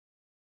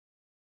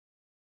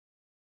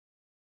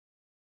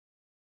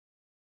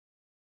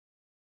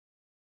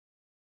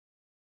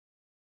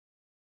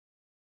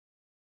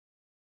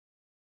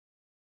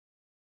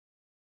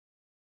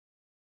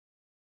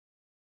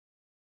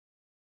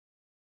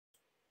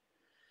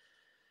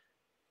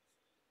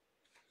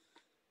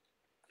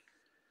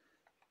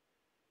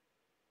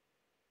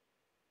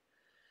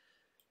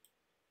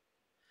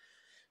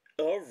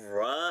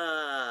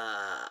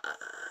Alright.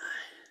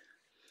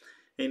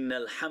 Inna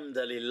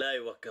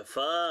alhamdulillahi wa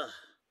kafah.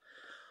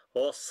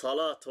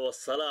 والصلاة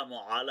والسلام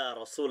على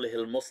رسوله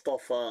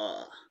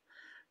المصطفى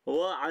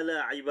وعلى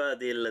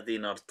عباده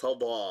الذين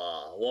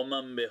ارتضى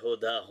ومن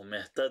بهداهم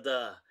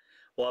اهتدى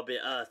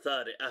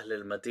وبآثار أهل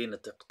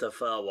المدينة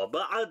اقتفى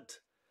وبعد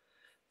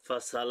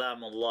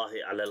فسلام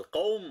الله على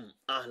القوم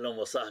أهلا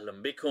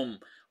وسهلا بكم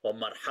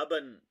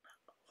ومرحبا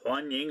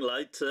Juan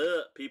Layth,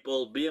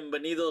 people,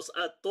 bienvenidos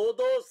a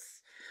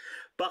todos.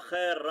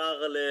 Pakhair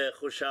Ragle,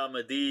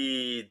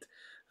 Khushamadid,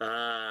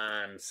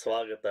 and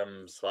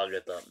Swagatam,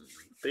 Swagatam.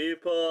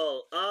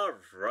 People,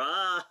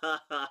 alright.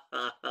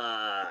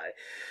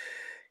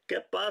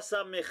 ¿Qué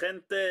pasa, mi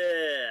gente?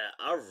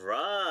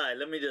 Alright,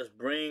 let me just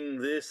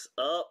bring this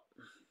up.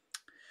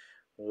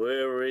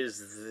 Where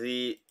is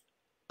the...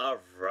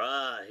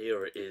 Alright,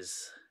 here it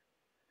is.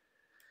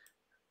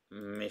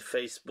 Mi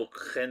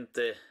Facebook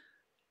gente.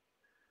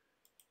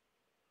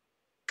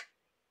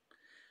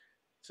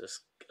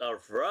 Just,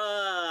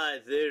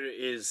 alright, there it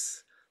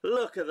is.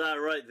 Look at that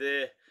right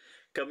there.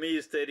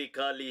 Kameez teri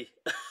kali.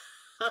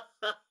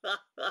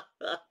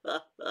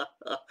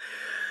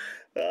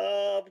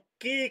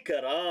 Ki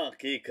karan.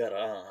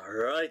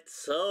 Right,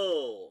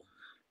 so.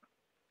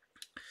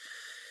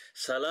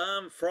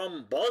 Salam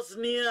from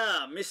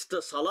Bosnia,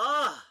 Mr.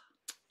 Salah.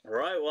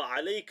 Right, wa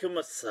alaikum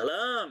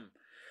assalam.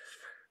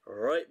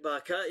 Right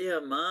back at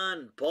you,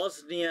 man.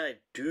 Bosnia,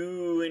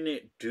 doing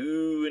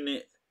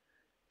it.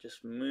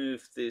 Just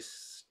move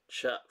this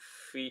chat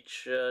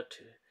feature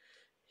to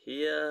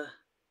here.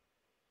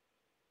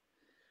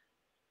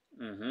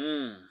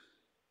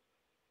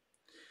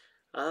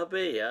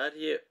 Abe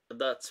yaar,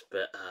 that's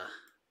better.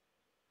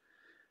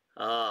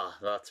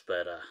 That's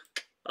better.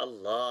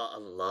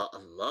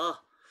 Allah.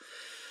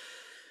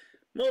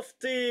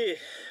 Mufti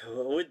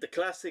with the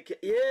classic.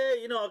 Yeah,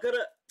 I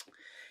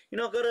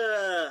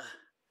gotta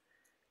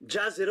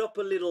jazz it up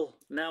a little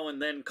now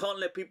and then. Can't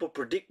let people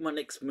predict my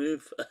next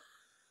move.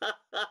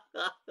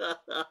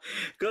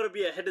 Gotta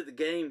be ahead of the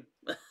game.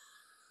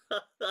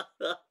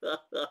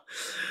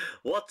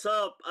 What's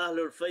up,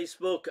 Ahlul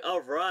Facebook?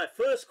 Alright,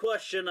 first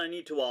question I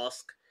need to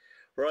ask.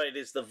 Right,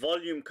 is the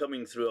volume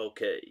coming through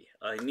okay?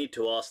 I need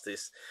to ask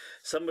this.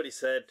 Somebody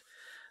said,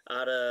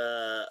 at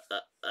a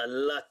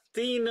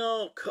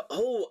Latino,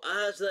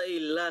 as a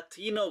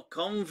Latino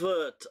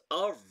convert.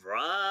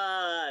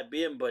 Alright,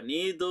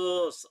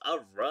 bienvenidos.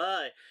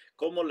 Alright,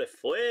 ¿cómo le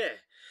fue?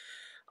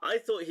 I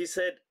thought he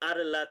said at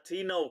a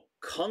Latino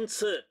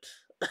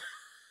concert.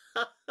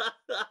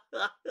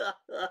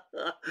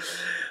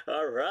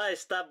 Alright,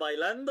 está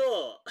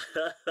bailando.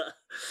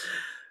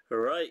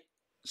 Right,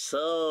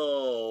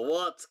 so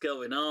what's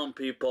going on,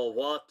 people?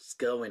 What's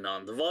going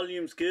on? The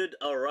volume's good.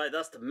 Alright,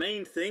 that's the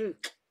main thing.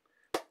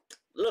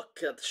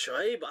 Look at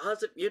Shaib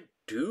Azib, you're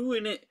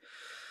doing it.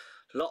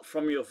 Lot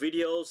from your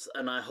videos,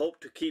 and I hope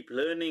to keep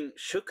learning.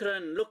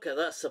 Shukran, look at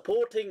that,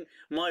 supporting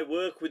my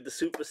work with the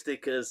super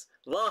stickers.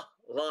 Wah.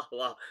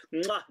 Mwah,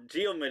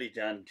 Gio Meri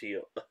Jan,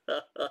 Gio.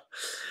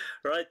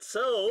 Right,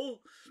 so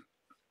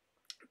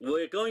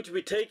we're going to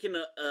be taking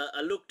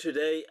a look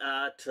today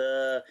at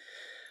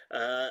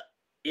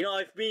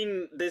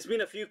there's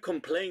been a few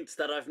complaints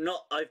that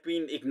I've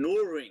been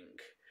ignoring,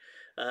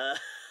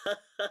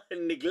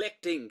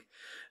 neglecting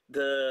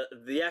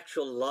the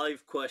actual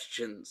live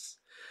questions.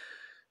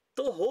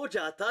 तो हो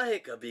जाता है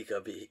कभी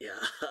कभी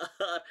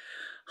यार,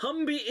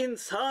 हम भी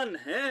इंसान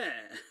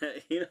हैं,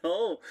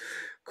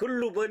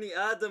 कुल्लु बनी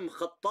आदम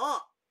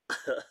खता.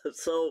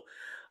 So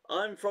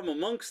I'm from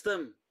amongst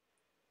them.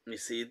 You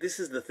see, this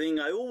is the thing.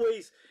 I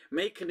always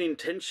make an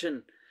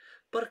intention,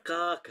 पर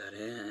क्या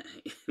करें,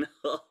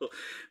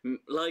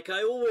 like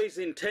I always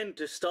intend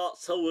to start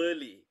so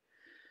early,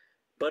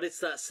 but it's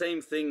that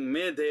same thing.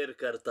 मैं देर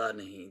करता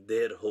नहीं,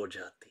 देर हो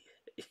जाती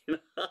है.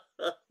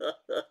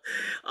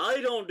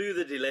 I don't do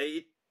the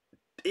delay.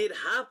 It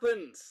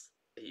happens.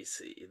 You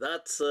see,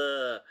 that's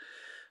the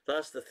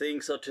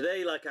thing. So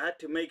today, like, I had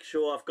to make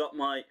sure I've got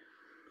my.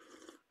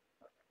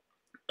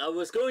 I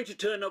was going to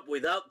turn up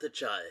without the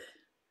chai,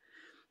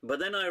 but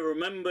then I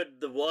remembered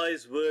the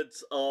wise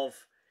words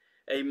of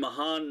a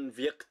Mahan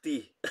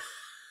Vyakti,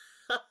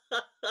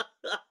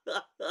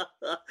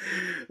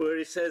 where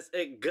he says,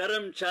 "Ek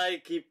garam chai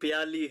ki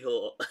pyali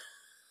ho."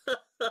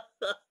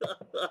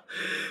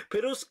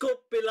 फिर उसको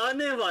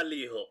पिलाने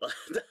वाली हो.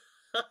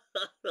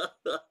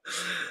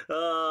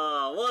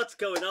 What's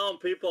going on,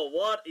 people?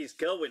 What is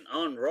going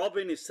on?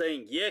 Robin is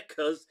saying, yeah,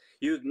 cuz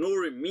you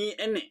ignoring me,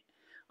 innit?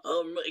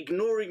 I'm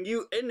ignoring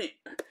you, innit?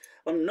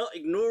 I'm not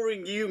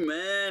ignoring you,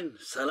 man.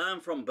 Salam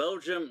from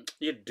Belgium.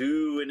 You're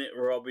doing it,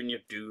 Robin.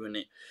 You're doing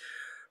it.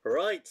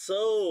 Right,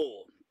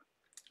 so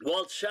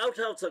while shout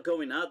outs are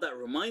going out, that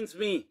reminds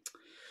me,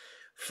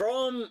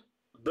 from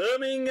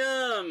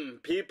Birmingham,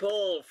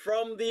 people,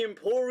 from the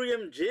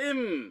Emporium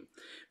Gym,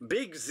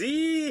 Big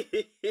Z.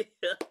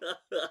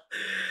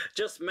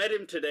 Just met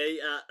him today,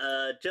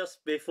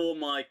 just before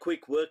my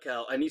quick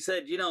workout, and he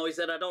said,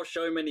 I don't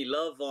show him any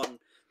love on.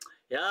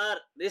 Yeah,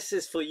 this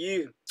is for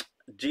you.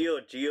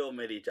 Geo,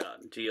 Meri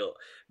Jaan, Geo.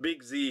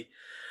 Big Z.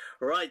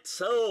 Right,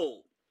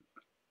 so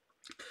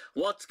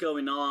what's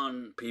going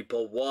on,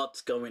 people?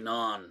 What's going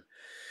on?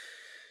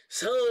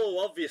 So,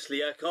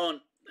 obviously, I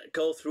can't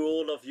go through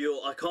all of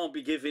you. I can't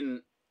be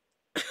giving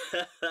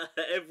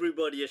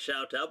everybody a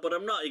shout out, but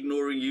I'm not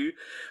ignoring you.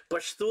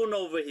 Pashtun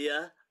over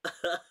here.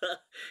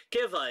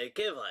 Kevai.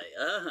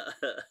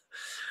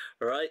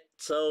 Right,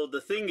 so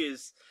the thing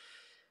is,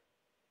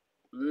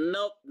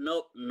 nope.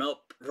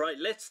 Right,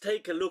 let's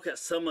take a look at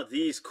some of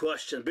these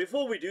questions.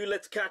 Before we do,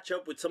 let's catch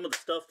up with some of the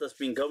stuff that's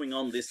been going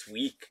on this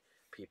week,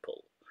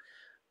 people.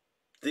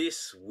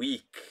 This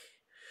week.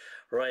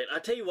 Right, I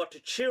tell you what, to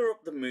cheer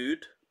up the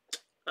mood,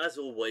 as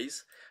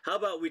always, how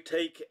about we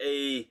take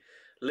a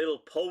little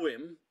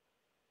poem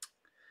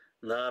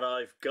that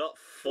I've got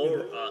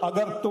for us.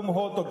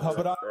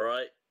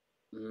 Right,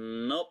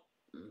 nope,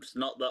 it's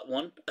not that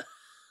one.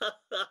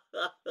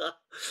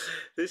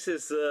 This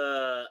is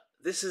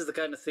the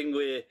kind of thing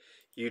where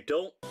you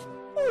don't.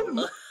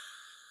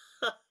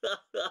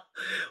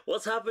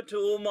 What's happened to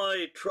all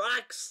my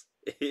tracks?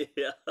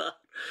 Yeah.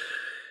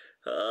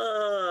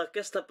 ¿Qué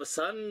está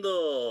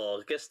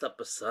pasando? ¿Qué está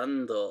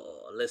pasando?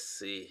 Let's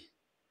see.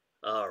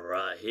 All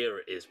right, here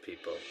it is,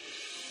 people.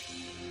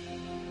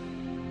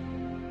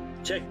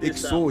 Check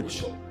this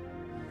out.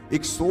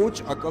 एक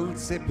सोच अकल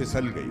से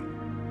फिसल गई,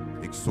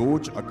 एक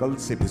सोच अकल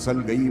से फिसल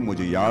गई,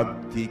 मुझे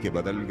याद थी कि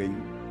बदल गई।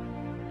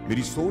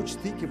 मेरी सोच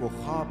थी कि वो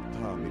ख्वाब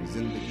था, मेरी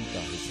जिंदगी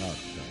का हिसाब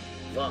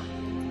था।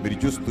 मेरी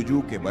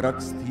जुस्तजू के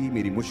बरक्स थी,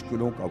 मेरी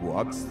मुश्किलों का वो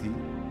अक्स थी।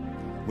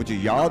 मुझे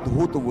याद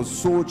हो तो वो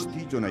सोच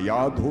थी, जो न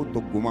याद हो तो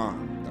गुमान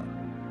था।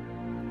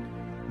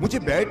 मुझे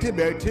बैठे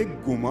बैठे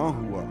गुमा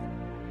हुआ,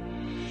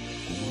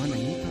 गुमा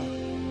नहीं था,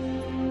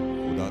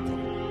 खुदा था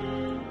वो।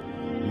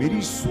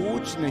 मेरी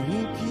सोच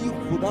नहीं थी,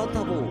 खुदा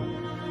था वो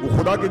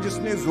खुदा के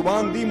जिसने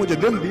जुबान दी, मुझे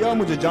दिल दिया,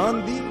 मुझे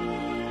जान दी।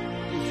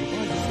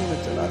 जुबान जिसे न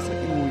चला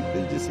सके, वही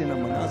दिल जिसे न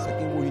मना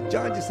सके, वही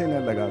जान जिसे न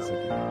लगा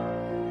सके।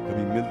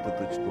 कभी मिल तो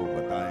तुझको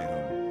बताए हम,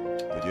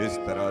 तुझे इस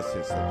तरह से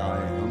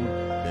सताए हम,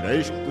 तेरा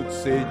इश्क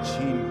तुझसे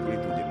छीन के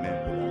तुझे मैं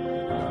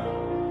बुला,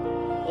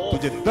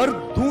 तुझे दर्द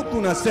दूं तू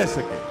न सह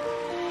सके,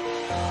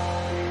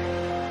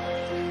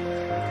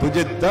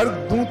 तुझे दर्द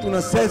दूं तू न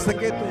सह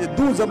सके, तुझे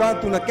दूं ज़बान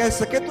तू न कह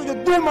सके, तुझे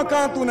दूं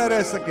मकान तू न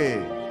रह सके।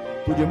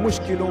 तुझे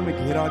मुश्किलों में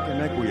घेरा के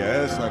मैं कोई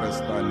ऐसा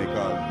रास्ता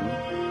निकाल दूं,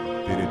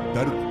 तेरे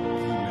दर्द की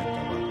मैं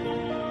दवा करूं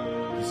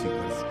किसी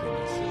गर्ज के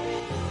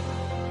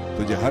नज़र।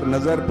 तुझे हर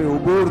नजर पे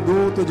उबूर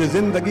दूं, तुझे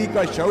जिंदगी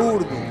का शऊर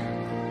दूं,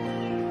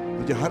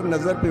 तुझे हर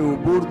नजर पे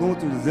उबूर दूं,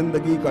 तुझे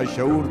जिंदगी का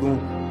शऊर दूं।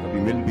 कभी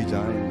मिल भी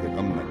जाएंगे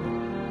गम न कर,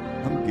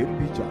 हम गिर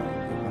भी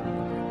जाएंगे गम न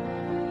कर।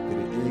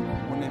 तेरे एक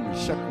होने में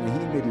शक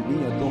नहीं, मेरी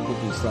नीयतों को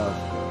तू साफ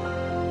कर,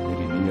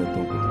 मेरी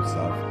नीयतों को तू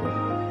साफ कर,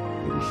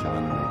 मेरी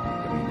शान में भी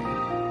कमी नहीं,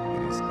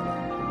 मेरे इस कलाम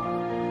को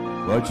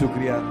माफ। बहुत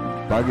शुक्रिया।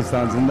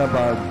 पाकिस्तान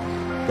जिंदाबाद,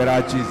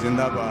 कराची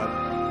जिंदाबाद,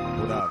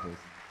 खुदा हाफिज।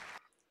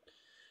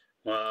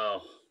 Wow,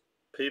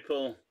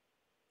 people,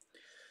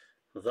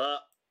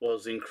 that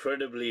was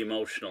incredibly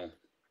emotional.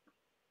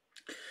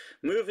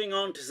 Moving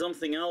on to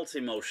something else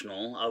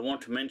emotional, I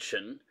want to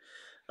mention,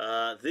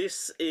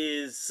 this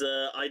is,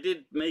 I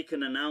did make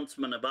an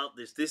announcement about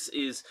this. This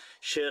is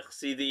Sheikh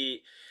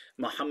Sidi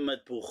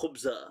Muhammad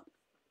Khubza,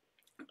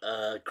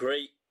 a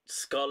great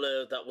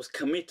scholar that was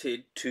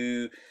committed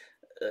to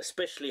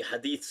especially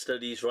hadith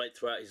studies right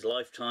throughout his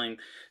lifetime.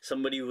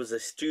 Somebody who was a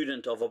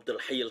student of Abdul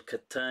Hayy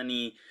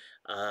al-Kattani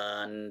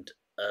and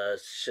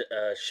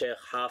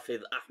Sheikh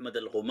Hafid Ahmad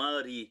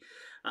al-Ghumari,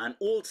 and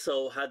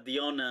also had the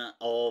honor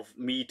of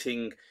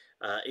meeting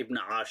Ibn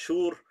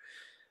Ashur,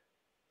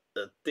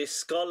 this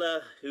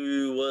scholar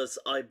who was,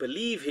 I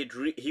believe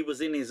he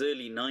was in his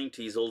early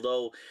 90s,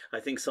 although I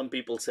think some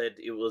people said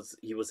he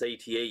was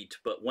 88.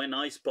 But when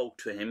I spoke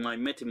to him, I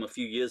met him a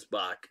few years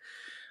back,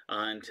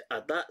 and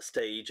at that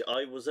stage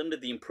I was under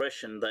the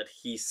impression that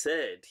he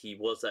said he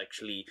was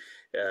actually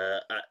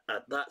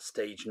at that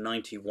stage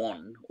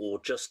 91 or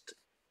just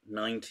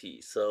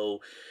 90. So,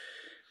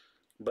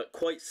 but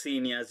quite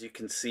senior, as you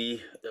can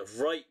see,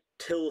 right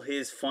till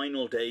his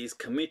final days,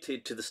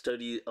 committed to the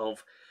study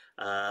of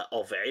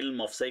ilm,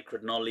 of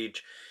sacred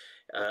knowledge.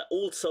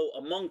 Also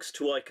amongst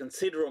who I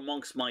consider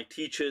amongst my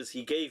teachers,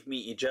 he gave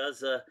me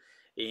ijaza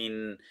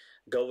in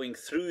going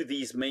through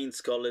these main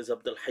scholars,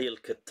 Abdul Hayy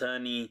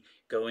al-Kattani,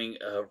 going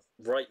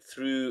right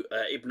through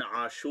Ibn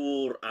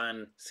Ashur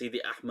and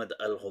Sidi Ahmad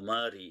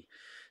al-Ghumari.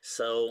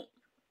 So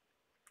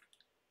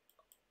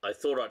I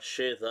thought I'd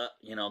share that.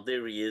 You know,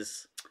 there he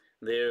is.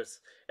 There's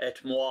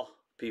et moi,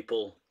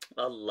 people.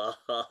 Allah.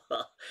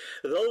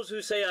 Those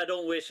who say I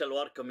don't wear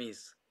shalwar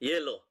kameez,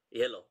 yellow.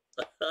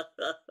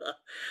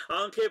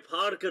 Aankhein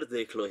phaad kar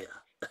dekh lo ya.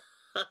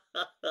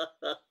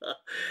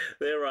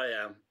 There I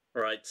am.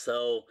 Right,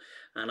 so,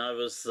 and I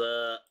was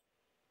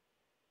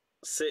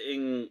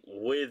sitting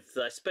with,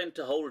 I spent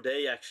a whole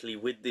day actually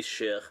with this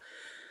sheikh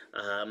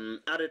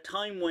at a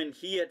time when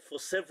he had for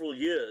several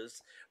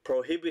years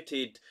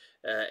prohibited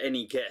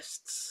any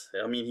guests.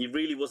 I mean, he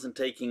really wasn't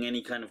taking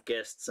any kind of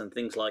guests and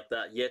things like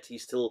that, yet he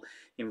still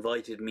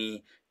invited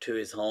me to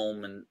his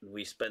home, and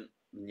we spent,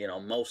 you know,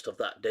 most of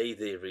that day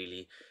there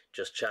really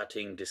just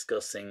chatting,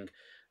 discussing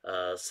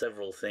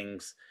several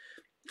things.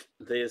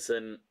 There's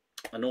an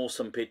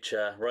awesome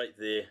picture right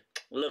there.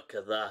 Look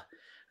at that.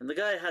 And the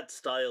guy had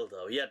style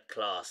though. He had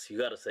class. You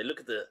gotta say, look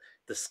at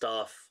the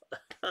staff.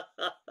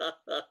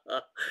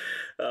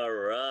 All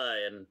right,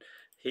 and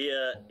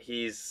here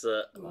he's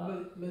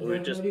we're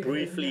just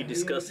briefly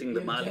discussing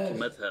the Maliki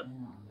madhab.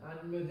 عن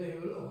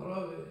المذاهب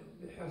الأخرى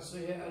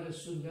بحرصها على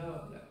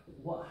السنة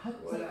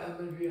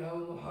والعمل بها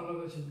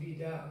ومحاربة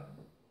البدع.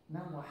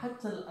 نعم،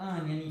 وحتى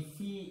الآن يعني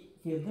في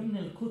ضمن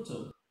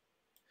الكتب.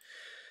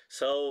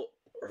 So,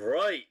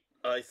 right,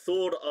 I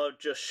thought I'd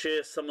just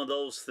share some of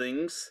those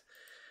things.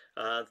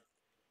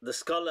 The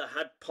scholar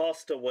had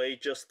passed away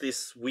just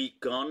this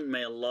week gone.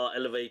 May Allah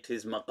elevate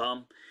his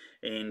maqam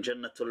in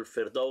Jannatul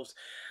Firdaus.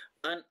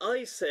 And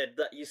I said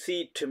that, you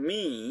see, to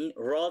me,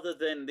 rather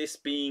than this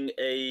being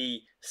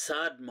a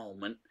sad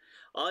moment,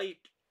 I'd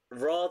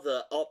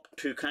rather opt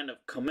to kind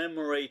of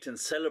commemorate and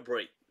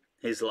celebrate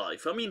his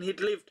life. I mean,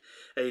 he'd lived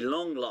a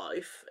long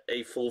life,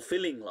 a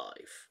fulfilling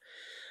life,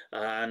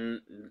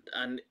 and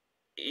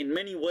in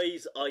many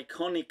ways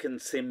iconic and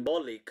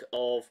symbolic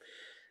of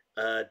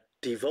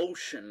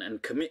devotion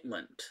and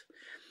commitment.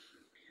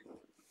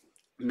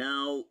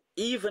 Now,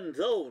 even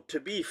though, to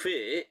be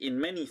fair, in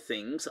many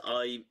things,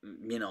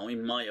 you know,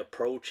 in my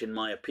approach, in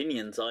my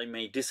opinions, I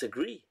may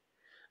disagree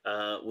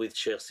with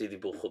Sheikh Sidi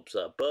Bou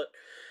Khubza, but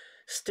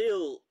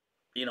still,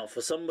 you know,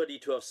 for somebody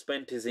to have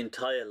spent his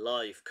entire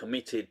life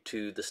committed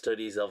to the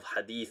studies of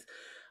hadith,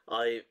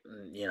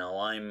 you know,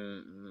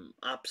 I'm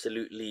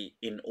absolutely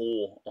in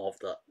awe of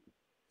that.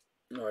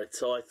 All right,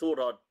 so I thought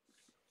I'd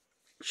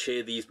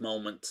share these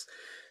moments.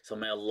 So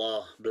may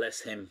Allah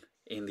bless him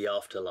in the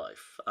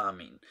afterlife.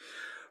 Ameen.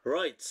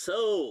 Right,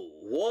 so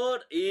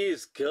what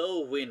is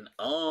going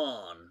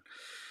on?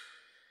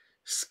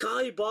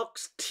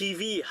 Skybox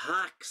TV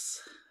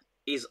Hacks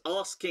is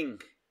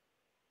asking,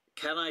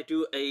 can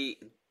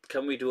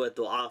we do a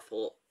dua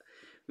for,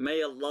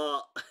 may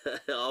Allah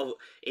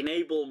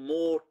enable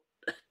more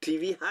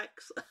TV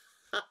hacks?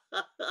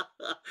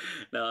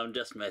 No, I'm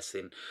just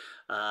messing.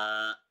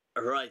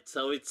 Right,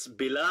 so it's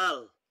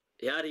Bilal.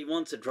 Yeah, he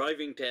wants a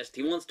driving test.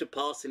 He wants to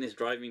pass in his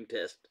driving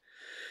test.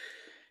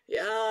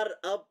 Yeah,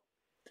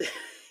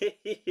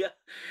 yeah.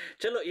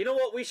 Chalo, you know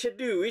what we should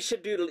do? We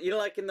should do, you know,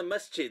 like in the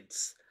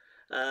masjids,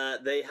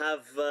 they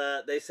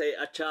say,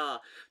 "Acha,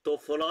 to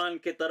fulan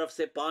ke taraf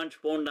se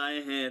 5 pound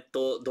aaye hain,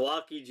 to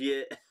dua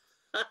kijiye."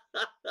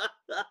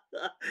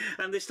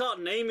 And they start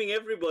naming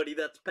everybody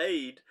that's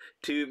paid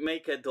to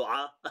make a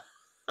dua.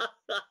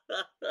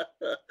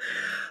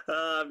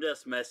 I'm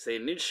just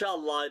messing.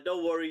 Inshallah,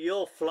 don't worry,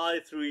 you'll fly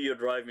through your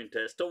driving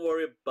test. Don't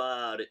worry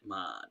about it,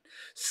 man.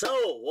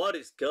 So, what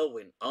is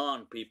going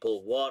on,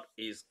 people? What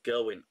is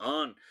going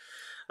on?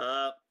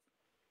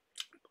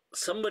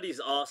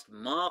 Somebody's asked,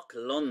 Mark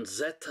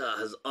Lonzetta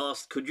has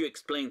asked, could you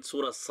explain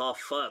Surah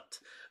Safat,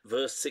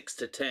 verse 6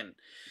 to 10?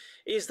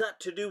 Is that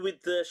to do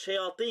with the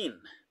shayateen?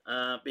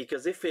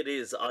 Because if it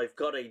is, I've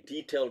got a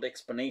detailed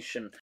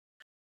explanation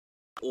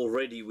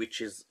already,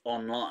 which is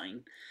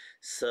online.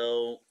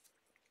 So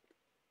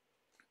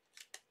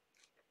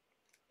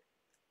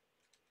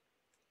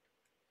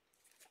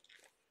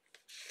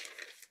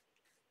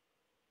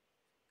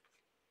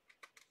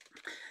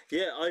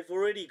yeah, I've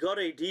already got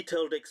a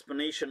detailed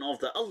explanation of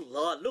that.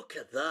 Allah, look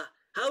at that.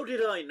 How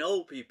did I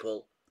know,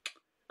 people,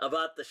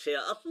 about the Shia?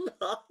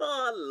 Allah,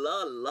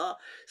 Allah, Allah.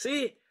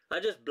 See, I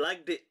just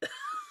blagged it.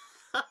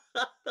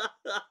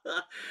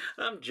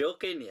 I'm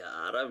joking,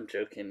 yaar. I'm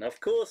joking. Of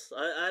course,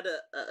 I had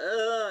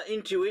a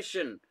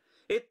intuition.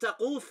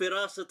 Ittaqu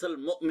firasat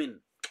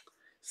al-mu'min.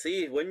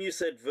 See, when you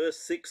said verse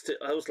 6 to,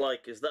 I was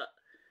like, is that?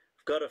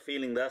 I've got a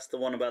feeling that's the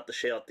one about the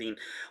shayateen.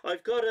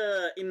 I've got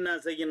Inna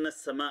zayyinna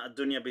as-sama'a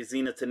ad-dunya bi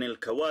zinatin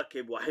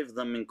al-kawakib wa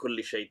hifdhan min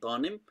kulli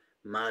shaytanin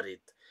marid.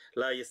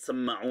 La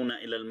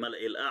yasma'una ila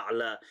al-mal'i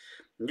al-a'la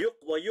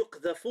wa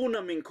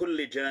yuqdhafuna min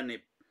kulli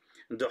janib.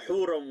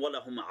 دحورا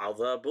ولهم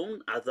عذاب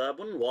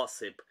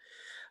واصب.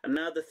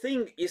 Now the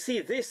thing, you see,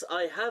 this,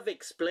 I have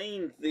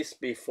explained this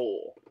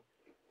before,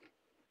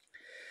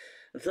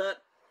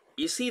 that,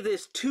 you see,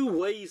 there's two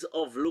ways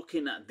of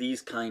looking at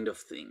these kind of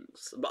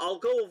things. But I'll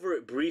go over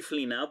it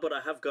briefly now, but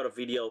I have got a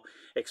video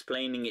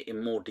explaining it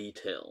in more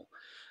detail.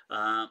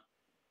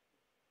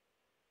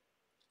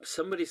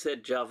 Somebody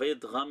said Javed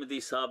Ghamidi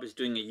Saab is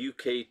doing a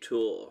UK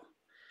tour.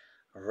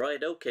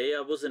 Right, okay, I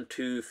wasn't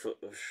too,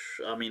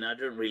 I mean, I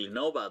don't really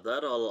know about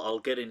that. I'll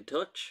get in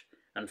touch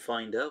and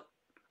find out.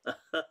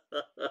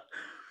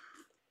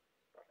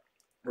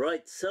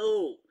 Right,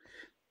 so,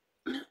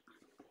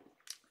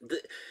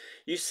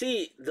 you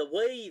see, the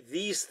way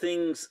these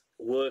things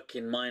work,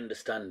 in my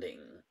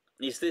understanding,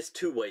 is there's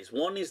two ways.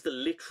 One is the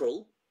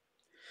literal,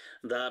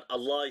 that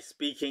Allah is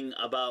speaking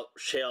about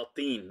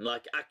shayateen,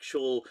 like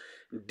actual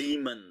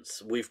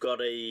demons. We've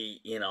got a,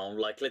 you know,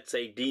 like, let's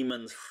say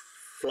demons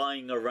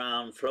flying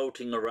around,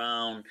 floating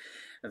around,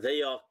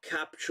 they are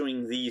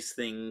capturing these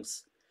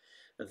things.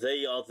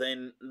 They are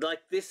then,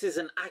 like, this is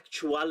an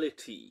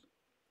actuality,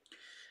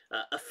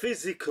 a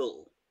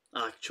physical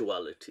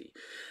actuality.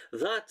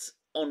 That's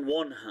on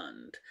one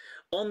hand.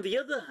 On the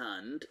other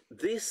hand,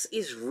 this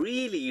is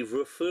really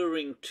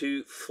referring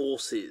to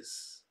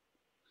forces,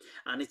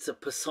 and it's a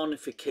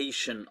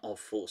personification of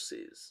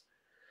forces.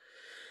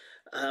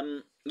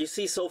 You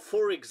see, so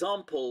for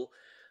example,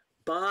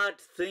 bad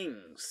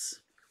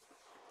things,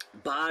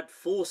 bad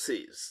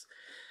forces.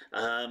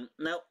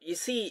 Now, you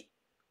see,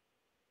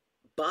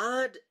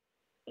 bad,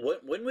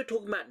 when we're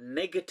talking about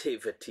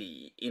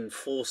negativity in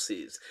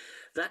forces,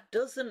 that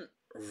doesn't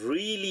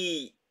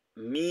really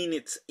mean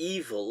it's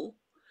evil,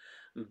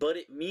 but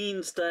it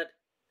means that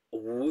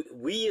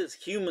we as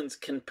humans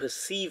can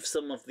perceive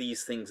some of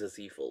these things as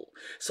evil.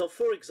 So,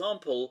 for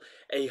example,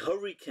 a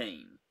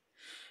hurricane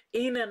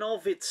in and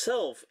of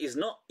itself is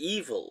not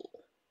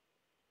evil,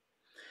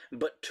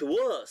 but to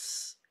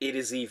us it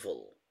is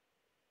evil.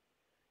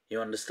 You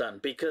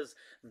understand? Because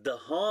the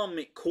harm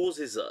it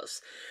causes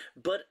us.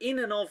 But in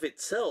and of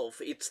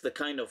itself, it's the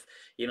kind of,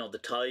 the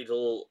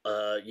tidal,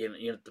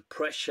 the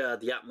pressure,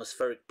 the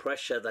atmospheric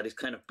pressure that is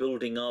kind of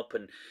building up,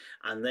 and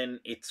then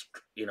it's,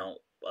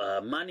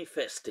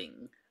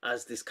 manifesting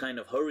as this kind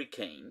of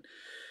hurricane.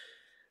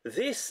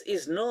 This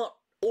is not,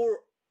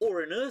 or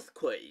an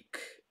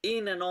earthquake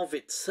in and of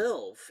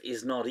itself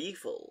is not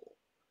evil.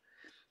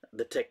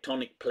 The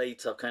tectonic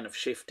plates are kind of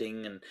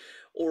shifting,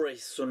 or a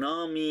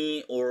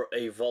tsunami or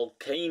a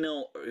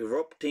volcano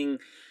erupting.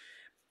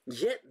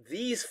 Yet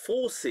these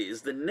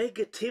forces, the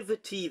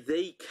negativity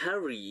they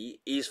carry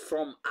is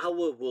from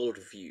our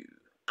worldview,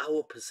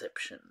 our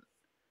perception.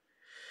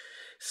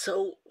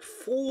 So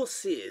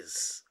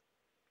forces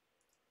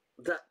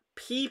that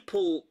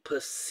people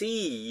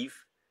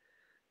perceive,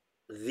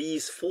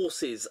 these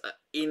forces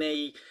in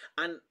a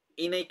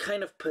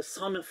kind of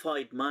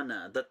personified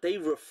manner, that they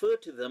refer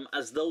to them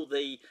as though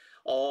they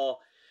are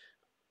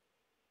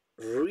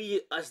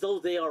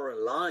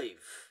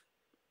alive.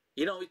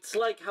 It's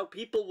like how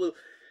people will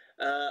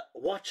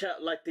watch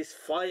out like this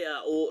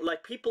fire, or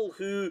like people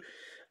who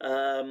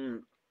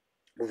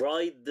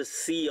ride the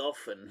sea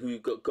often, who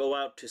go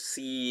out to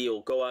sea,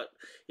 or go out,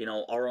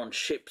 are on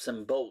ships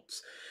and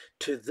boats.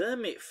 To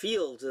them it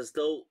feels as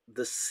though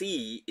the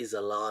sea is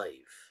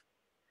alive,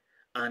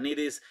 and it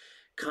is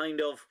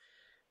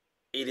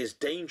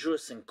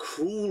dangerous and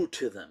cruel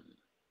to them.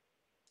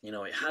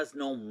 It has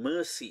no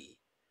mercy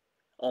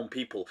on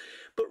people.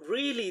 But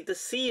really, the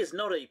sea is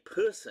not a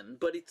person,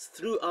 but it's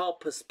through our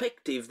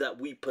perspective that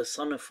we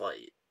personify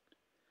it.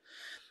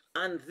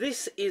 And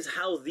this is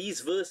how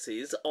these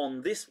verses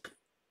on this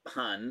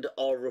hand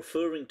are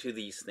referring to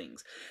these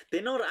things.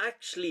 They're not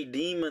actually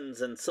demons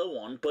and so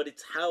on, but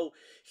it's how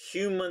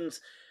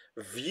humans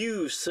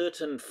view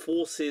certain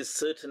forces,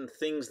 certain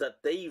things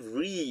that they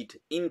read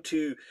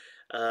into,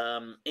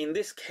 in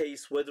this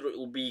case, whether it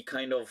will be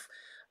kind of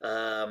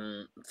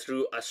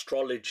through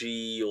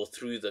astrology or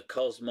through the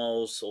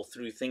cosmos or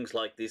through things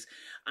like this.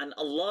 And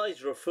Allah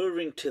is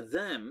referring to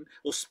them,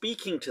 or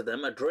speaking to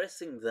them,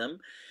 addressing them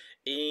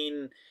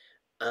in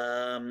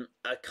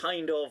a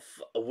kind of,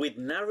 with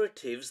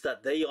narratives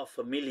that they are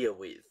familiar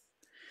with.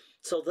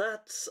 So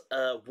that's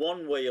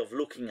one way of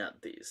looking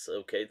at this,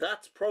 okay?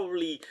 That's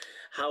probably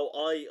how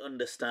I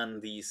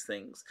understand these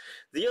things.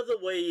 The other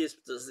way is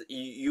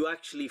you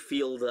actually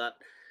feel that,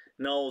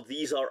 no,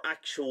 these are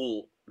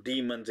actual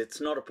demons.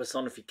 It's not a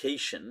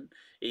personification.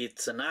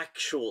 It's an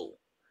actual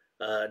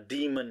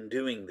demon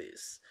doing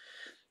this.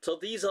 So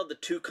these are the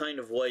two kind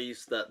of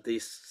ways that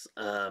this...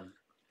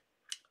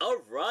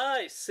 All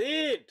right,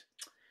 Sid!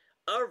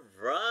 All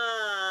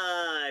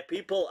right,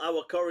 people,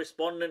 our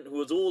correspondent who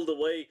was all the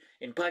way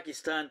in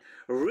Pakistan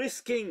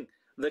risking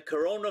the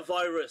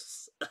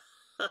coronavirus.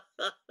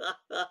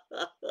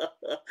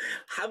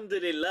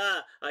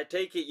 Alhamdulillah, I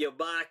take it you're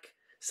back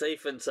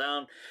safe and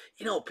sound.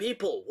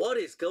 People, what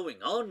is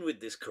going on with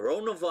this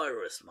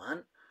coronavirus,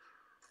 man?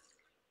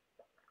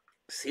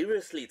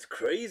 Seriously, it's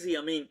crazy.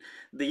 I mean,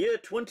 the year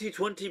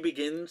 2020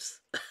 begins.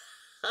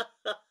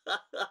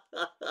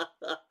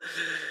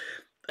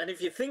 And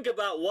if you think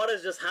about what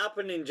has just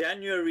happened in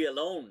January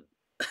alone,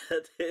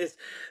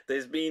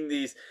 there's been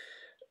these,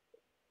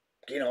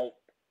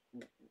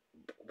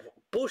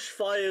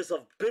 bushfires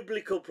of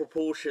biblical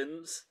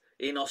proportions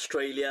in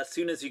Australia as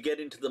soon as you get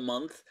into the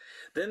month.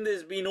 Then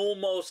there's been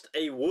almost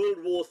a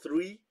World War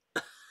III,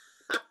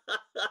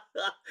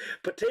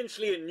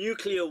 potentially a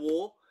nuclear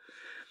war.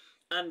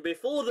 And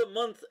before the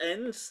month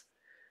ends,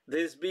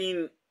 there's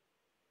been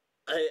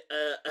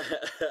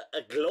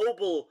a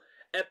global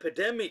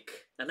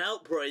epidemic, an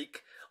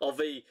outbreak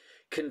of a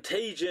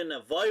contagion,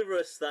 a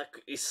virus that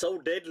is so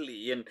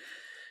deadly and,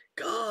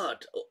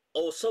 God,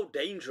 or so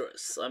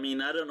dangerous. I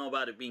mean, I don't know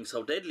about it being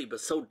so deadly, but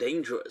so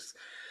dangerous.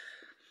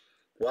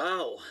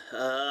 Wow.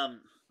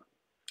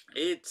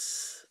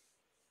 It's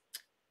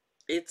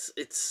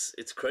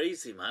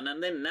crazy, man.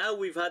 And then now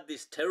we've had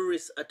this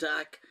terrorist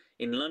attack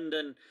in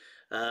London.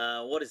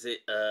 What is it?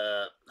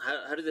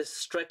 How did this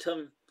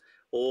Streatham?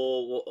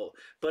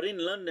 But in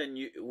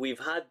London, we've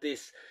had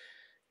this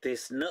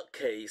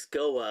nutcase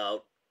go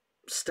out,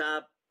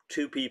 stab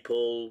 2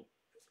 people,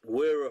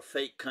 wear a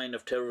fake kind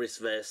of terrorist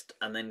vest,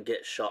 and then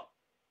get shot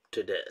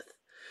to death.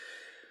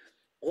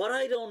 What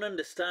I don't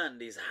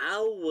understand is,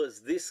 how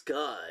was this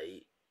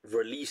guy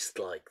released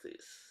like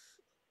this?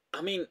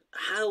 I mean,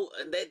 how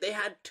they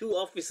had 2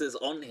 officers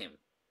on him.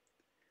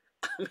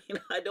 I mean,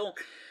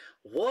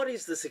 what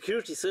is the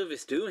security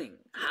service doing?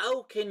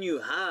 How can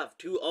you have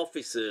 2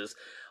 officers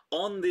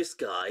on this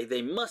guy?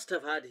 They must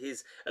have had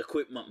his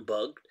equipment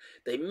bugged.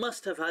 They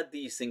must have had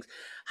these things.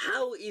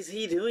 How is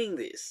he doing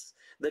this?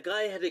 The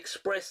guy had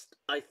expressed,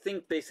 I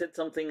think they said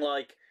something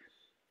like,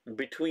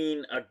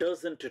 between a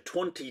dozen to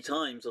 20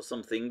 times or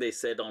something, they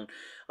said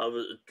I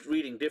was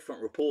reading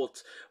different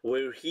reports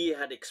where he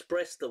had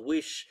expressed the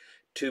wish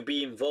to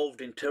be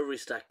involved in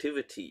terrorist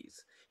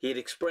activities. He had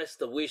expressed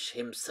the wish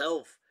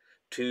himself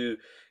to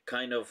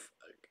kind of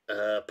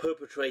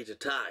perpetrate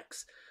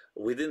attacks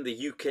within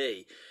the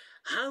UK.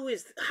 How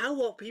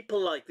are people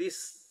like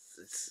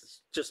this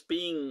just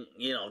being,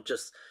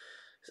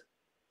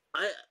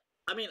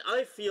 I mean,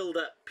 I feel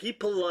that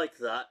people like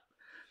that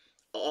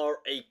are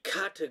a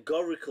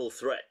categorical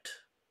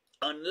threat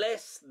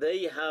unless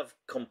they have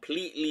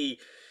completely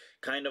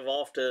kind of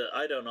after,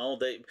 I don't know,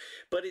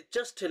 but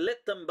just to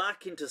let them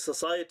back into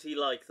society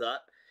like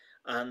that,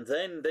 and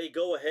then they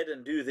go ahead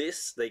and do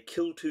this, they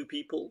kill 2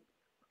 people,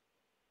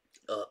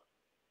 I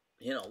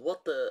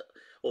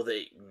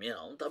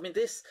mean,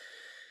 this,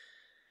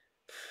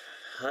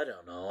 I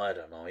don't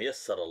know,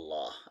 yes,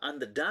 Allah,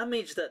 and the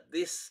damage that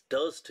this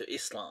does to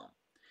Islam.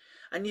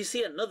 And you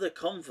see another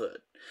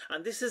convert,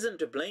 and this isn't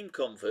to blame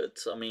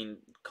converts. I mean,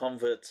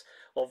 converts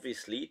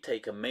obviously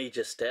take a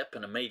major step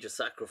and a major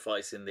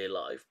sacrifice in their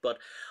life. But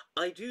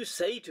I do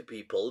say to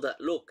people that,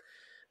 look,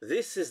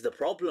 this is the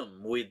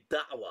problem with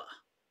da'wah.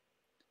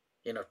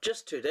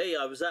 Just today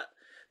I was at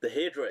the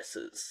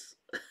hairdressers.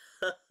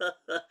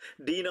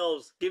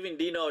 Giving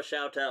Dino a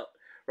shout out,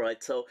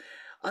 right? So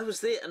I was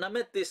there and I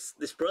met this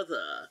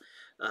brother,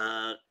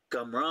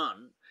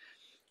 Gamran,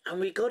 and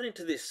we got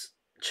into this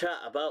chat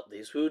about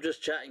this. We were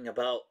just chatting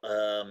about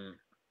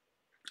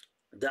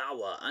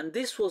da'wah, and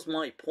this was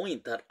my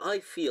point, that I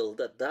feel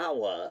that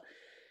da'wah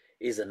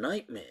is a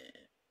nightmare.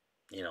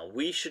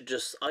 We should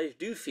just, I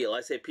do feel,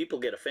 I say people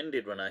get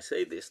offended when I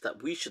say this,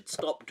 that we should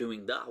stop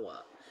doing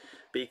da'wah,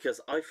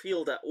 because I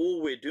feel that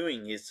all we're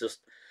doing is just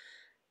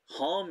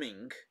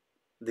harming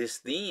this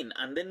deen,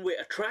 and then we're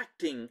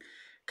attracting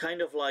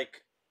kind of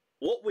like,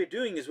 what we're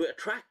doing is we're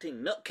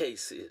attracting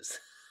nutcases.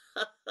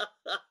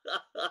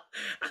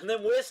 And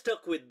then we're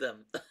stuck with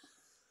them.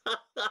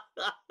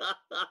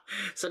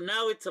 So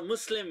now it's a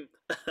Muslim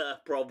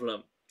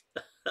problem.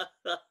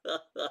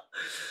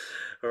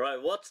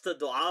 Alright, what's the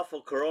dua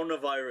for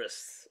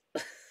coronavirus?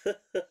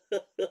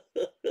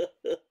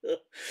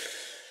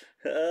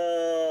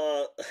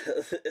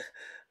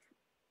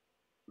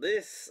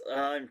 This,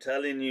 I'm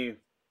telling you.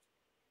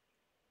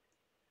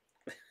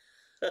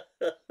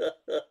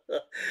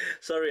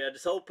 Sorry, I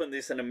just opened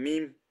this and a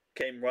meme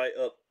came right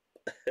up.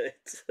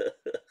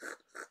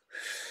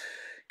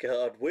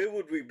 God, where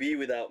would we be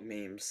without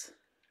memes?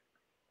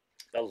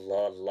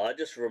 Allah, I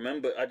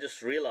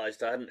just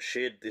realized I hadn't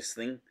shared this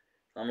thing.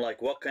 I'm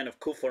like, what kind of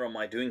kufr am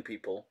I doing,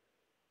 people?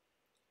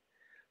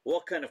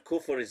 What kind of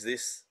kufr is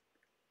this?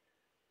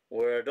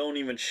 Where I don't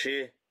even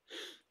share.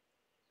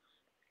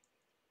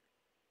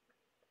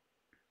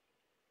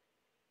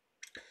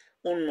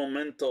 Un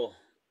momento.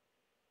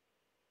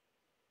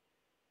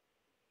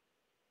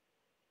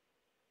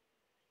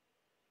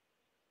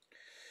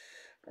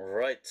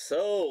 Right,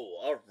 so,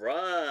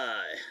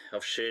 alright,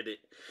 I've shared it.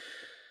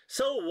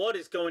 So, what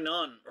is going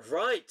on?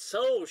 Right,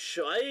 so,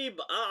 Shu'aib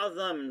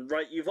A'zam,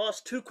 right, you've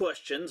asked 2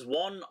 questions,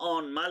 one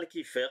on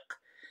Maliki fiqh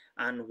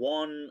and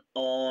one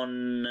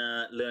on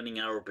learning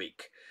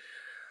Arabic.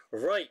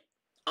 Right,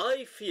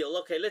 I feel,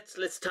 okay,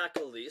 let's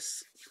tackle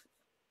this.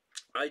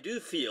 I do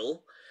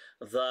feel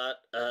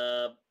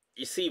that,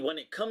 you see, when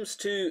it comes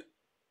to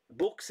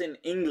books in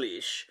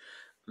English,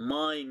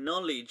 my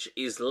knowledge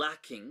is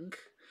lacking,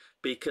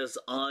 because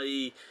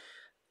I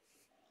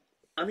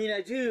mean,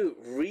 I do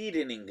read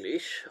in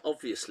English,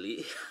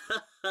 obviously,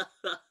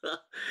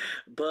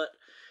 but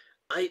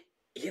I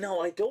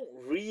don't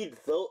read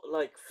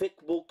like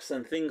fiqh books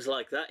and things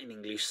like that in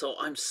English, so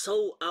I'm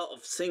so out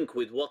of sync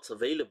with what's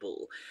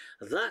available.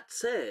 That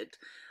said,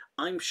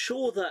 I'm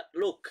sure that,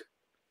 look,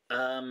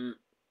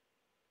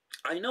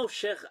 I know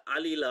Sheikh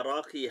Ali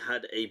Laraki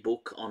had a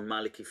book on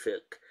Maliki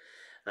fiqh,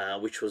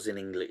 which was in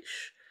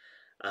English.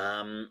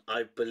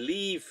 I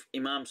believe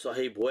Imam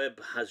Sahib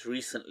Webb has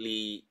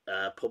recently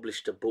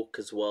published a book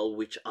as well,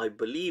 which I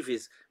believe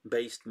is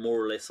based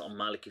more or less on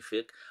Maliki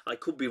fiqh. I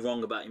could be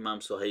wrong about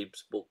Imam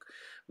Sahib's book,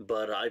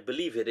 but I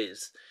believe it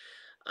is.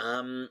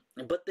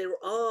 But there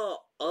are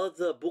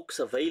other books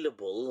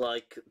available,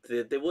 like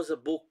there was a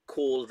book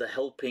called The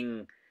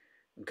Helping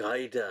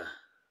Guider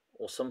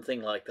or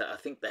something like that. I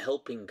think The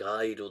Helping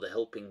Guide or The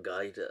Helping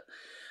Guider.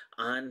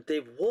 And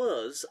there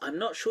was, I'm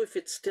not sure if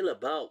it's still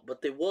about,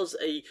 but there was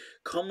a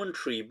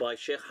commentary by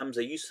Sheikh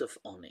Hamza Yusuf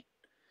on it.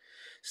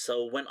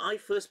 So when I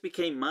first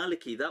became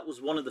Maliki, that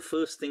was one of the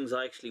first things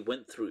I actually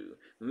went through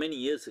many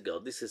years ago.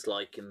 This is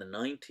like in the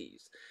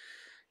 90s.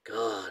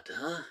 God,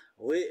 huh?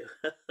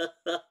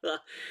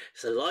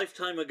 It's a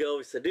lifetime ago.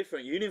 It's a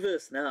different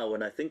universe now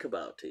when I think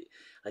about it.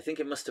 I think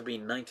it must have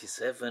been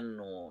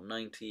 97 or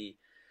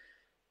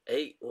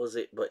 98, was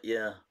it? But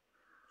yeah.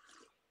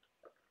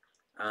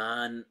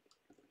 And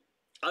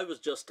I was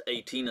just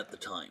 18 at the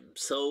time.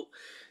 So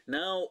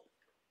now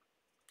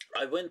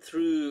I went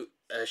through,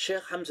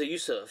 Sheikh Hamza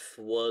Yusuf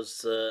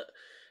was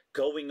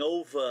going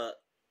over,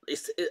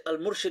 it's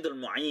Al-Murshid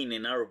al-Mu'in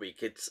in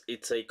Arabic.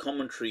 It's a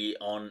commentary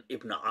on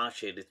Ibn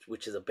Ashir,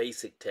 which is a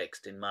basic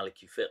text in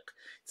Maliki fiqh.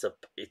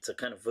 It's a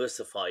kind of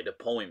versified, a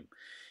poem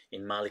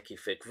in Maliki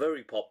fiqh,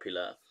 very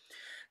popular.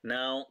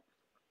 Now,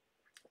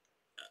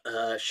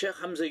 Sheikh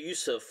Hamza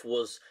Yusuf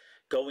was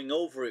going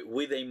over it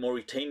with a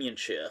Mauritanian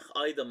sheikh,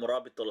 either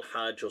Murabit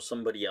al-Hajj or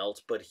somebody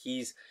else, but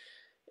he's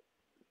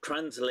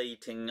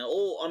translating,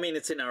 I mean,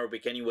 it's in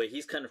Arabic anyway.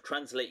 He's kind of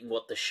translating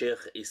what the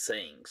sheikh is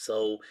saying.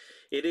 So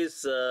it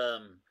is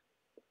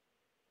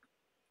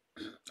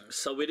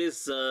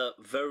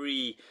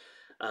very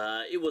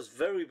it was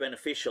very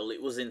beneficial.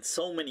 It was in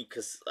so many,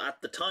 because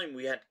at the time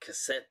we had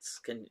cassettes.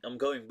 I'm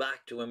going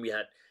back to when we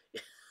had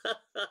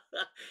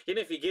you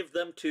know, if you give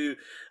them to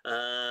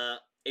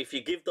if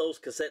you give those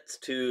cassettes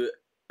to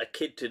a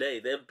kid today,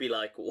 they'll be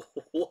like,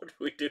 what do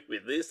we do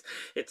with this?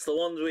 It's the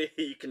ones where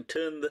you can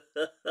turn the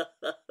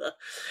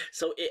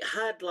so it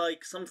had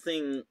like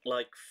something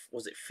like,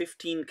 was it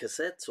 15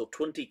 cassettes or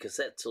 20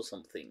 cassettes or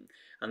something,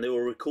 and there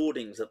were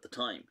recordings at the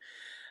time.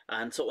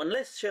 And so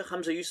unless Sheikh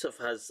Hamza Yusuf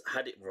has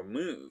had it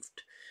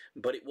removed,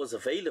 but it was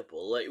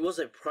available, it was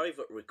a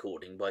private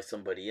recording by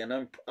somebody,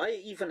 and I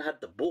even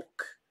had the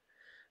book,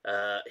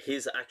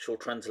 his actual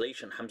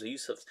translation, Hamza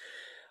Yusuf's.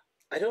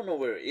 I don't know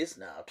where it is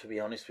now, to be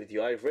honest with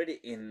you. I've read it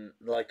in,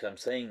 like I'm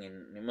saying,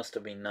 it must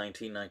have been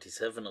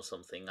 1997 or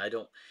something.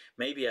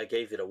 Maybe I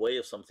gave it away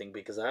or something,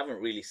 because I haven't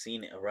really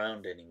seen it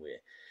around anywhere.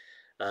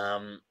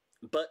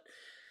 But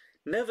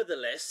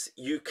nevertheless,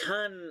 you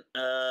can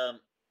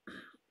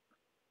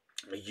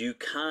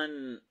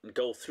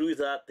go through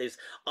that.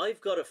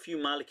 I've got a few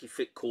Maliki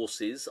Fiqh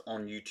courses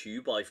on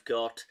YouTube. I've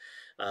got,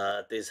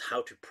 there's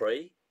how to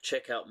pray.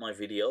 Check out my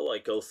video. I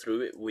go through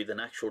it with an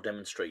actual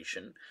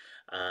demonstration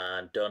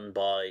done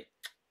by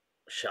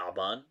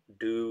Shaban,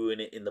 doing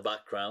it in the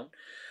background,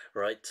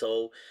 right?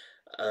 So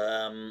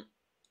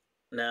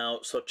now,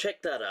 so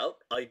check that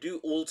out. I do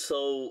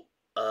also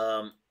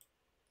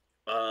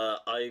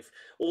I've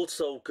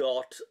also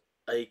got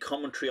a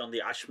commentary on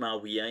the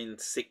Ashmawiyah in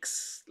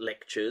 6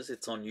 lectures.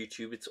 It's on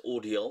YouTube. It's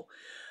audio.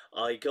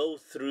 I go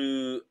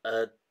through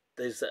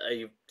there's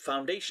a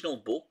foundational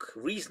book,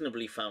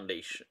 reasonably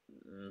foundation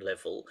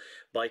level,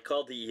 by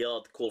Qadi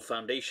Iyad, called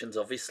Foundations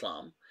of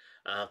Islam,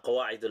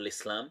 Qawaid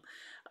al-Islam.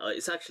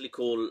 It's actually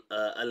called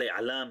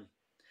Al-I'lam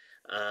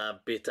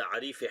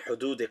بتعريف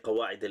حدود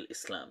قواعد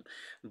الإسلام.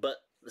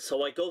 But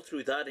so I go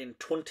through that in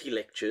 20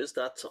 lectures.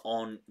 That's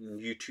on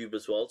YouTube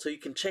as well, so you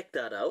can check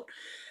that out.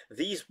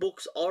 These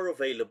books are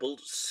available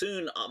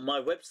soon. My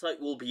website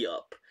will be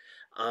up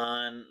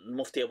on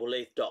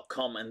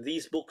muftiabulayth.com, and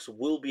these books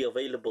will be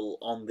available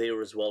on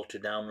there as well to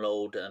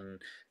download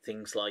and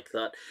things like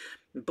that.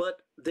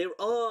 But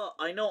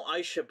I know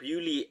Aisha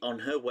Bewley on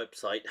her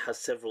website has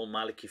several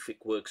Maliki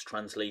fiqh works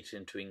translated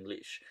into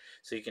English,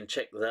 so you can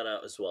check that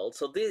out as well.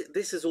 So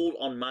this is all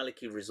on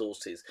Maliki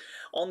resources.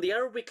 On the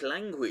Arabic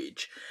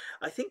language,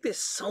 I think there's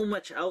so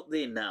much out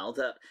there now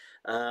that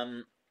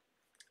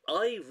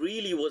I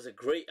really was a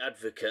great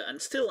advocate, and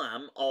still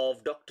am,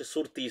 of Dr.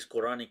 Surti's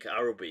Quranic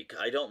Arabic.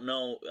 I don't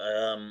know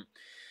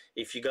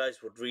if you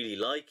guys would really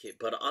like it,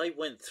 but I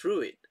went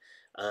through it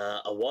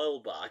a while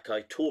back.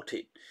 I taught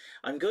it.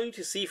 I'm going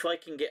to see if I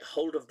can get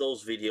hold of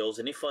those videos,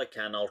 and if I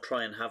can, I'll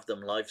try and have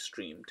them live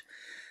streamed.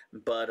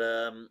 But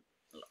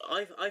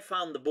I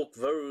found the book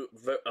very,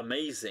 very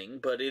amazing,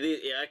 but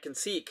I can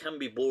see it can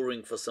be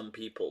boring for some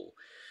people.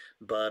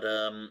 But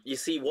you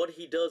see, what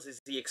he does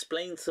is he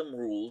explains some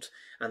rules,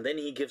 and then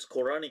he gives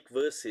Quranic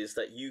verses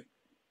that you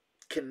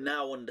can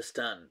now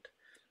understand.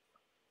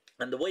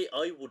 And the way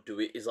I would do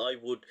it is I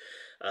would,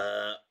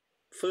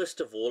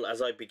 first of all,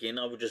 as I begin,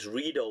 I would just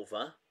read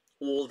over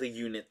all the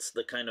units,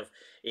 the kind of,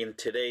 in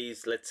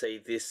today's, let's say,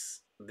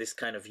 this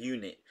kind of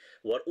unit,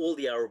 what all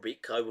the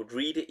Arabic, I would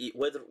read it,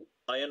 whether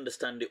I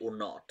understand it or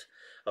not.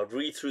 I would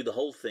read through the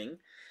whole thing,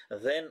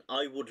 then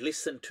I would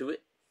listen to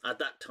it at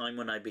that time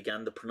when I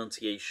began the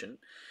pronunciation.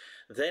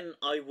 Then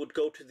I would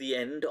go to the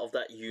end of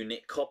that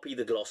unit, copy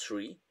the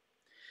glossary,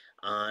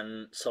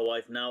 and so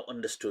I've now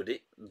understood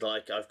it,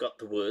 like I've got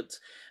the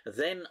words.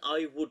 Then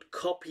I would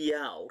copy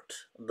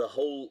out the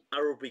whole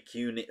Arabic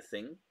unit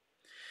thing,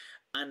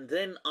 and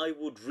then I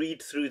would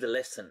read through the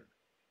lesson.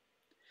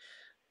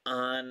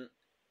 And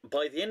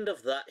by the end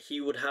of that,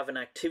 he would have an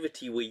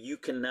activity where you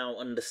can now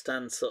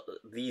understand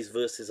these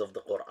verses of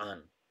the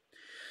Quran.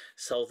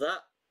 So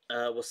that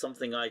was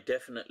something I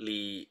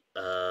definitely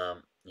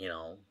You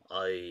know,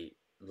 I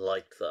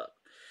liked that.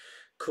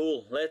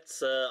 Cool.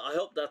 Let's. I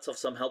hope that's of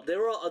some help.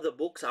 There are other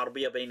books,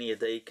 Arabiya Bayni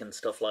Yadayk and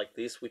stuff like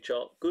this, which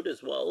are good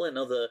as well. And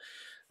other,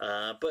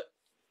 but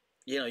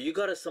you know, you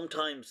gotta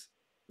sometimes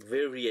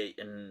variate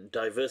and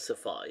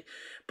diversify.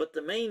 But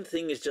the main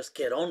thing is just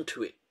get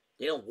onto it.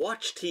 You know,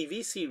 watch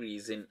TV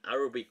series in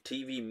Arabic,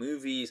 TV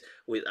movies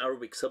with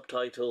Arabic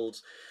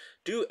subtitles.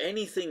 Do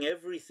anything,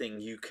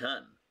 everything you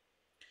can.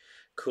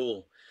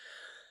 Cool.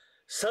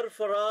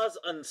 Sarfaraz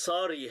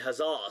Ansari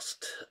has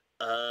asked,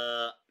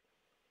 right.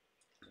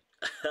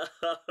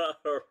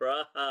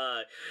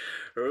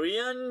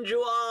 Rian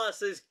Jua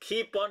says,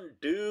 keep on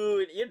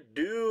doing it.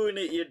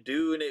 You're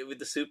doing it with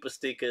the super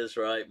stickers,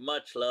 right?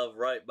 Much love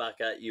right back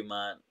at you,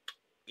 man.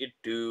 You're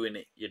doing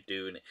it.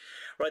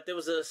 Right, there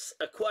was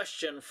a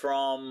question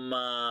from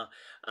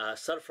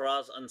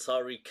Sarfaraz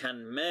Ansari,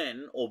 can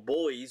men or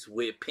boys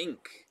wear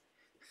pink?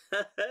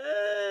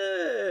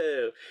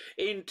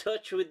 In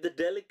touch with the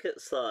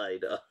delicate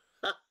side.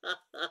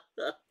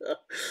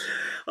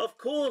 Of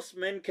course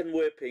men can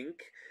wear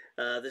pink.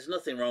 There's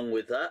nothing wrong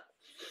with that.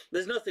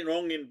 There's nothing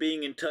wrong in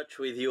being in touch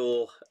with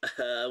your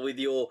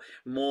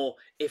more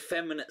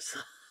effeminate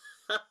side.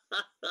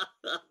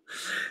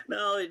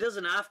 No, it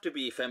doesn't have to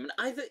be effeminate.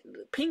 I think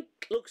pink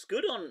looks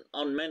good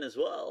on men as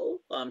well.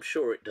 I'm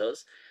sure it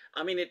does.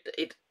 I mean,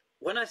 it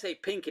when I say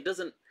pink, it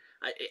doesn't.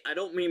 I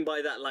don't mean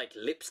by that like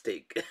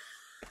lipstick.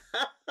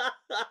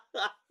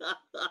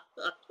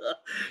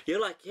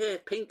 You're like, yeah,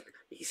 pink.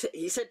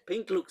 He said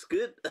pink looks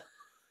good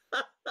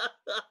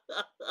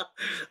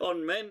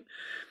on men,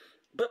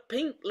 but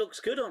pink looks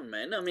good on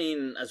men. I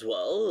mean, as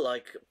well,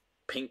 like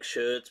pink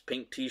shirts,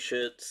 pink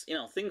t-shirts, you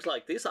know, things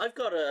like this. I've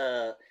got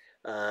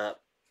at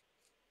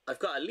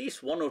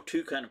least one or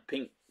two kind of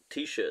pink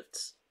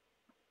t-shirts.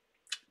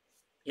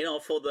 You know,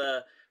 for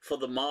the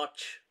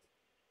march,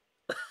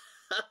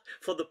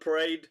 for the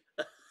parade.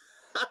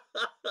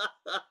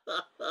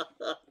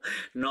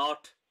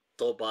 Not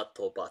toba.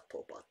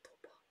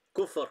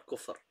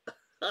 Kufr.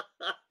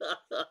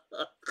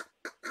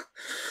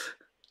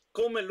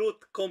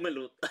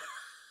 Komelut.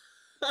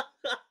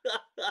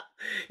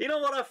 You know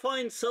what I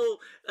find so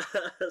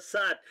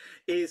sad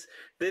is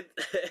that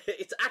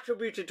it's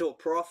attributed to a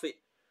prophet.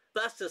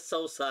 That's just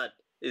so sad,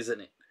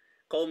 isn't it?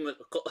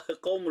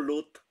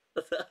 Komelut.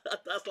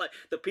 That's like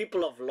the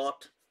people of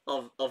Lot,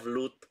 of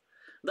Lut.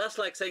 That's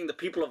like saying the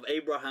people of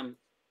Abraham,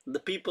 the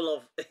people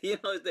of, you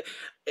know,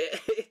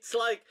 it's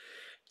like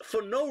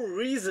for no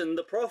reason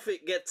the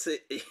prophet gets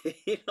it.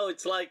 You know,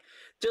 it's like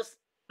just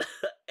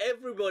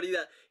everybody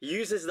that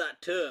uses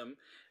that term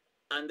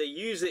and they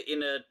use it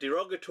in a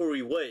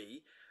derogatory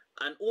way,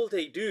 and all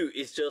they do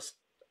is just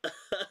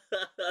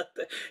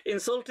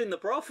insulting the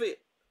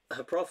prophet,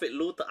 Prophet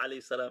Lut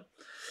alayhi salam.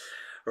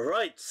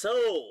 Right,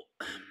 so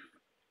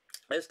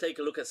let's take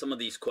a look at some of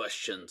these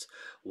questions.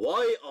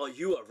 Why are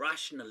you a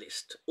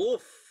rationalist?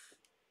 Oof.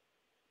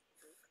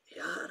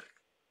 Yaar.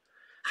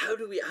 How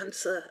do we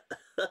answer?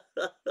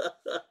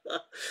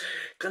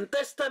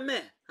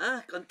 Contéstame.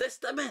 Huh?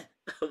 Contéstame.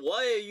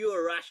 Why are you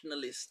a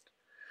rationalist?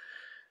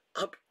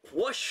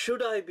 What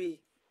should I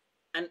be?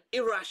 An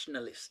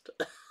irrationalist.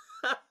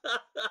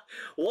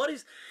 What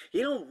is...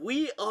 You know,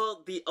 we are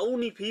the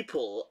only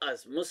people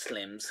as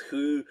Muslims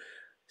who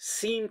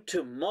seem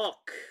to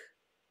mock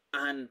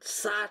and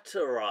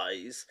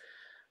satirize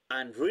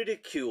and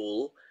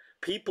ridicule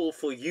people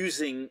for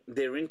using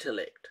their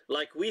intellect.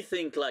 Like, we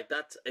think like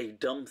that's a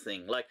dumb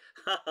thing. Like,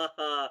 ha ha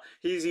ha,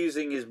 he's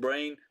using his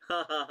brain.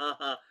 Ha ha ha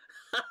ha.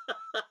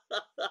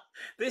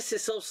 This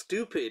is so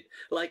stupid.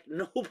 Like,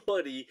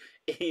 nobody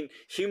in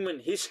human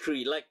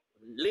history, like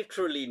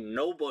literally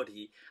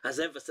nobody has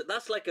ever said.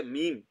 That's like a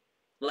meme.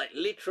 Like,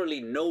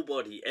 literally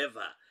nobody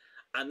ever.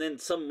 And then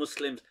some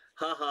Muslims,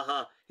 ha ha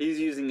ha, he's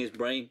using his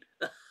brain.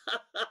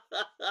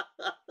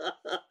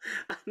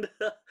 And,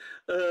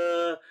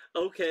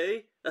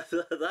 okay,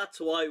 that's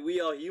why we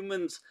are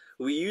humans.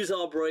 We use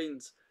our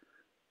brains.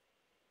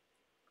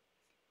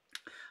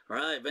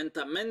 Right,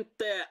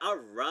 ventamente,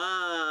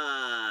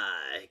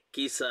 alright.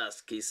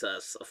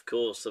 Quizás, of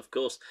course.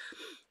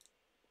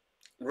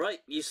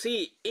 Right, you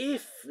see,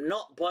 if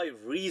not by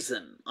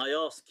reason, I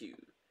ask you,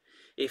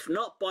 if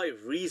not by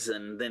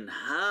reason, then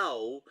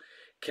how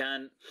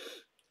can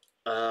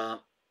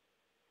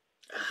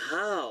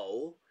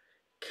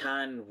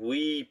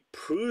we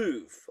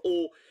prove,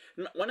 or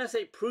when I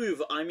say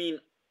prove, I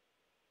mean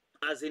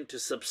as in to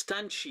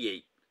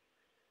substantiate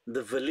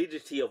the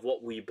validity of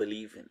what we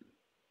believe in?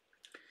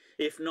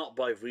 If not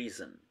by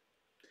reason.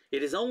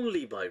 It is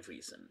only by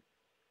reason.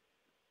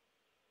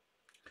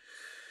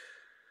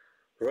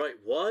 Right,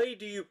 why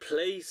do you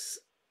place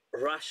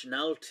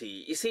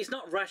rationality? You see, it's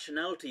not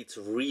rationality, it's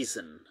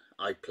reason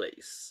I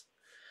place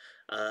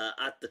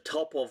at the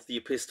top of the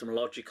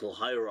epistemological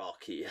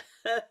hierarchy.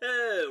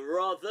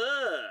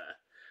 Rather.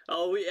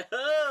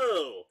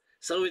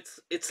 So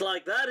it's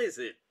like that, is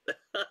it?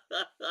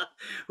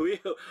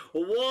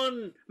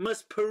 One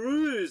must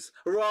peruse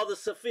rather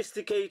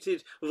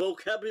sophisticated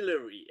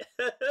vocabulary.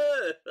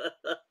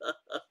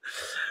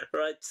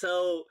 Right,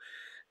 so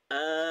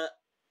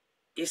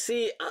You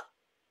see,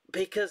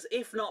 because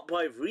if not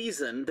by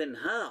reason, then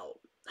how?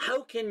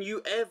 How can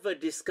you ever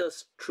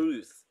discuss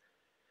truth?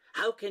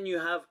 How can you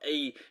have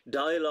a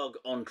dialogue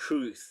on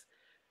truth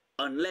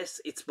unless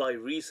it's by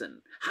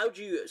reason? How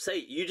do you say?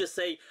 You just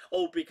say,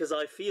 oh, because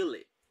I feel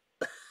it.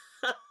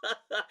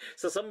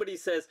 So somebody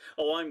says,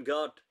 oh, I'm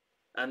God.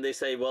 And they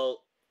say,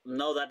 well,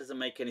 no, that doesn't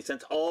make any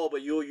sense. Oh,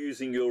 but you're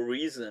using your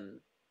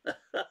reason.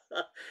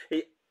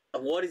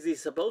 What is he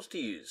supposed to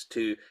use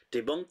to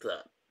debunk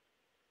that?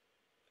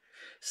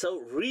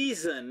 So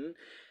reason,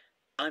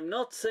 I'm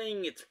not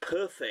saying it's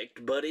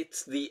perfect, but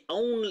it's the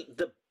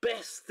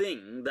best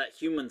thing that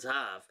humans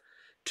have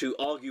to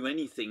argue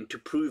anything, to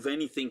prove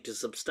anything, to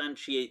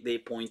substantiate their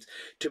points,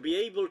 to be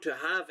able to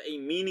have a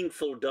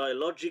meaningful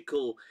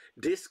dialogical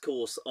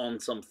discourse on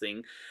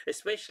something,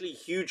 especially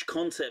huge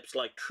concepts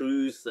like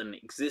truth and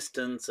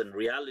existence and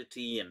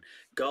reality and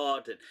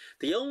God. And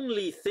the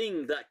only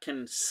thing that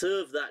can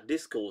serve that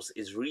discourse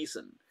is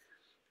reason.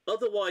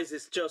 Otherwise,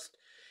 it's just,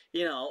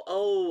 you know,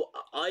 oh,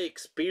 I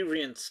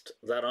experienced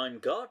that I'm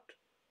God.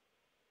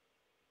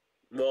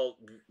 Well,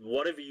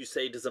 whatever you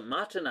say doesn't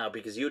matter now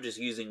because you're just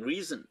using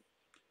reason.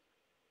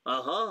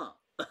 Aha.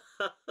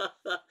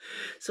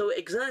 So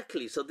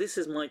exactly. So this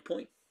is my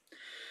point.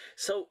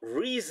 So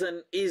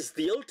reason is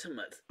the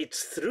ultimate.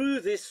 It's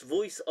through this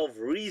voice of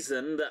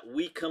reason that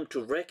we come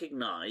to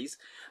recognize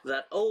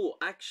that, oh,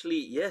 actually,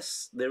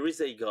 yes, there is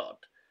a God.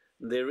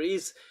 There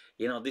is,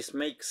 you know, this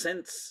makes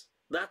sense.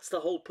 That's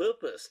the whole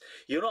purpose.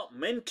 You're not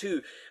meant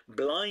to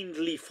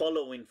blindly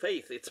follow in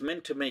faith. It's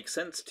meant to make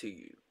sense to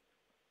you.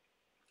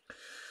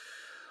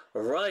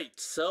 Right,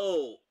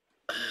 so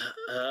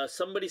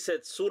somebody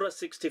said Surah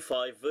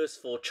 65 verse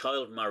 4,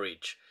 child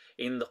marriage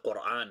in the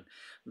Quran.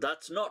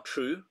 That's not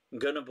true.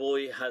 Gunna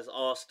Boy has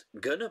asked,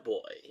 Gunna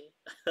Boy?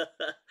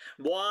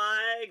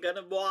 Why?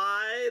 Gunna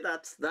Boy?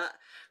 That's that.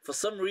 For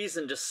some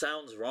reason just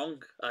sounds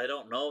wrong. I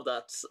don't know.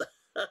 That's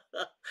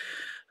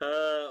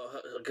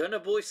Gunna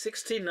Boy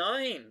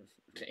 69.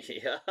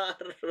 Yeah.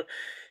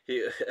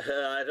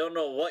 I don't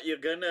know what you're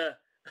gonna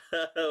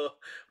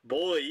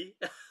boy.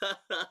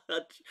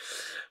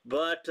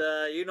 But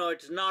you know,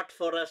 it's not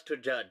for us to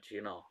judge,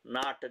 you know,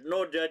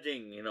 no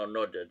judging, you know,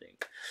 no judging.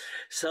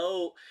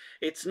 So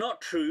it's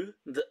not true.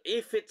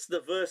 If it's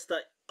the verse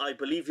that I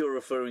believe you're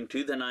referring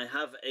to, then I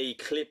have a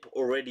clip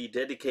already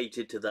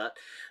dedicated to that.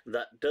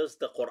 That does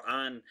the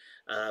Quran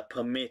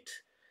permit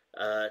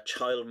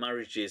child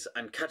marriages?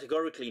 And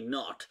categorically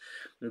not.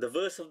 The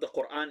verse of the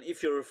Quran,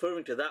 if you're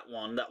referring to that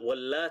one, that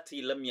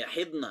wallati lam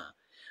yahidna,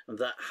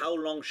 that how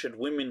long should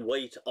women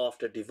wait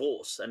after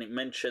divorce, and it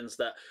mentions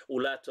that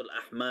ulatul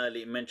ahmal,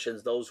 it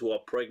mentions those who are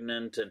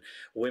pregnant, and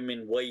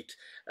women wait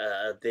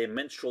their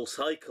menstrual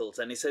cycles,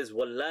 and it says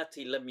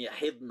wallati lam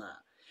yahidna,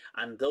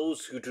 and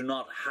those who do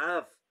not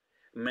have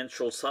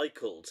menstrual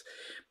cycles.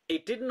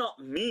 It did not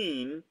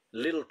mean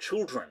little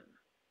children.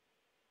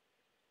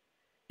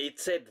 It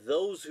said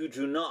those who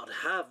do not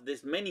have,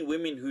 there's many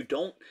women who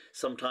don't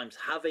sometimes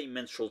have a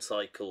menstrual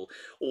cycle,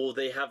 or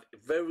they have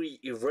very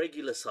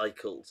irregular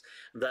cycles,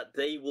 that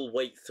they will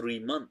wait 3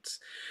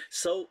 months.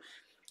 So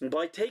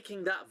by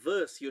taking that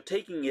verse, you're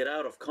taking it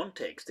out of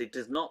context. It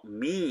does not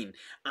mean,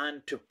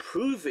 and to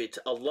prove it,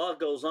 Allah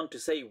goes on to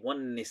say,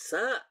 wan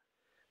nisa,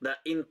 that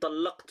in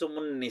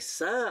talaqtumun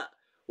nisa,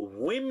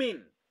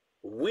 women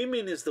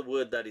is the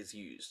word that is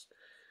used.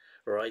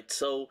 Right,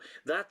 so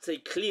that's a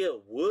clear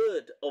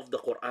word of the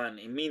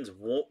Quran. It means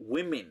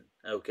women.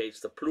 Okay,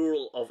 it's the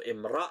plural of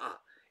imra'a.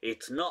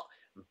 It's not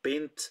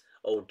bint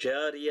or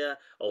jariya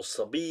or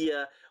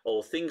sabiya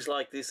or things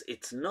like this.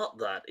 It's not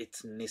that.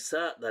 It's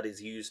nisa that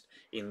is used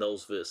in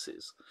those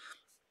verses.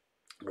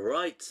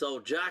 Right, so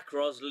Jack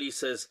Rosley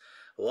says,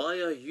 why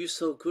are you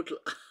so good?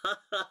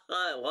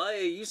 Why are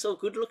you so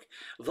good looking?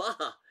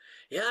 Wah,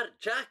 yeah,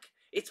 Jack.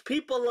 It's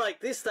people like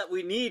this that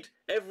we need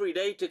every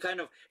day to kind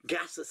of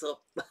gas us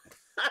up.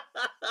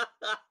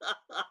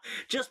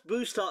 Just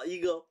boost our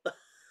ego.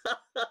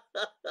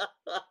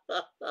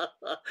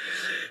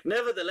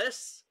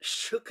 Nevertheless,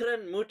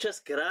 shukran, muchas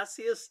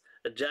gracias,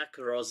 Jack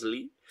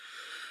Rosley.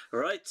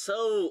 Right,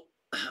 so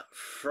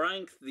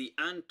Frank the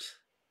Ant.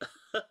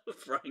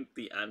 Frank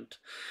the Ant.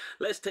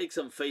 Let's take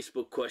some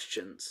Facebook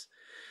questions.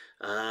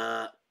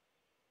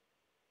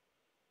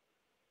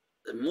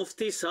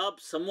 Mufti Saab,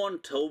 someone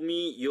told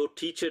me your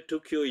teacher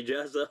took your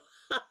ijazah.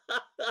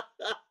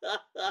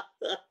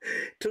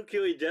 Took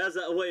your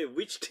ijazah away.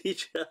 Which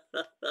teacher?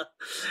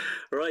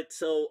 Right,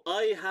 so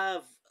I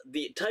have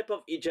the type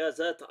of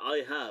ijazat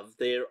I have.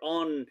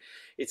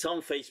 It's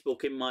on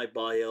Facebook in my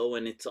bio,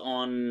 and it's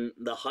on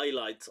the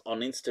highlights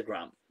on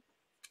Instagram.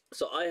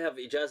 So I have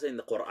ijazah in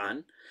the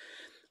Quran.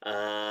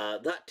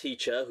 That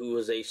teacher, who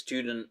was a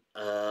student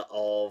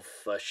of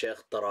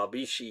Sheikh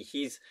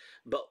Tarabishi,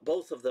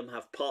 both of them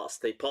have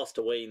passed. They passed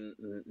away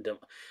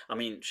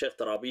Sheikh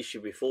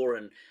Tarabishi before,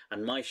 and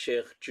my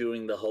Sheikh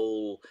during the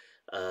whole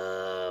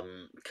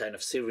kind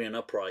of Syrian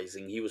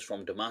uprising. He was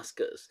from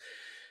Damascus.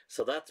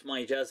 So that's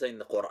my ijazah in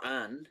the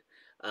Quran.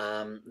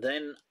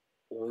 Then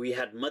we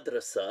had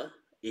madrasa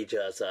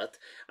ijazat,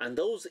 and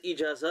those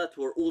ijazat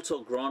were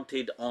also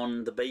granted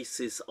on the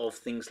basis of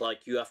things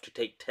like you have to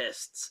take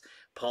tests,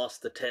 pass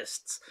the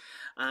tests,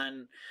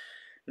 and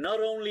not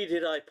only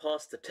did I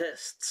pass the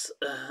tests,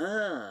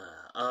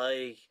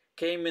 I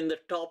came in the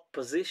top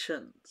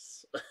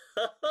positions.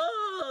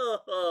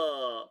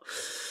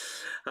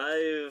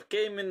 I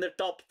came in the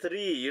top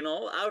 3, you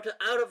know, out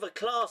of a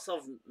class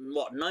of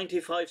what,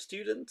 95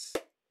 students,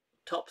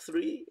 top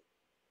 3.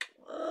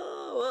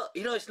 Well,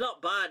 you know, it's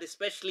not bad,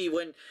 especially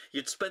when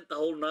you'd spent the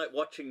whole night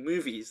watching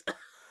movies.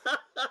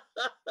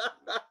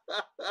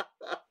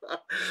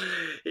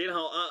 You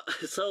know,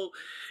 so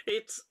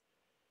it's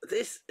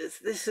this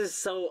is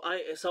so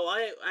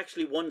I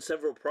actually won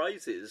several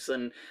prizes,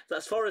 and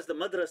as far as the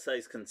madrasa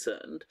is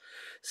concerned.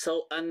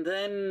 So, and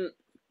then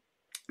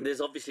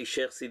there's obviously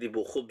Sheikh Sidi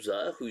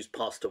Boukhubza, who's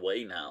passed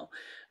away now.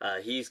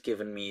 He's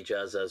given me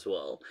ijazah as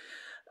well.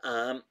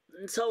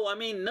 So, I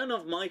mean, none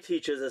of my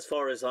teachers, as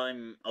far as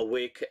I'm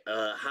awake,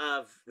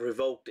 have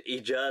revoked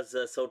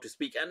ijazah, so to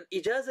speak. And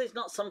ijazah is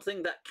not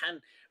something that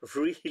can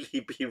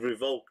really be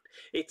revoked.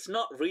 It's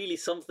not really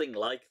something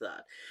like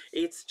that.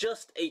 It's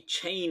just a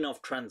chain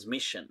of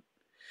transmission.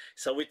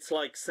 So it's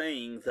like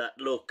saying that,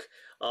 look,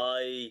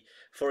 I,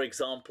 for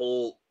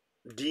example,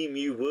 deem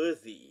you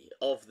worthy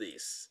of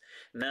this.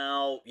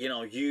 Now, you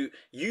know,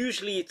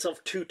 usually it's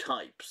of 2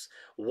 types.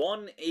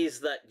 One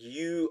is that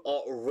you are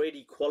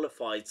already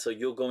qualified, so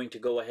you're going to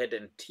go ahead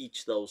and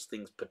teach those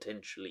things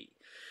potentially.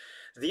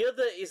 The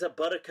other is a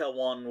barakah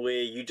one,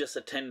 where you just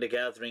attend a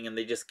gathering and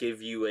they just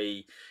give you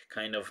a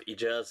kind of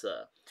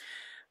ijazah.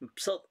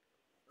 So,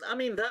 I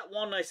mean, that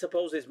one, I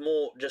suppose, is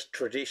more just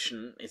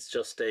tradition. It's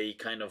just a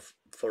kind of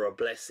for a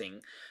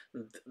blessing.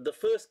 The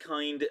first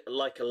kind,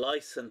 like a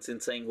license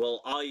in saying,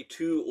 well, I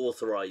too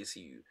authorize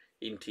you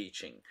in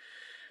teaching.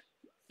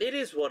 It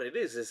is what it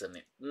is, isn't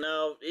it?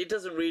 Now, it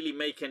doesn't really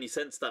make any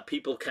sense that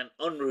people can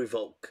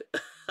unrevoke.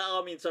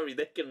 I mean, sorry,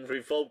 they can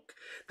revoke.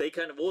 They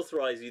kind of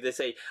authorize you. They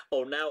say,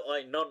 oh, now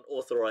I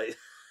non-authorize.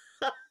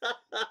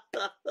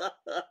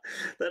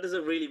 That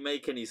doesn't really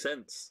make any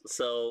sense.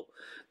 So,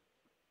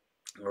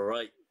 all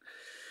right.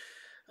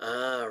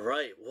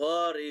 Right,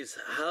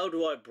 how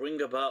do I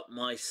bring about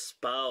my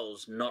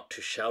spouse not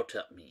to shout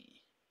at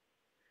me?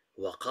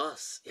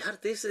 Waqas. Yeah,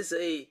 this is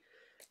a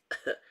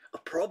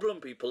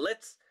problem, people.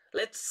 Let's,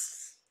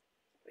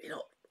 you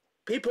know,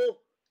 people,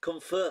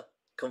 confer.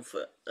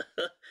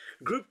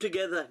 Group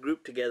together.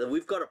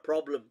 We've got a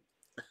problem.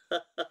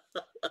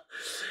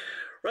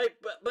 Right,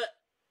 but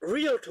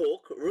real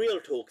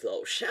talk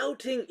though.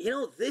 Shouting, you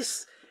know,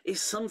 this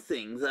is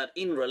something that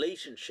in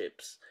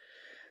relationships,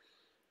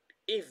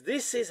 if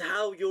this is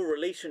how your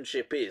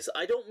relationship is,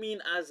 I don't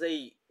mean as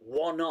a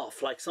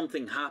one-off, like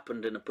something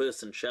happened and a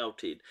person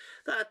shouted.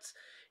 That's,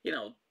 you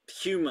know,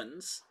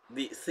 humans,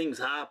 things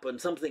happen,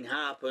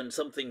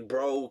 something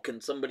broke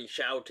and somebody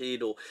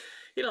shouted, or,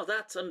 you know,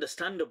 that's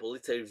understandable.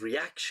 It's a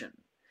reaction.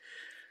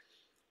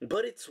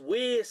 But it's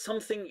where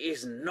something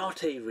is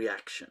not a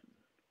reaction,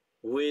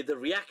 where the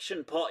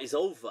reaction part is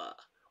over,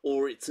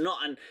 or it's not,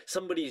 and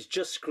somebody's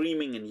just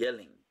screaming and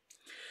yelling.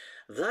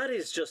 That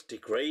is just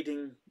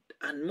degrading.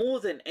 And more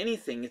than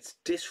anything, it's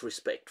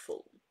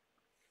disrespectful.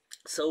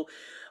 So,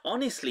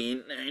 honestly,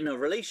 in a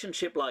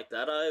relationship like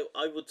that,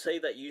 I would say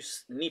that you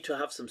need to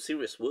have some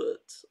serious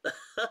words.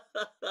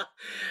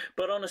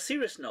 But on a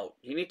serious note,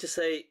 you need to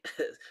say,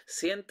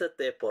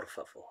 siéntate por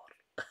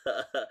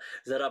favor.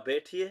 Zara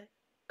बैठिए.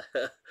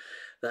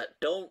 That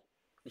don't,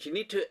 you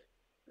need to,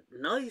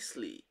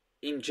 nicely,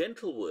 in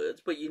gentle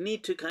words, but you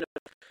need to kind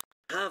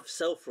of have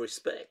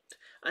self-respect.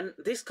 And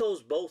this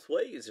goes both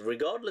ways,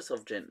 regardless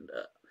of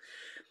gender.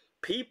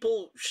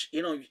 People,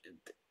 you know,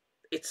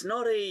 it's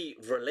not a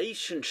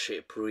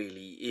relationship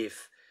really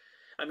if,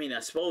 I mean, I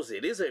suppose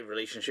it is a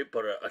relationship,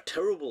 but a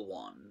terrible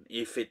one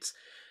if it's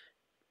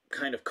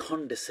kind of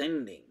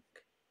condescending.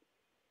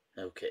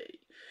 Okay.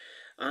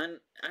 And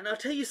I'll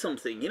tell you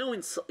something, you know,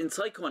 in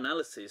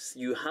psychoanalysis,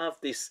 you have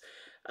this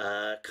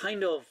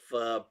kind of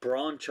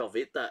branch of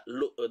it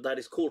that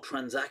is called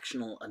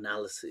transactional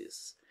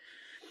analysis.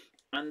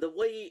 And the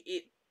way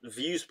it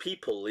views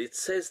people, it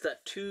says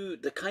that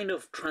the kind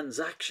of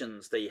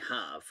transactions they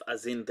have,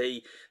 as in their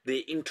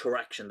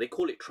interaction, they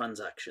call it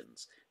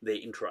transactions, their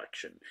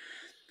interaction.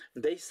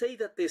 They say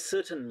that there's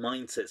certain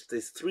mindsets,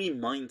 there's 3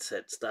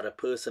 mindsets that a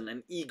person,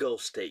 an ego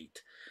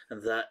state,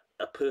 that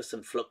a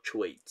person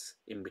fluctuates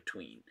in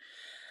between.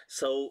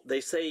 So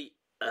they say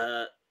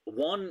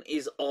one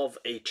is of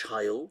a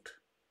child,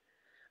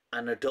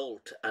 an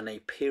adult, and a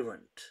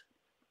parent.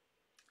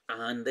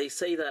 And they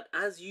say that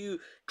as you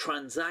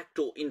transact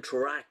or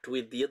interact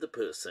with the other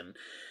person,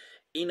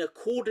 in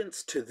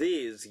accordance to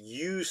theirs,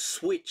 you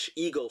switch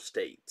ego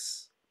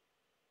states.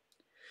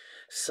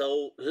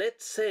 So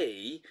let's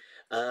say,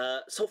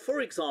 so for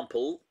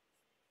example,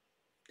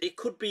 it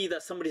could be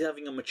that somebody's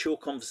having a mature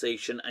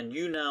conversation and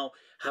you now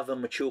have a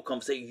mature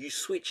conversation. You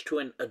switch to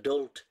an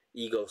adult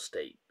ego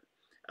state.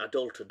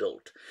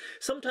 Adult.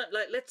 Sometimes,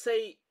 like, let's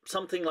say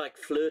something like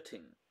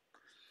flirting.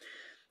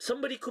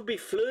 somebody could be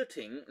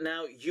flirting.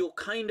 Now you're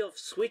kind of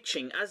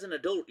switching, as an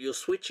adult, you're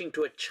switching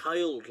to a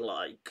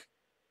childlike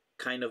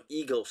kind of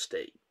ego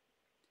state,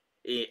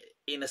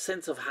 in a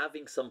sense of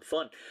having some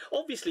fun.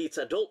 Obviously, it's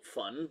adult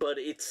fun, but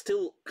it's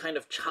still kind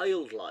of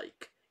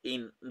childlike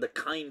in the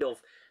kind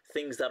of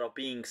things that are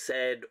being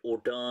said or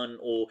done,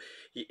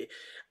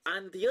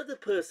 and the other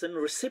person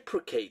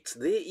reciprocates.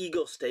 Their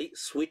ego state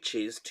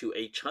switches to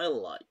a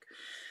childlike.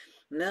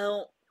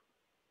 Now,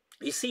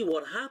 you see,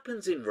 what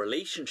happens in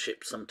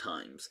relationships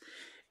sometimes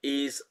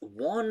is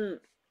one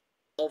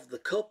of the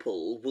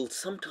couple will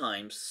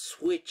sometimes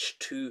switch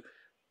to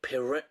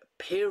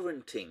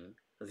parenting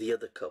the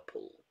other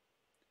couple.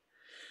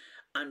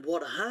 And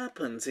what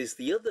happens is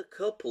the other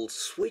couple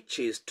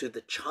switches to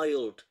the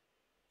child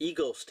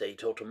ego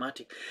state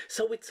automatic.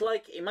 So it's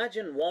like,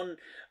 imagine one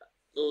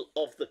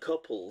of the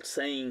couple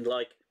saying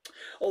like,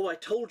 oh, I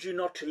told you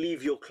not to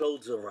leave your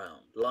clothes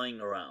around,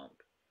 lying around.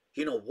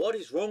 You know, what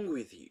is wrong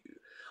with you?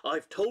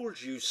 I've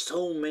told you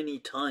so many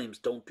times,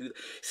 don't do that.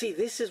 See,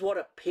 this is what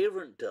a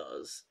parent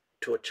does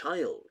to a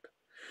child.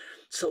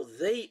 So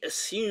they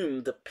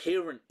assume the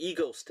parent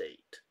ego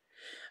state.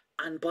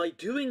 And by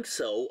doing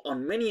so,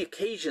 on many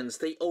occasions,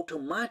 they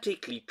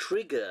automatically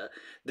trigger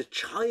the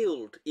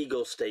child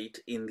ego state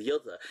in the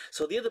other.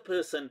 So the other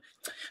person,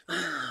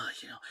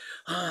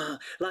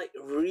 like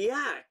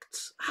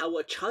reacts how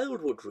a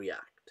child would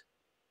react.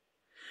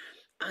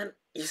 And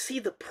you see,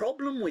 the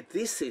problem with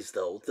this is,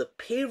 though, the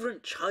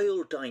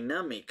parent-child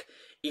dynamic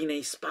in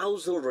a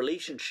spousal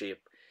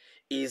relationship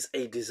is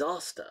a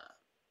disaster.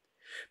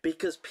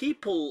 Because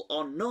people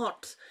are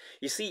not,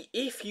 you see,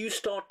 if you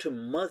start to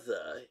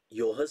mother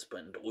your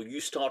husband or you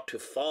start to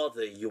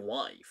father your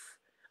wife,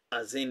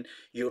 as in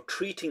you're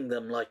treating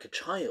them like a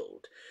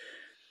child,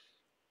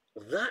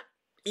 that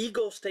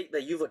ego state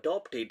that you've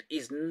adopted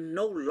is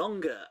no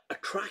longer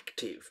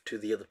attractive to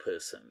the other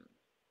person.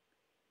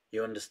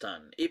 You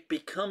understand? It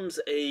becomes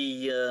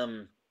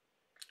a,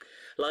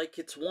 like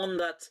it's one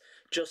that's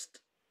just,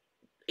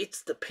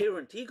 it's the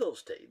parent ego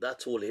state.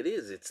 That's all it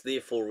is. It's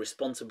there for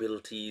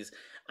responsibilities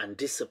and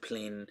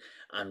discipline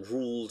and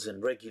rules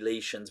and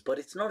regulations, but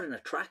it's not an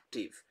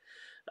attractive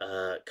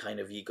kind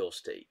of ego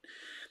state.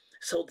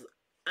 So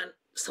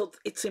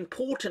it's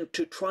important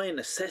to try and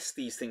assess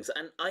these things.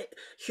 And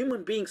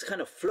human beings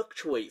kind of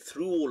fluctuate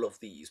through all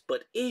of these.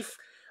 But if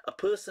a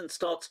person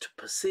starts to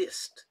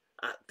persist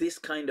at this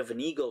kind of an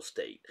ego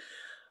state,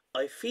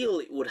 I feel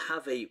it would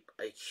have a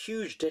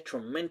huge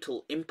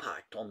detrimental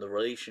impact on the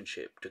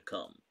relationship to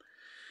come.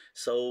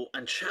 So,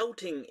 and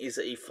shouting is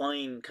a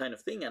fine kind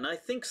of thing. And I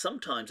think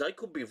sometimes, I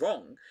could be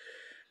wrong,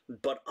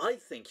 but I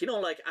think, you know,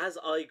 like as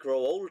I grow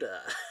older,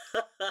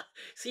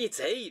 see, it's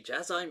age,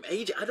 as I'm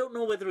aging, I don't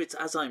know whether it's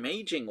as I'm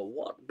aging or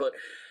what, but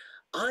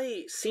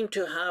I seem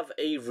to have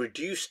a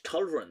reduced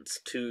tolerance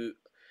to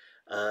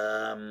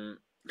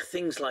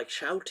things like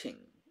shouting.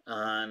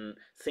 And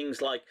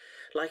things like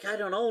I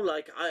don't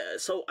know,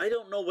 so I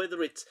don't know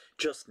whether it's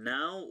just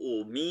now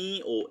or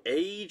me or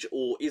age,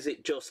 or is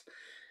it just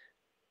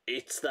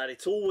it's that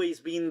it's always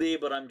been there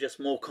but I'm just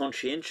more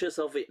conscientious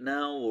of it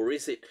now, or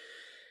is it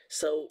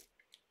so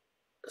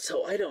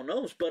I don't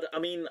know. But I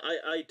mean,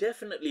 I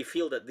definitely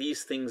feel that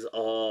these things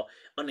are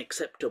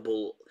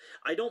unacceptable.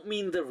 I don't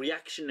mean the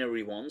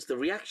reactionary ones. The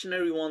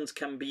reactionary ones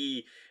can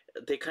be,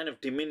 they kind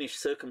of diminish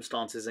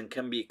circumstances and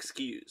can be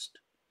excused.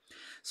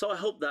 So I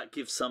hope that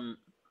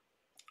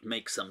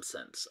makes some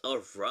sense.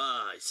 All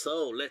right,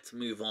 so let's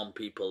move on,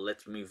 people.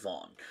 Let's move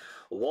on.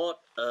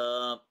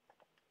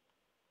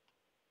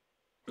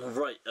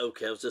 Right,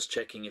 okay, I was just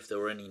checking if there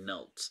were any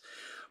notes.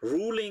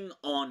 Ruling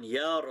on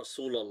Ya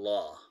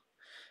Rasulullah.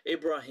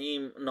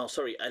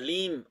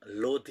 Alim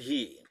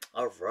Lodhi.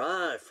 All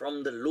right,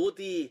 from the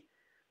Lodhi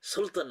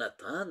Sultanate,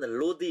 the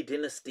Lodhi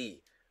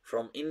dynasty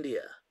from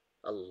India.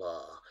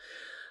 Allah.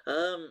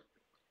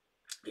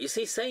 You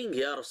see, saying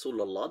Ya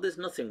Rasulullah, there's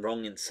nothing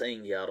wrong in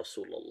saying Ya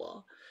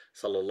Rasulullah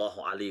sallallahu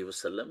alaihi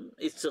wasallam.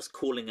 It's just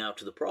calling out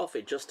to the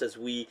Prophet, just as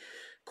we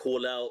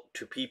call out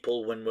to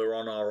people when we're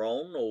on our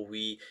own, or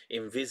we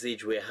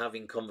envisage we're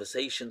having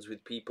conversations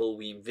with people.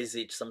 We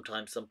envisage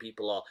sometimes some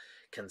people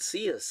can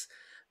see us,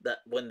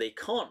 that when they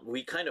can't,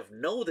 we kind of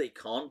know they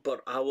can't,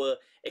 but our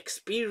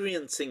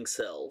experiencing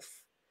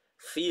self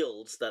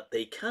feels that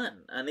they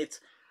can. And it's,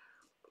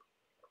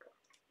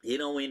 you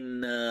know,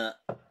 in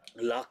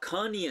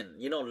Lacanian,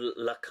 you know,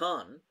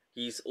 Lacan,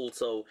 he's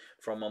also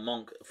from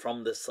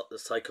the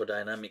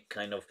psychodynamic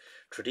kind of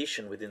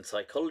tradition within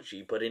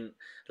psychology, but in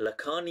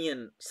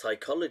Lacanian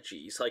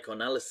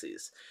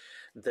psychoanalysis,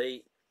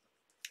 they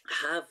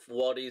have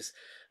what is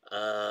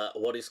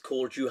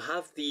called, you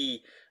have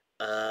the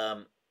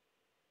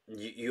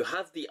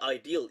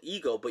ideal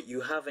ego, but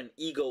you have an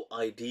ego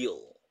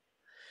ideal.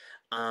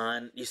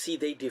 And you see,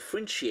 they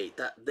differentiate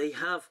that. They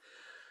have,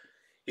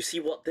 you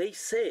see, what they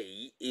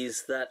say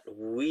is that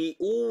we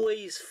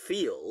always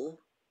feel,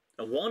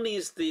 one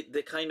is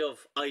the kind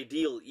of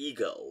ideal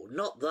ego,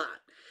 not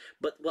that,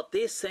 but what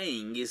they're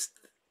saying is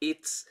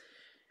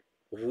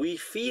we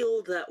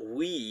feel that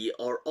we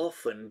are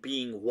often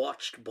being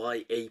watched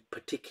by a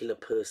particular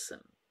person.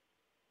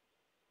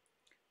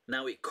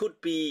 Now it could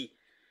be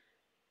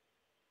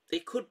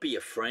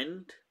a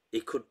friend,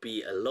 it could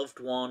be a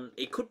loved one,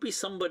 it could be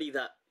somebody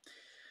that,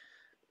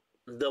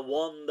 the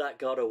one that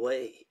got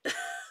away,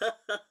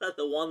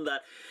 the one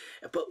that,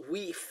 but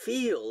we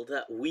feel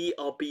that we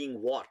are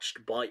being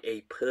watched by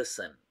a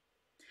person,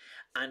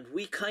 and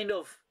we kind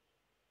of,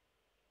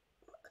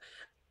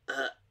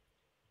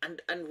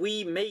 and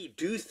we may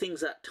do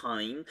things at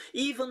time,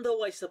 even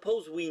though I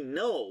suppose we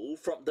know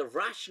from the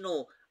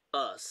rational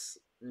us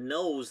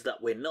knows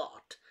that we're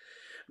not,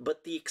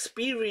 but the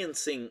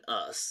experiencing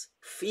us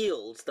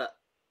feels that,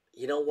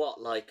 you know what,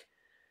 like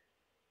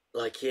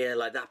yeah,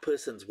 like that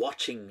person's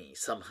watching me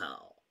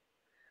somehow.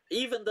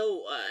 Even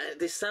though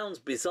this sounds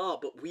bizarre,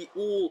 but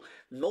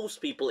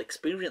most people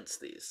experience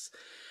this.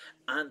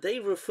 And they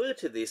refer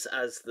to this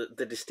as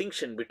the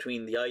distinction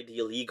between the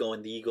ideal ego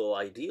and the ego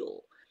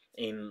ideal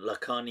in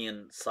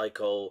Lacanian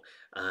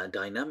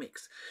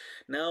psychodynamics.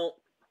 Now,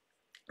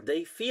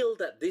 they feel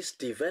that this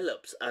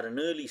develops at an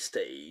early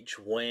stage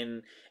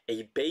when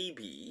a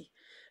baby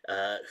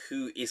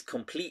who is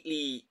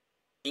completely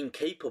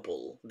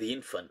incapable, the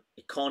infant,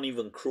 he can't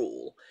even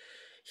crawl,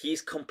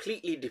 he's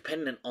completely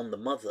dependent on the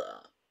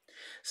mother.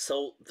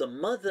 So the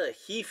mother,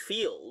 he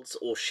feels,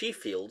 or she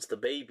feels, the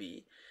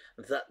baby,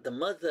 that the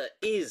mother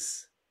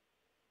is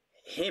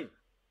him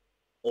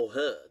or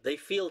her. They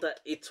feel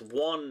that it's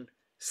one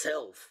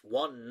self,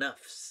 one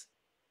nafs.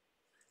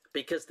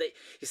 Because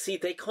you see,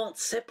 they can't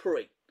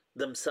separate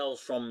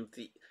themselves from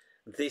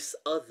this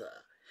other.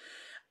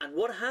 And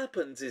what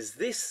happens is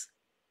this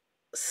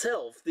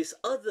self, this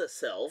other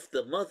self,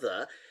 the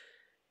mother,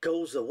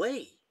 goes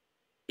away.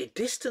 It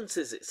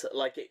distances it,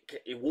 like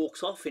it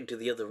walks off into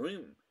the other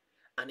room,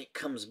 and it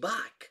comes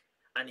back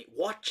and it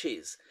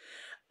watches,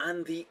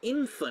 and the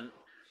infant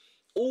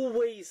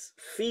always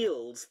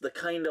feels the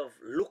kind of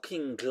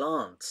looking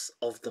glance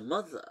of the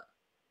mother,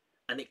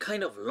 and it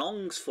kind of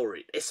longs for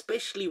it,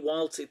 especially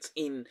whilst it's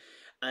in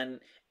an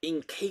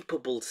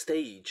incapable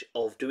stage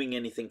of doing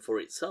anything for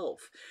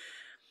itself.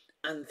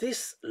 And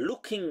this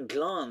looking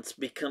glance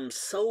becomes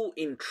so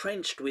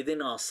entrenched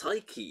within our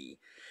psyche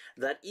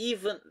that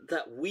even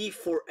that we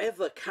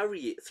forever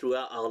carry it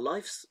throughout our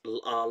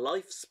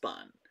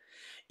lifespan,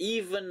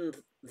 even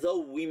though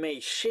we may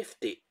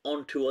shift it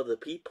onto other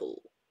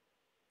people.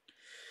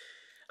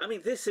 I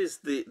mean, this is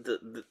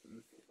that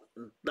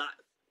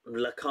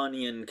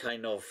Lacanian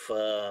kind of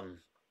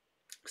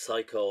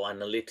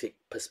psychoanalytic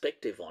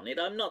perspective on it.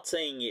 I'm not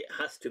saying it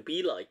has to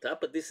be like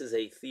that, but this is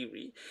a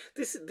theory.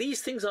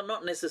 These things are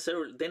not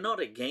necessarily, they're not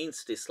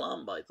against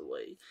Islam, by the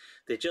way.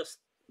 They're just,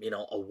 you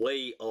know, a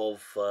way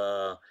of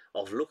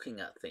looking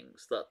at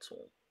things, that's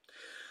all.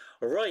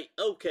 Right,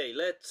 okay,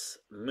 let's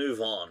move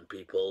on,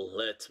 people.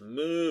 Let's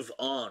move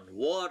on.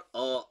 What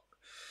are...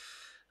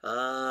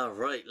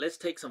 right, let's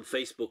take some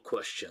Facebook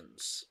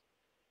questions.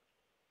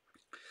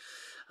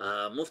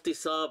 Mufti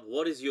Saab,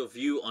 what is your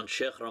view on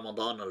Sheikh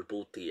Ramadan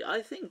al-Bhuti?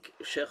 I think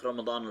Sheikh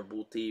Ramadan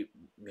al-Bhuti,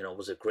 you know,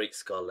 was a great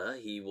scholar.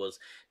 He was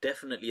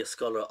definitely a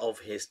scholar of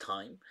his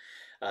time.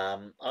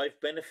 I've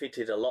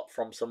benefited a lot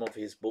from some of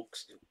his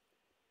books.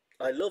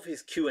 I love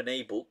his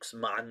Q&A books,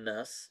 Ma'an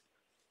Nas.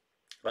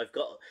 I've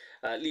got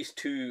at least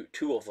two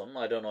of them.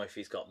 I don't know if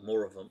he's got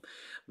more of them,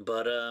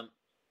 but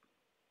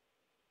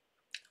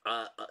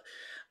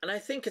and I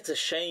think it's a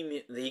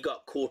shame that he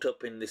got caught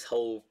up in this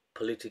whole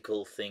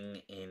political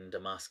thing in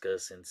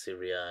Damascus, in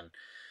Syria,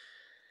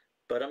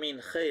 but I mean,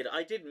 khair,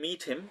 I did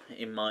meet him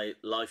in my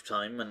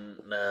lifetime, and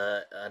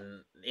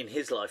in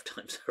his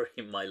lifetime, sorry,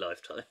 in my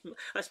lifetime.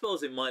 I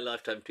suppose in my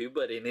lifetime too,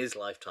 but in his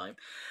lifetime,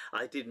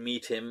 I did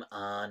meet him,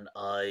 and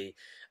I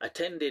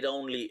attended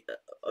only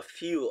a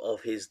few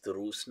of his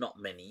durus, not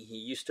many. He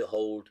used to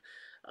hold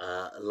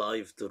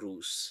live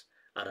durus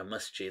at a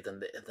masjid,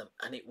 and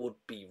it would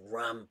be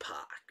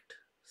ram-packed,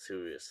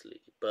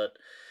 seriously. But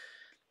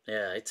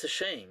yeah, it's a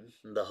shame,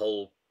 the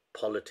whole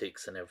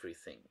politics and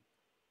everything.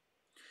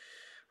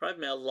 Right,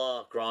 may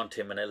Allah grant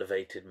him an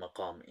elevated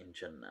maqam in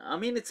Jannah. I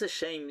mean, it's a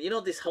shame, you know,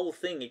 this whole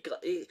thing,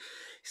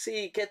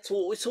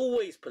 it's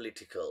always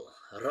political.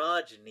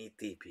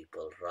 Rajniti,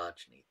 people,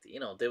 Rajniti.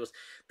 You know, there was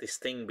this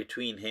thing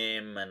between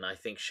him and I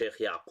think Sheikh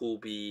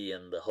Yaqubi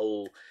and the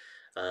whole,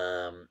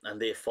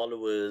 and their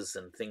followers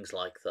and things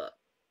like that.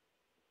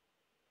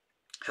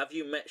 Have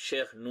you met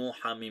Sheikh Nuh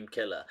Hamim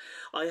Kella?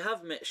 I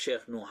have met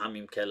Sheikh Nuh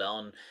Hamim Kella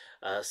on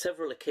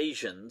several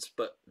occasions,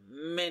 but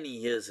many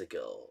years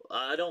ago.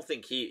 I don't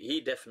think he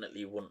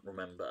definitely wouldn't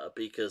remember,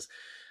 because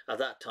at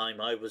that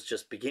time I was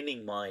just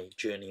beginning my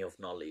journey of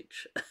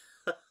knowledge.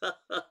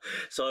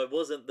 So I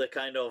wasn't the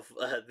kind of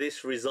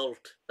this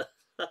result.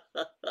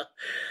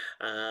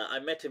 I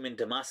met him in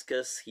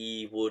Damascus.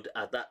 He would,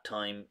 at that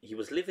time, he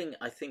was living,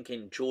 I think,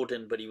 in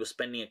Jordan, but he was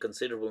spending a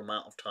considerable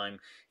amount of time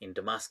in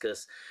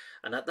Damascus.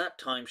 And at that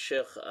time,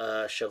 Sheikh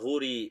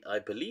Shaghuri, I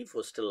believe,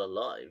 was still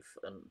alive.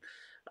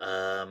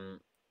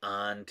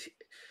 And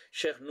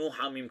Sheikh Nuh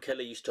Hamim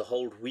Keller used to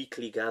hold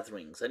weekly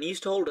gatherings, and he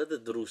used to hold other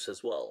durus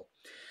as well.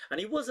 And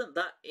he wasn't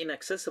that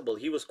inaccessible.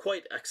 He was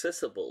quite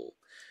accessible.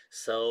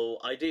 So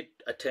I did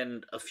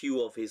attend a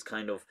few of his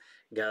kind of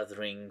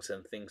gatherings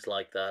and things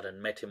like that,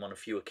 and met him on a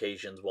few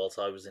occasions whilst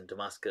I was in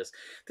Damascus.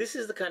 This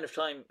is the kind of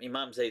time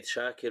Imam Zayd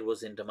Shakir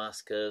was in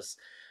Damascus.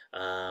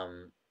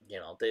 You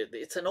know,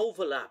 it's an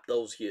overlap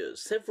those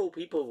years. Several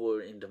people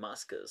were in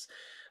Damascus.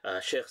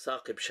 Sheikh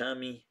Saqib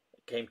Shami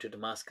came to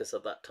Damascus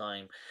at that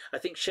time. I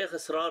think Sheikh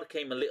Asrar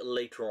came a little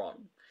later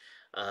on.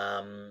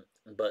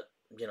 But,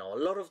 you know, a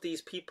lot of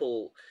these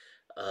people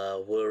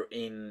were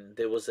in...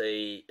 There was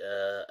a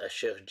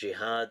Sheikh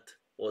Jihad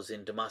was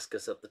in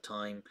Damascus at the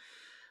time.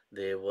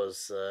 There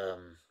was...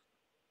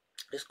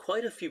 there's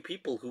quite a few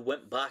people who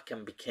went back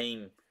and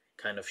became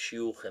kind of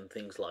shuyukh and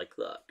things like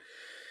that.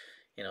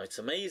 You know, it's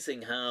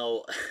amazing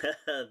how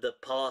the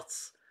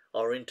paths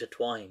are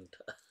intertwined.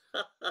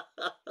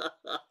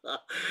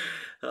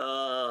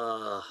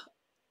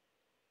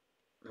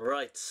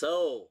 Right,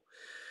 so...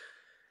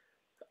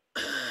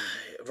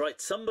 right,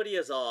 somebody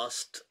has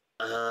asked...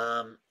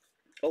 oh,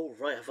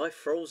 right, have I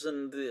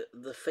frozen the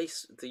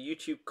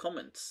YouTube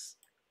comments?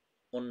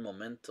 Un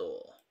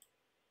momento.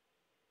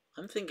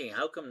 I'm thinking,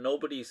 how come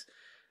nobody's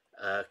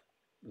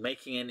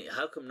making any...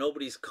 How come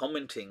nobody's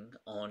commenting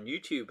on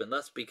YouTube? And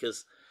that's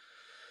because...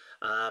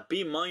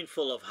 be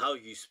mindful of how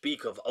you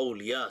speak of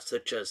awliya,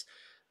 such as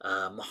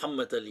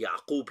Muhammad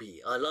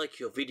al-Yaqubi. I like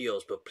your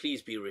videos, but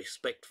please be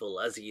respectful,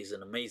 as he is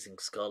an amazing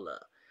scholar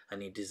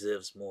and he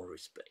deserves more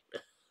respect.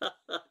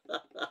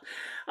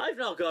 I've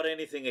not got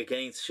anything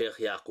against Sheikh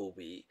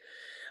Yaqubi.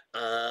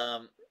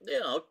 You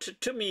know,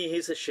 to me,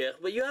 he's a sheikh,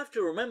 but you have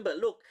to remember,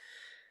 look,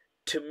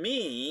 to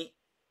me,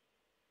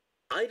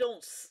 I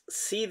don't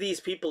see these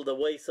people the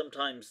way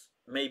sometimes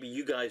maybe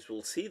you guys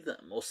will see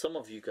them, or some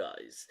of you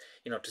guys.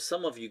 You know, to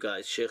some of you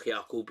guys, Sheikh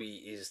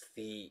Yaqubi is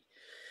he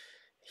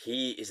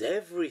is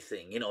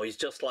everything. You know, he's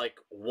just like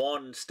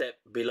one step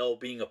below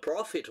being a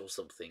prophet or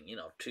something. You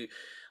know,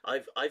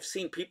 I've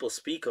seen people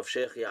speak of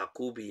Sheikh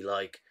Yaqubi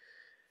like,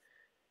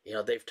 you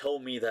know, they've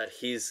told me that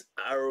his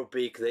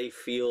Arabic they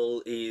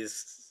feel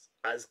is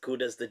as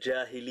good as the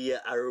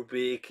Jahiliyyah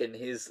Arabic, and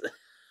his...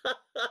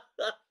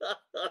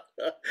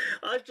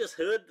 I've just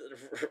heard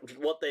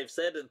what they've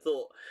said and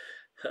thought,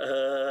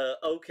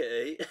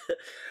 okay.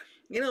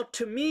 You know,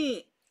 to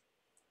me,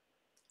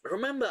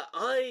 remember,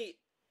 I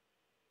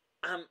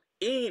am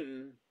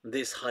in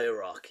this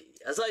hierarchy.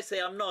 As I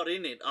say, I'm not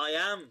in it, I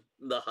am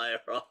the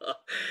hierarchy.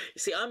 You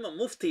see, I'm a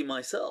Mufti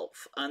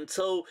myself, and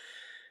so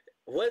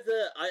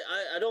whether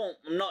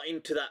I'm not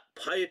into that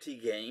piety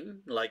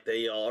game like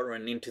they are,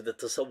 and into the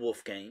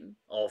tasawwuf game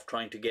of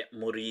trying to get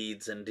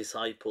murids and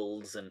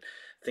disciples and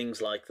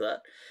things like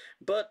that.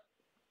 But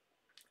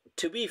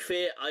to be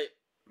fair, I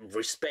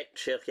respect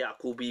Sheikh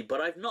Yaqubi,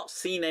 but I've not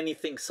seen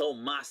anything so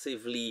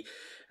massively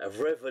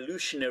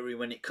revolutionary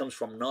when it comes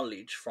from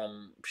knowledge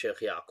from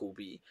Sheikh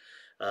Yaqubi.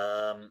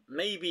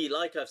 Maybe,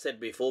 like I've said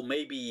before,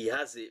 maybe he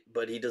has it,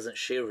 but he doesn't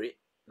share it.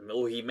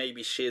 Or he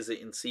maybe shares it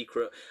in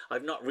secret.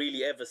 I've not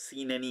really ever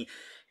seen any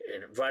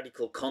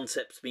radical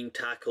concepts being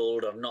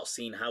tackled. I've not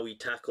seen how he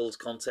tackles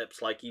concepts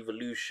like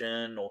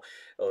evolution or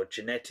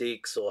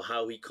genetics, or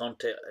how he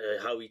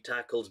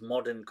tackles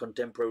modern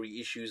contemporary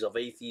issues of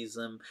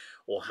atheism,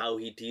 or how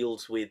he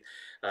deals with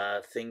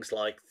things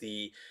like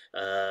the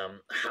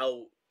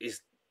how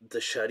is the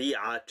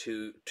Sharia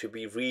to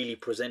be really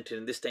presented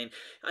in this day.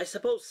 I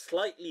suppose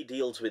slightly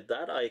deals with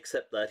that. I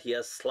accept that he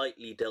has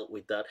slightly dealt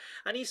with that,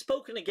 and he's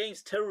spoken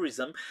against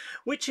terrorism,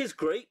 which is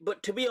great.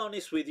 But to be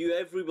honest with you,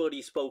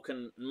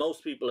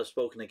 most people have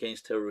spoken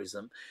against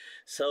terrorism.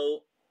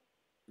 So,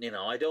 you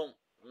know, I don't,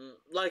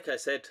 like I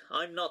said,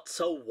 I'm not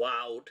so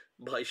wowed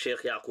by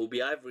Sheikh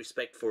Yaqubi. I have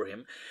respect for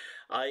him.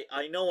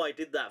 I know I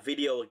did that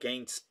video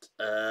against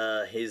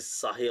his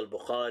Sahih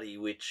al-Bukhari,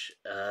 which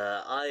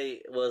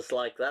I was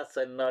like, that's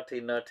a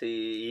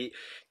naughty...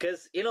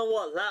 Because, you know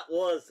what, that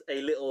was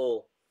a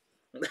little...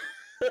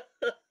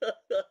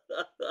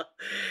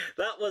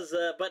 that was...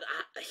 but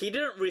he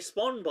didn't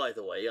respond, by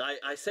the way.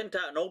 I sent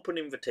out an open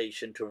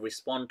invitation to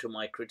respond to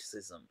my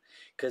criticism,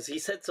 because he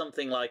said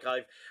something like,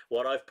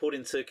 what I've put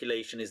in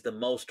circulation is the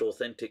most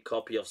authentic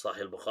copy of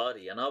Sahih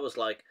al-Bukhari. And I was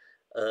like,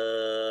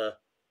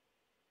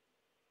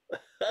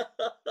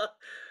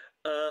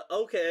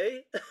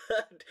 okay.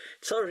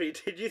 Sorry,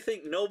 did you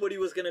think nobody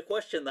was going to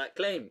question that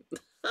claim?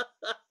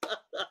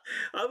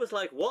 I was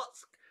like,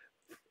 what's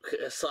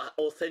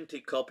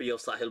authentic copy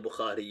of Sahih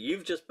Bukhari?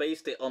 You've just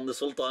based it on the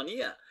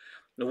Sultaniyya,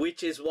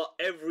 which is what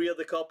every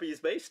other copy is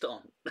based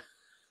on.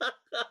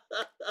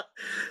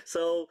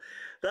 So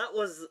that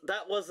was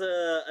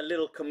a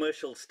little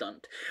commercial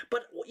stunt.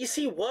 But you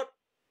see what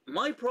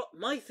my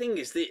thing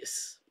is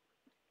this.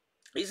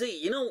 You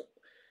see, you know,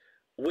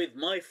 with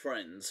my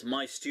friends,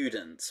 my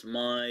students,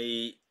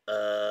 my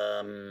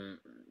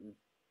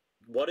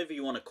whatever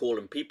you want to call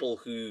them, people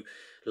who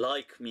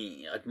like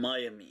me,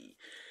 admire me,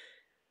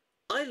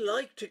 I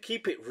like to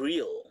keep it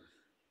real.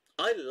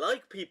 I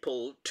like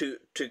people to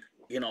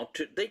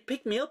they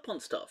pick me up on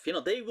stuff.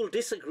 They will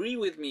disagree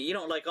with me.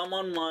 Like I'm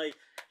on my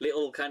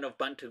little kind of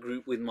banter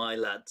group with my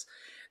lads.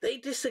 They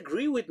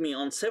disagree with me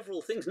on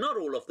several things. Not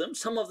all of them.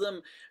 Some of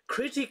them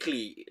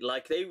critically,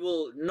 like they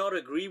will not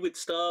agree with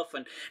stuff,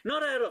 and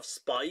not out of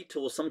spite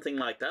or something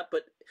like that.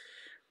 But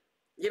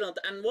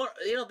and what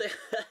they,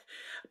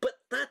 but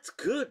that's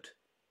good.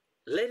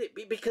 Let it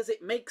be, because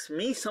it makes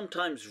me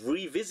sometimes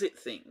revisit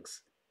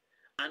things.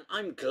 And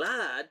I'm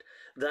glad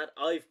that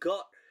I've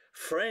got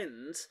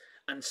friends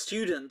and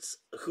students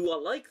who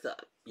are like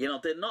that.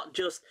 They're not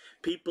just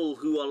people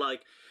who are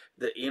like,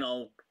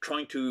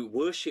 trying to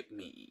worship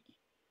me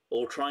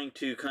or trying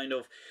to kind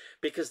of,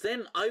 because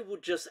then I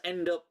would just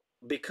end up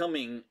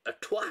becoming a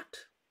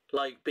twat.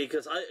 Like,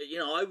 because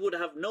I would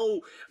have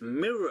no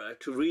mirror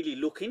to really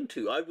look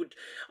into. I would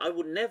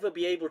never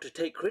be able to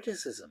take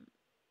criticism.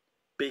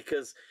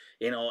 Because,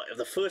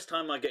 the first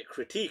time I get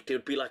critiqued, it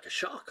would be like a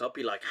shock. I'd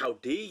be like, how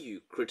dare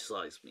you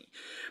criticize me?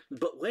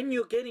 But when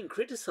you're getting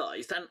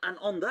criticized, and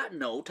on that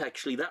note,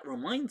 actually, that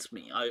reminds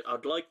me,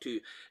 I'd like to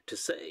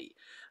say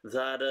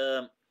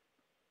that,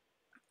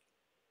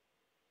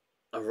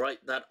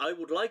 that I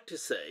would like to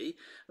say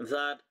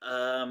that,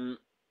 I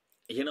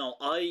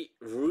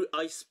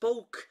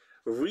spoke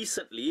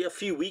recently, a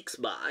few weeks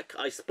back,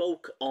 I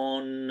spoke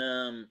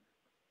on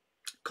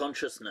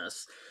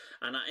consciousness,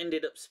 and I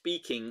ended up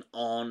speaking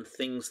on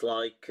things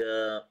like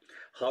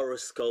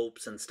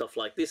horoscopes and stuff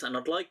like this. And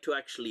I'd like to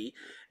actually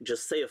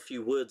just say a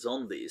few words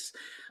on this.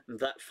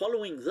 That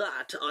following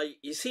that,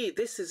 you see,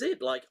 this is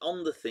it. Like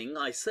on the thing,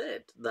 I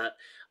said that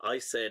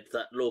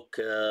look,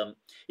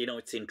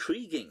 it's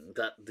intriguing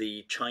that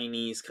the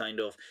Chinese kind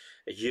of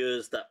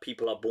years that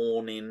people are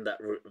born in, that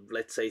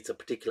let's say it's a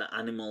particular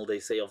animal, they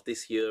say of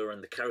this year,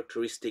 and the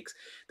characteristics,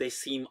 they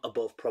seem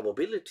above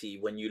probability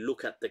when you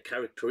look at the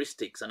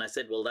characteristics. And I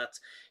said, well, that's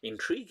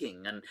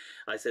intriguing. And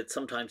I said,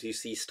 sometimes you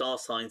see star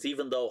signs,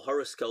 even though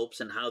horoscopes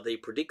and how they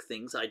predict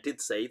things, I did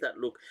say that,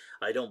 look,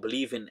 I don't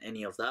believe in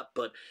any of that,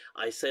 but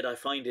I said I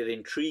find it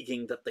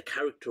intriguing that the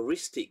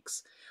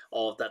characteristics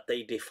of that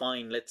they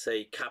define, let's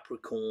say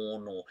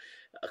Capricorn or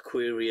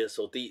Aquarius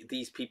or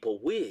these people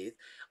with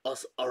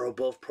us are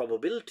above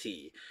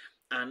probability.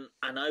 And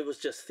I was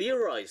just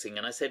theorizing,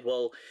 and I said,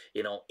 well,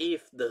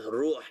 if the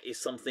ruh is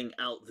something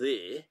out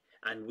there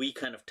and we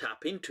kind of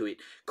tap into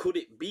it, could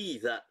it be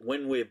that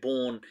when we're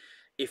born,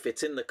 if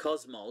it's in the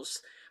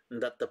cosmos,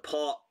 that the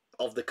part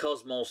of the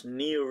cosmos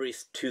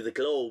nearest to the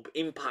globe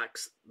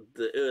impacts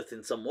the Earth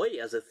in some way?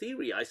 As a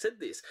theory, I said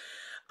this.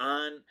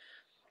 And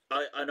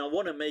I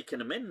want to make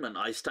an amendment.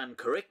 I stand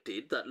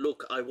corrected that,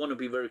 look, I want to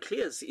be very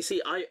clear. You see,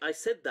 I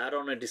said that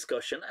on a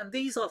discussion, and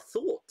these are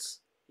thoughts,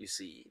 you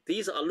see.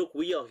 These are, look,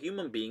 we are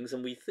human beings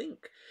and we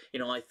think.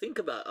 I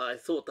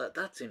thought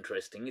that's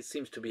interesting. It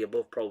seems to be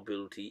above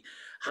probability.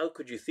 How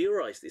could you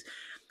theorize this?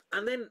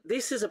 And then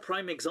this is a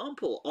prime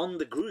example on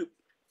the group.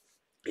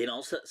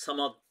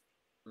 Some of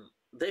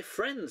their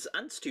friends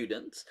and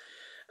students,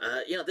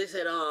 they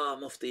said,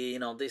 Mufti,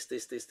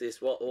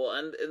 this, what,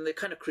 and they're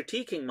kind of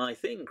critiquing my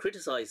thing,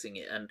 criticizing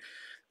it, and,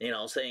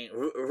 saying,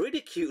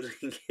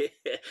 ridiculing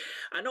it.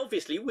 And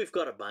obviously we've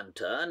got a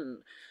banter,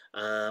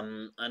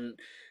 and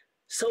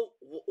so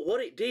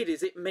what it did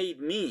is it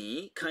made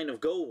me kind of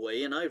go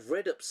away, and I've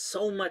read up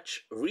so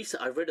much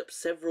research. I've read up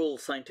several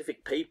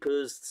scientific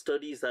papers,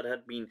 studies that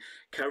had been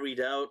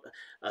carried out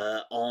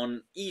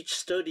on each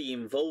study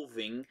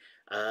involving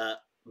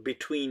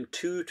between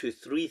 2,000 to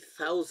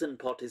 3,000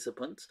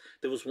 participants.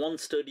 There was one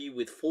study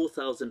with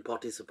 4,000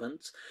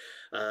 participants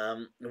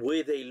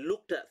where they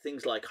looked at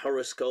things like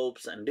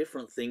horoscopes and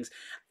different things.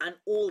 And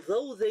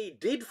although they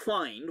did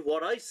find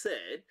what I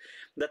said,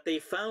 that they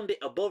found it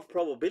above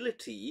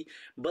probability,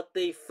 but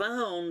they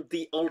found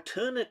the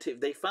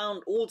alternative. They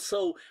found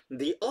also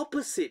the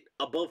opposite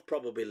above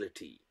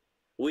probability,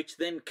 which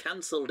then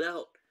cancelled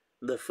out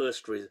the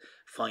first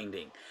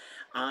finding.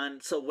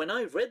 And so when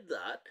I read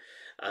that,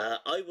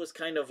 I was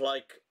kind of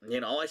like,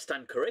 I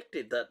stand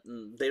corrected that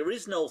there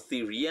is no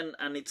theory,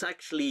 and it's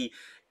actually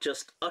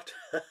just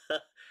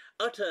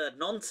utter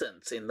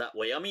nonsense in that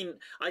way. I mean,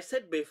 I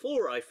said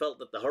before I felt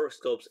that the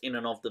horoscopes in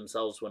and of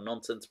themselves were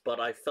nonsense, but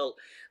I felt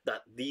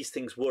that these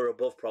things were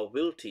above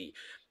probability.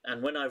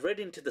 And when I read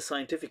into the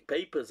scientific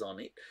papers on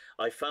it,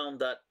 I found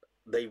that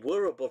they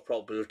were above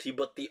probability,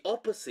 but the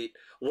opposite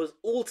was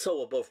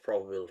also above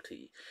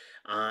probability,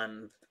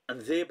 and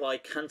thereby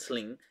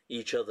cancelling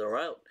each other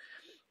out.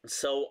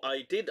 So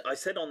I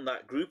said on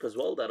that group as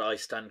well that I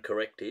stand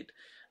corrected,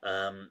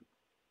 and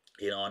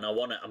I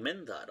want to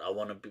amend that. I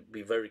want to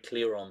be very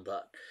clear on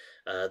that,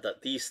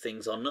 that these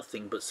things are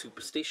nothing but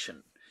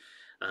superstition.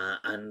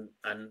 And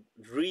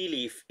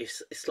really,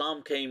 if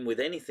Islam came with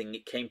anything,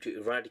 it came to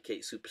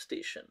eradicate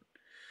superstition.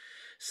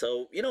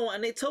 So,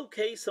 and it's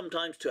okay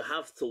sometimes to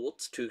have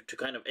thoughts, to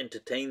kind of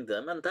entertain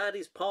them, and that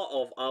is part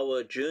of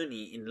our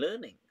journey in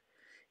learning.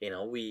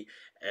 We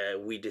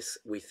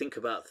think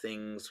about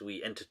things,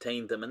 we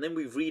entertain them, and then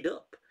we read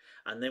up,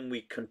 and then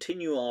we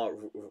continue our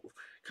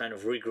kind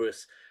of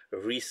rigorous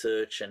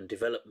research and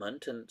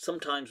development. And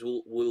sometimes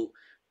we'll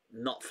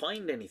not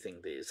find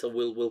anything there, so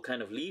we'll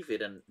kind of leave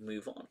it and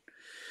move on.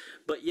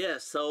 But yeah,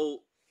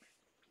 so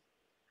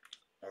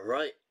all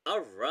right,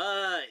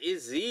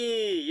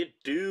 Izzy, you're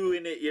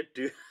doing it, you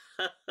do.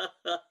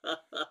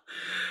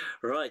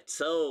 Right,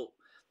 so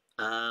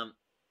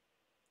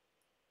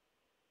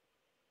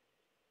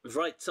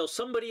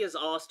somebody has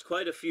asked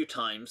quite a few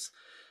times.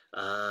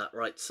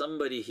 Right,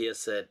 somebody here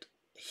said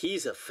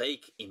he's a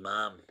fake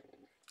imam.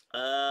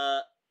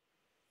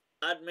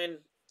 Admin,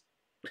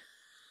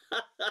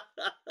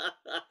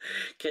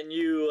 can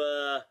you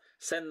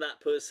send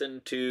that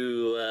person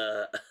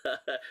to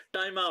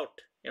time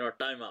out?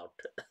 Time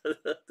out.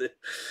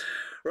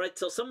 Right,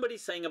 so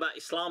somebody's saying about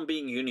Islam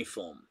being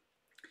uniform.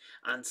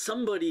 And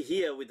somebody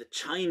here with a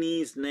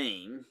Chinese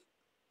name,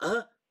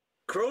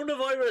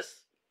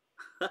 coronavirus.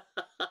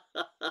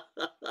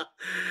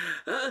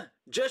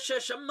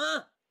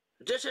 Jeshashama,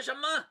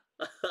 Jeshashama,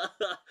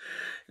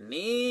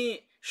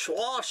 Ni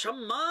Shwa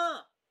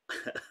Shama.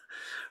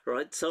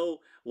 Right,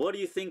 so what do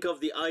you think of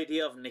the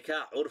idea of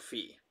nikah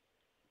urfi?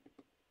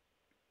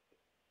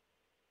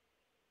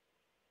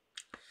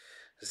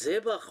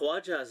 Zeba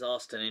Khwaja has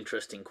asked an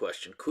interesting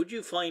question. Could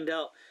you find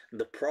out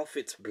the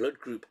Prophet's blood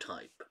group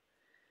type?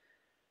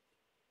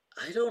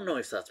 I don't know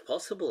if that's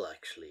possible,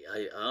 actually.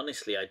 I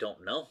honestly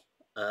don't know.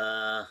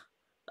 I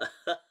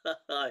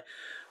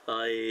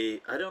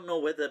don't know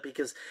whether,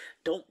 because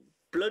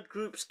blood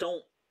groups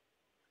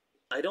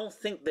I don't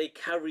think they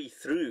carry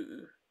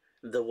through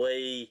the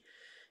way,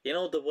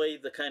 the way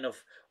the kind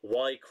of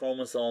Y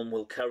chromosome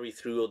will carry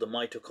through, or the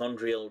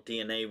mitochondrial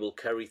DNA will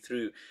carry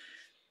through.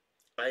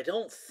 I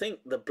don't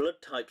think the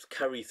blood types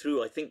carry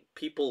through. I think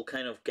people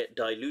kind of get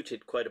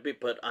diluted quite a bit,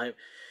 but I've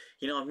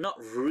not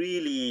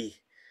really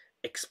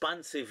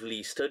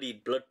expansively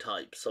studied blood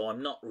types, so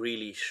I'm not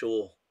really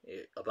sure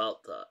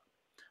about that.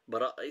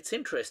 But it's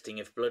interesting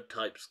if blood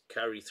types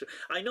carry through.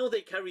 I know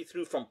they carry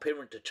through from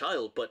parent to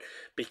child, but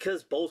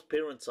because both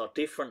parents are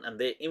different and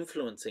they're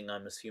influencing,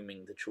 I'm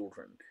assuming, the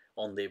children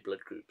on their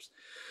blood groups.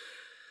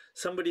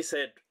 Somebody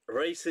said,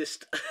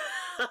 racist.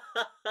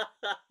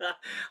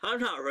 I'm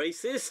not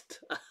racist.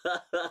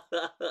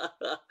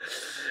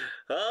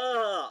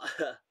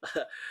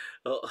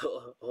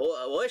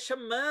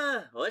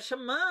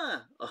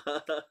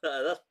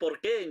 That's por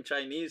qué in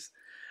Chinese.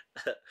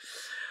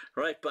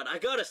 Right, but I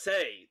gotta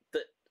say,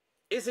 that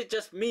is it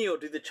just me, or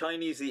do the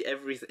Chinese eat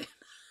everything?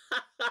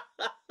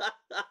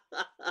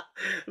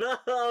 No,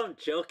 I'm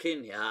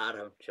joking, yeah,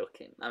 I'm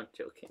joking.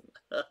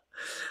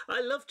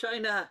 I love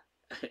China.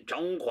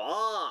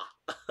 Zhonghua.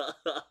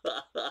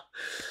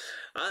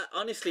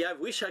 Honestly, I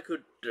wish I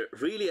could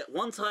really,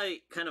 once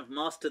I kind of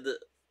master the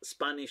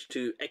Spanish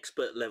to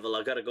expert level,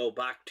 I gotta go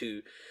back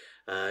to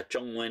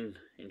Zhongwen,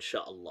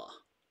 inshallah.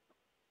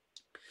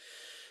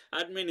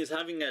 Admin is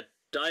having a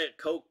Diet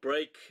Coke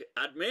break.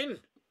 Admin?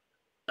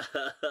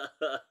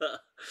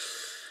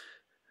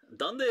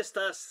 ¿Dónde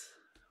estás?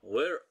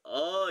 Where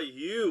are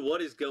you?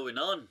 What is going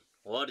on?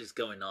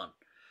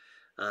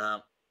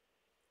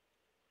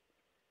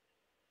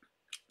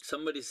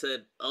 Somebody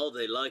said, oh,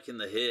 they liking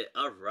the hair.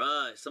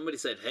 Alright. Somebody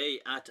said, hey,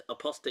 at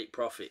Apostate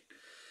Prophet.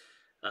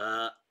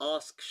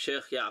 Ask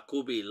Sheikh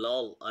Yaqubi,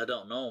 lol. I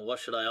don't know. What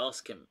should I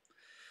ask him?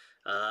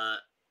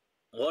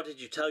 What did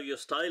you tell your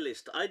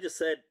stylist? I just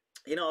said,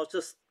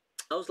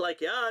 I was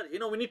like, yeah,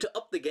 we need to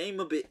up the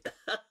game a bit.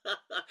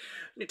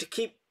 Need to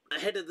keep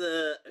ahead of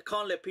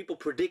can't let people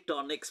predict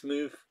our next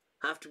move.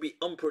 Have to be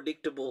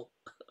unpredictable.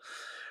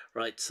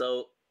 Right,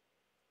 so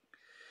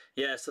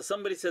yeah, so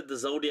somebody said the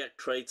zodiac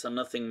traits are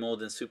nothing more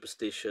than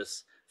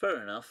superstitious.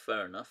 Fair enough,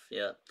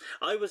 yeah.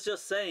 I was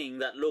just saying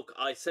that, look,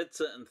 I said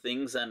certain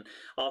things, and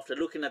after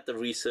looking at the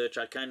research,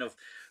 I kind of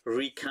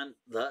recant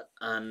that,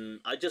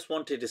 and I just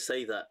wanted to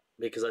say that,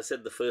 because I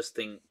said the first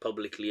thing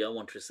publicly, I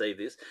want to say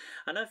this,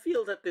 and I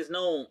feel that there's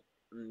no,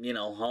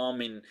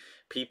 harm in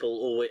people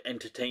always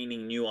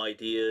entertaining new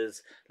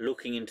ideas,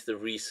 looking into the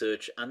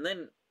research, and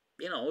then,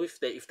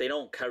 if they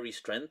don't carry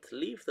strength,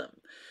 leave them.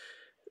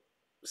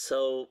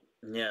 So,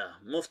 yeah,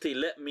 Mufti,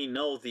 let me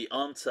know the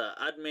answer.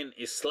 Admin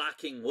is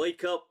slacking.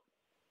 Wake up.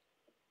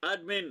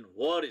 Admin,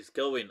 what is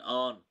going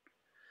on?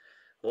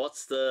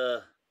 What's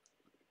the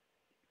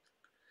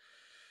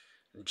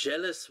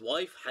jealous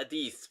wife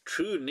hadith?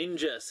 True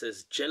Ninja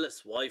says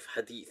jealous wife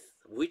hadith.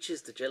 Which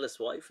is the jealous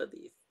wife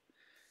hadith?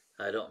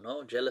 I don't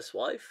know. Jealous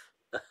wife?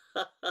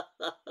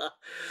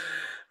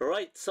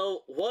 Right,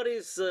 so what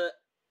is...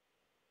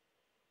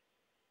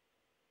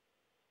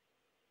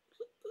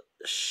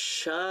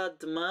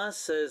 Shadma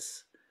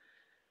says,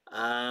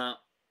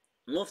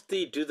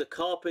 Mufti, do the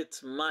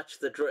carpets match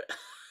the dress?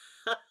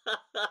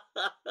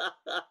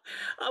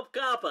 Ab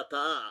kya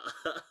pata?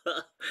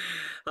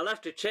 I'll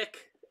have to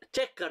check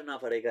karna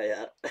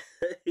padega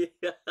yaar.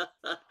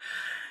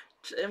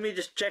 Let me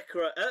just check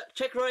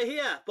right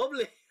here,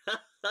 probably.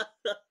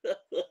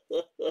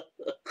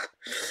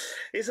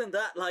 Isn't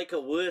that like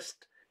a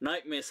worst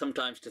nightmare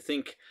sometimes to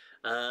think,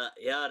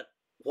 yaar,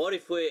 what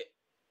if we're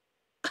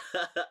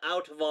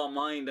out of our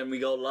mind and we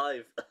go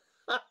live?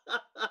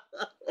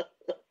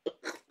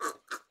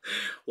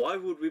 Why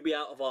would we be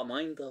out of our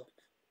mind though?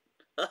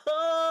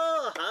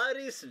 Oh,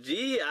 Haris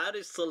G,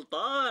 Haris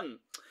Sultan.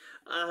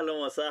 Ahlan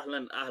wa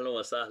sahlan, ahlan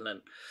wa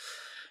sahlan.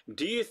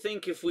 Do you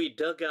think if we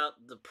dug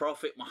out the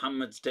Prophet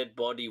Muhammad's dead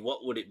body,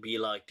 what would it be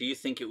like? Do you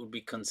think it would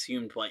be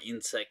consumed by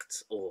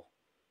insects or?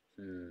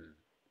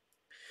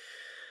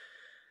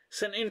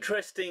 It's an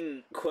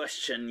interesting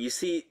question. You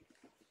see,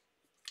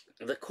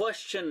 the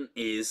question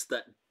is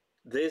that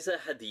there's a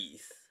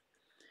hadith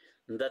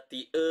that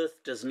the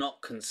earth does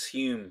not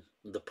consume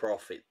the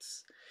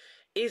prophets.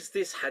 Is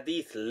this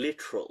hadith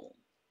literal?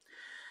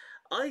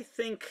 I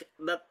think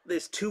that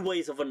there's two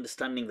ways of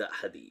understanding that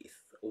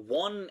hadith.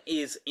 One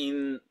is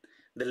in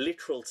the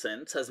literal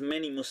sense, as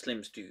many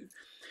Muslims do,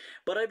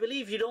 but I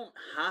believe you don't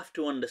have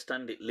to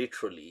understand it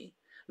literally,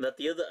 that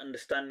the other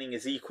understanding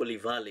is equally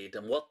valid,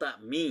 and what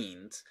that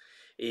means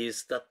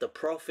is that the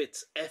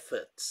Prophet's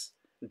efforts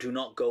do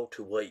not go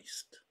to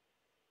waste.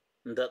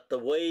 That the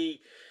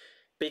way,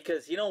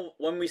 because, you know,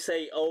 when we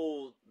say,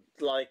 oh,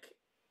 like,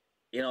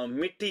 you know,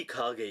 mitti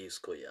kha gayi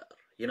isko yaar,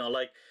 you know,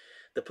 like,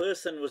 the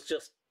person was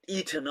just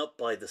eaten up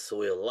by the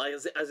soil, like,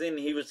 as in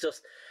he was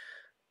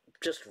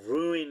just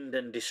ruined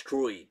and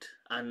destroyed,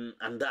 and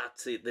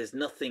that's it. There's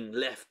nothing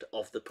left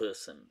of the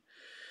person.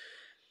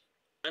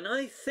 And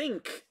I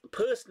think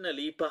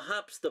personally,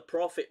 perhaps the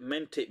Prophet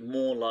meant it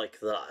more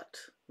like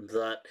that.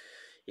 That,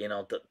 you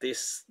know, that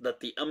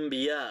the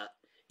Anbiya,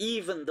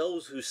 even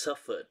those who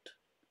suffered,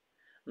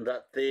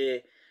 that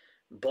their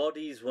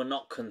bodies were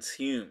not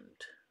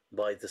consumed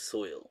by the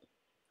soil.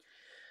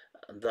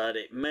 That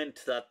it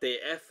meant that their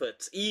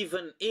efforts,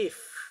 even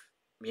if,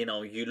 you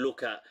know, you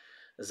look at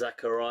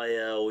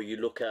Zechariah, or you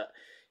look at,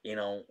 you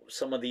know,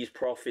 some of these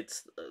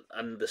prophets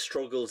and the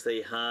struggles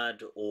they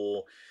had,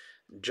 or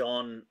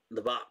John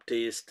the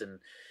Baptist, and,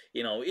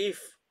 you know,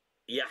 if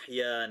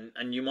Yahya,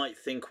 and you might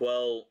think,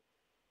 well,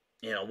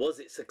 you know, was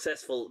it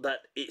successful?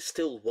 That it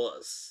still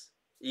was,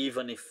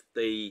 even if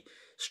they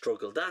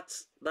struggled.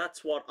 That's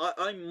what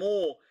I'm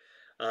more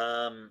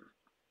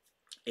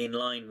in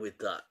line with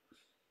that.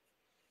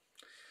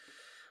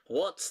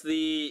 What's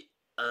the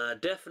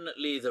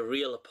definitely the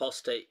real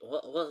apostate?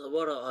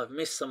 What I've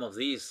missed some of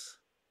these.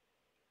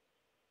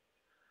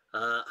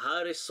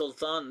 Haris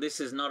Sultan, this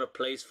is not a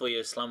place for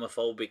your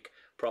Islamophobic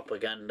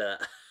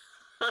propaganda.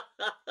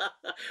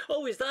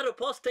 Oh, is that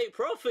apostate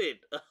prophet?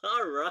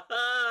 All right,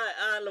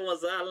 ahlan wa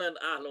sahlan,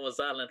 ahlan wa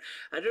sahlan.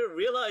 I didn't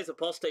realize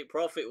apostate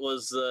prophet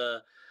was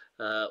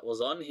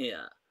on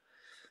here.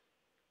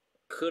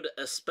 Could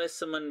a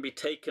specimen be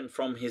taken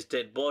from his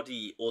dead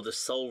body, or the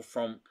soul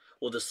from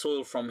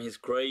his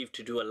grave,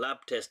 to do a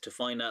lab test to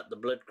find out the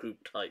blood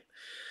group type?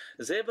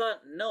 Zeba,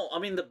 no. I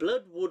mean, the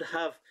blood would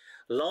have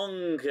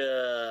long,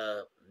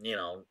 you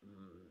know,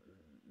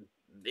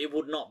 it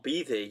would not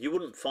be there. You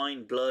wouldn't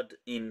find blood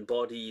in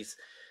bodies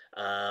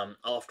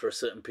after a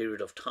certain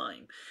period of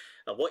time.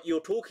 What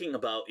you're talking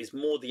about is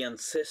more the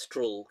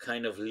ancestral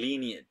kind of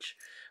lineage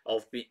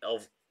of you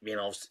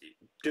know,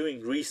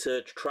 doing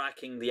research,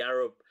 tracking the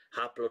Arab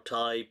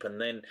haplotype, and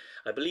then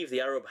I believe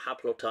the Arab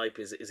haplotype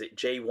is it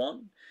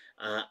J1,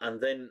 and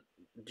then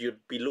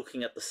you'd be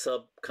looking at the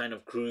sub kind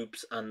of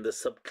groups and the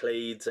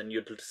subclades, and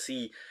you'd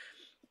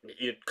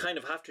kind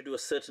of have to do a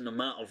certain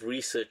amount of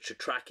research to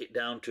track it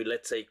down to,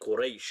 let's say,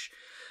 Quraysh.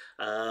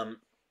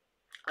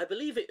 I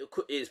believe it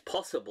is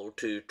possible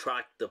to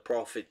track the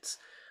Prophet's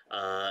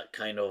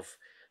kind of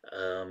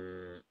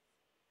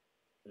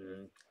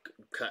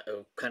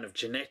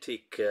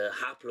genetic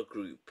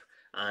haplogroup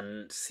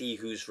and see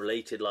who's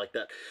related like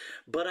that.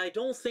 But I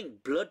don't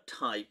think blood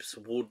types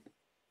would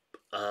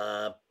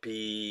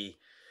be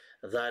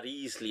that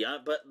easily.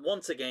 But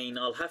once again,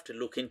 I'll have to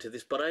look into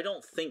this, but I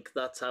don't think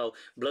that's how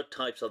blood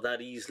types are that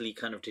easily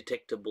kind of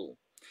detectable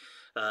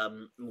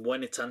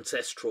when it's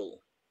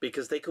ancestral,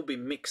 because they could be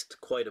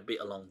mixed quite a bit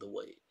along the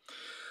way.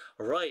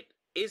 Right.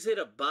 Is it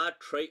a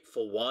bad trait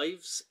for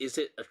wives? Is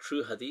it a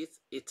true hadith?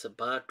 It's a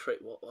bad trait.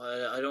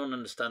 I don't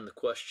understand the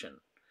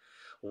question.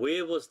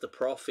 Where was the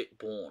Prophet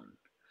born?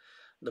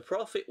 The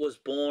Prophet was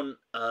born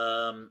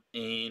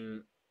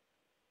in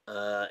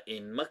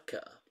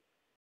Mecca.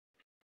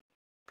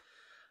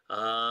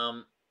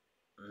 Now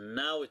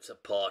it's a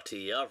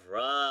party. All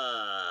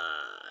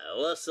right.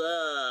 What's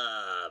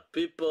up,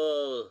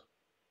 people?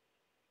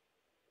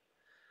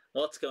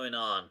 What's going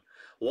on?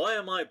 Why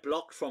am I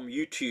blocked from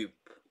YouTube?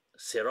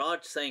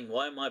 Siraj saying,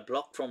 why am I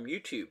blocked from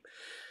YouTube?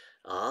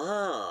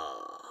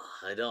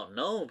 I don't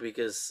know,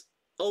 because...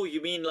 Oh,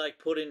 you mean like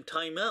put in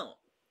timeout?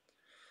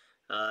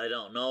 I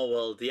don't know.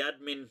 Well, the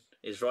admin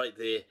is right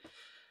there.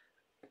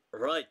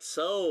 Right,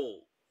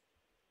 so...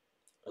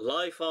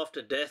 Life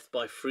after death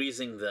by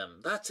freezing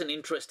them. That's an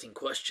interesting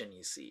question,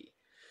 you see.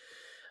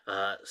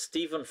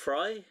 Stephen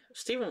Fry?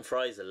 Stephen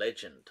Fry is a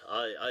legend.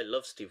 I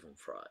love Stephen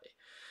Fry.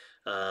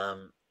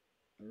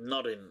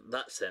 Not in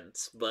that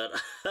sense, but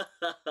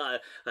I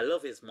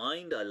love his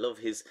mind. I love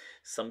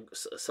some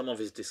of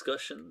his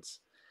discussions.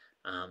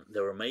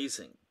 They're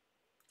amazing.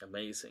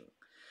 Amazing.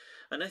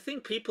 And I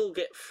think people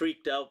get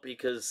freaked out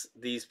because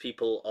these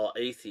people are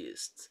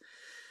atheists.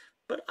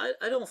 But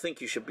I don't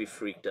think you should be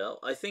freaked out.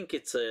 I think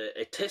it's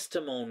a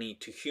testimony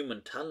to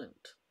human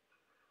talent.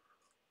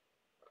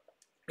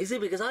 You see,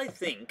 because I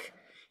think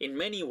in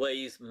many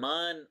ways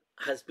man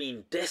has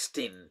been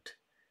destined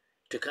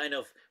to kind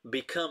of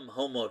become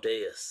Homo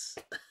Deus.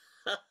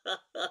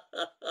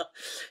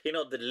 You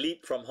know, the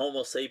leap from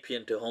Homo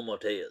sapien to Homo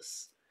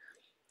Deus.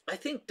 I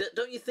think,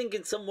 don't you think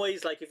in some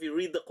ways, like if you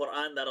read the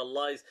Quran, that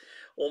Allah is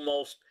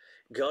almost,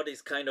 God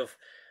is kind of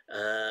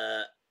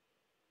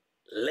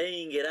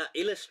laying it out,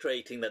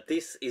 illustrating that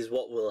this is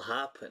what will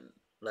happen,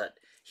 that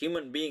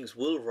human beings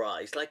will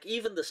rise. Like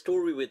even the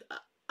story with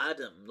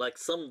Adam, like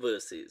some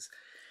verses,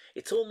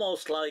 it's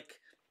almost like,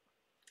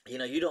 you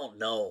know, you don't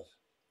know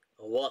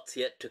what's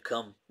yet to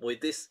come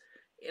with this.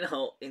 You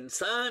know,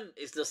 insan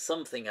is just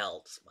something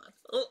else, man.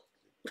 Oh.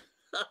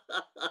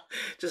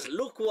 Just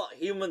look what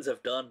humans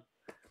have done,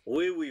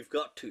 where we've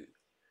got to.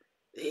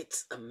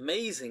 It's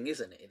amazing,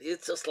 isn't it?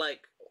 It's just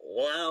like,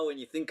 wow, when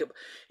you think about,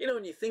 you know,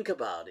 when you think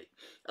about it,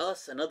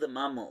 us and other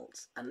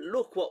mammals, and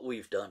look what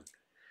we've done.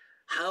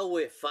 How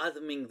we're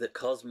fathoming the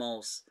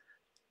cosmos,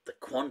 the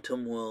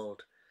quantum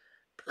world.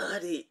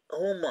 Bloody,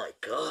 oh my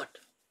God.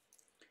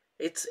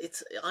 It's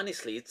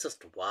honestly, it's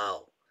just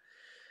wow.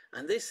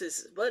 And this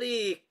is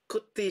very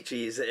kutti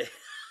cheese, eh?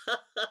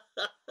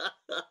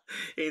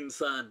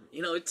 Insan.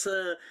 You know, it's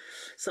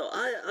so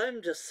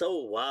I'm just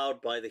so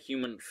wowed by the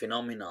human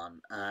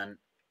phenomenon, and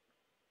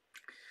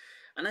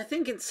I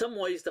think in some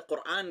ways the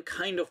Quran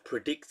kind of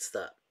predicts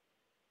that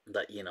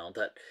you know,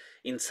 that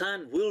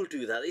insan will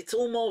do that. It's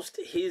almost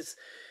his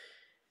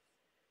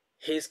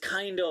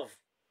kind of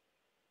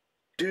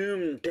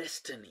doomed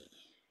destiny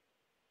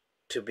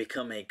to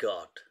become a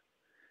god.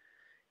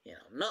 You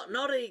know,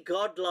 not a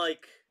god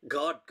like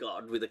God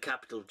with a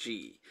capital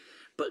G,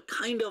 but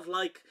kind of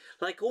like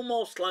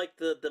almost like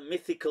the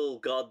mythical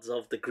gods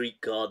of the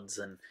Greek gods,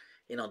 and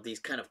you know, these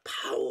kind of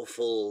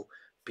powerful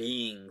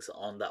beings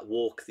on that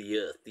walk the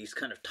earth, these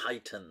kind of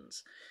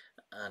titans.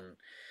 And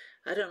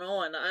I don't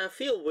know, and I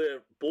feel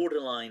we're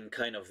borderline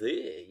kind of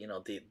there, you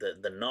know,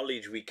 the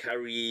knowledge we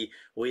carry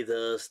with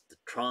us, the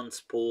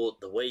transport,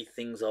 the way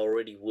things are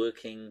already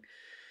working.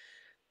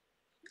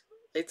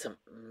 It's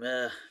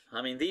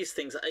I mean, these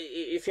things,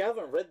 if you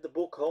haven't read the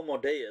book Homo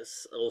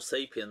Deus or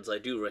Sapiens, I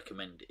do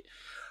recommend it.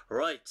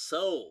 Right,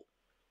 so,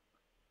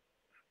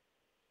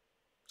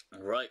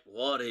 right,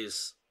 what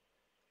is,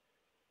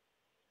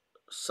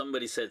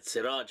 somebody said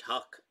Siraj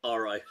Haq,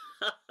 alright.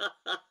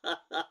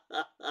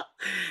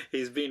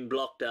 He's been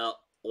blocked out.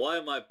 Why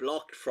am I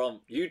blocked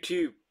from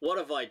YouTube? What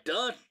have I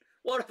done?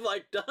 What have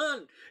I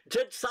done?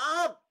 Judge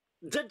Saab!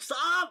 Judge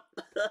Saab!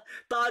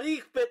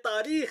 Tarikh pe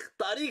tarikh!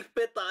 Tarikh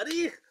pe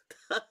tarikh!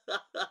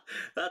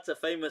 That's a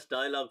famous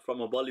dialogue from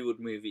a Bollywood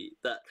movie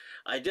that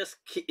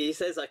he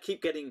says, I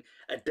keep getting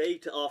a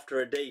date after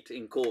a date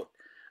in court.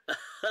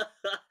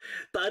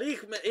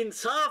 Tarikh mein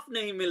insaf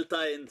nahi milta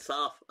hai,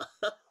 insaf.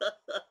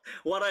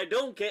 What I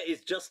don't get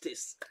is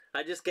justice.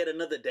 I just get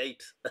another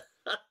date.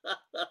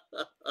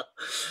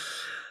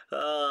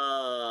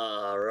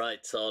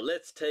 Right, so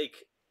let's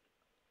take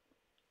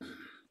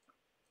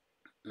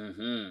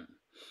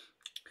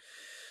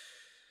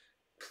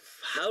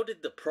how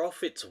did the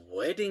Prophet's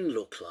wedding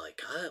look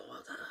like? I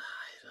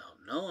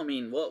don't know. I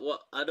mean,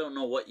 what I don't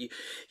know what you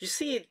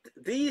see.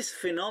 These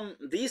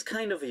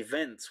kind of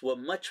events were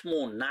much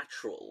more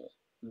natural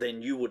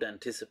than you would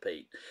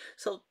anticipate.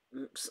 So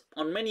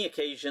on many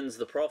occasions,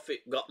 the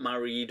Prophet got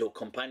married or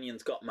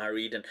companions got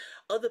married, and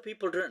other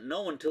people didn't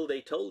know until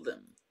they told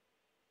them.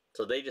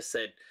 So they just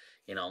said,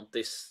 you know,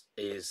 this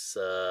is,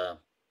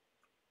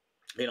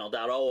 you know,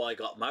 that, oh, I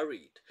got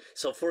married.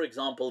 So, for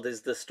example,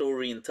 there's the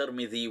story in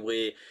Tirmidhi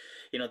where,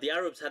 you know, the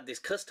Arabs had this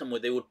custom where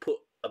they would put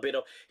a bit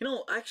of, you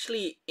know,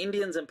 actually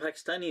Indians and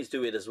Pakistanis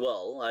do it as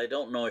well. I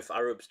don't know if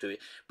Arabs do it,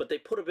 but they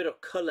put a bit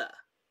of color,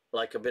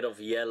 like a bit of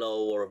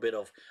yellow or a bit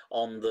of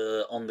on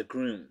the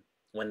groom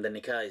when the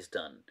nikah is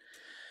done.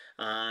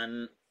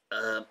 And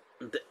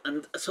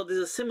so there's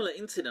a similar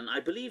incident.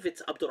 I believe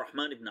it's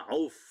Abdurrahman ibn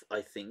Auf,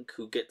 I think,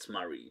 who gets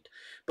married.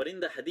 But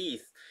in the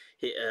hadith,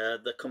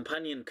 the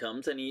companion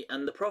comes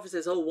and the Prophet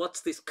says, oh,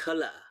 what's this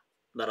color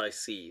that I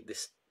see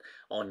this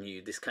on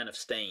you, this kind of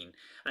stain?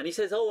 And he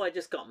says, oh, I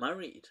just got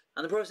married.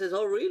 And the Prophet says,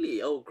 oh,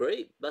 really? Oh,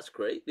 great. That's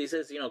great. He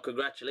says, you know,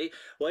 congratulate.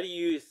 Why do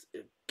you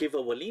give a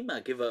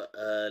walima, give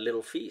a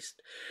little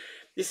feast?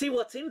 You see,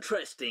 what's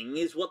interesting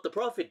is what the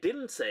Prophet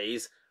didn't say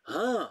is,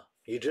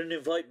 you didn't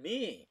invite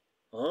me.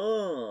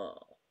 Oh,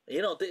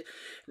 you know,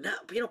 now,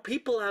 you know,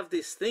 people have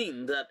this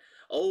thing that,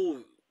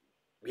 oh,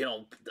 you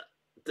know,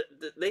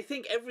 they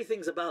think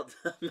everything's about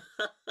them.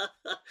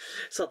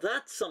 So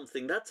that's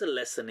something, that's a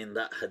lesson in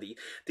that hadith.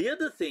 The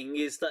other thing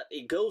is that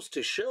it goes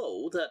to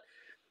show that,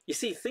 you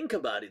see, think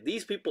about it.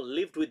 These people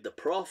lived with the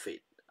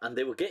Prophet and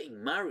they were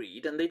getting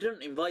married and they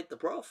didn't invite the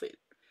Prophet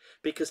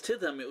because to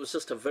them it was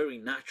just a very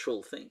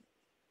natural thing.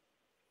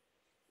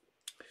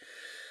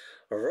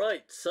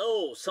 Right,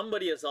 so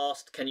somebody has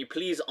asked, can you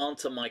please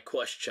answer my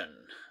question?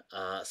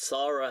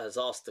 Sarah has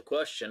asked the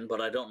question,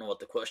 but I don't know what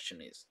the question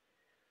is.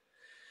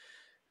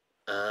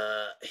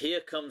 Here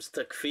comes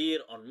takfir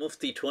on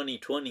Mufti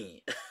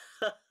 2020.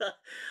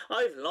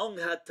 I've long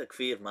had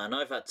takfir, man.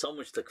 I've had so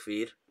much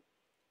takfir.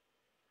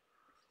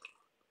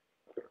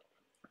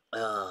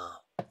 Uh,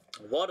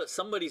 what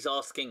somebody's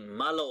asking,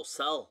 Malo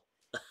Sal.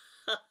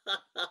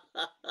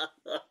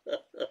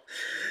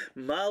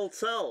 Mal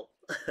Sal.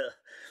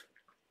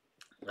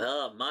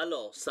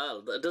 Malo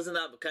Sal. Doesn't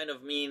that kind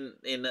of mean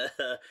in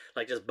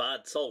like just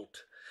bad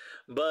salt?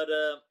 But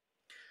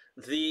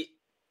the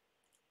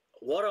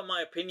what are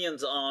my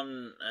opinions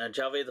on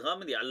Javed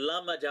Ghamidi,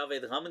 Allama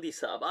Javed Ghamidi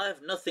Saab? I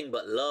have nothing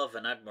but love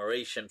and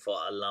admiration for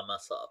Allama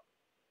Saab.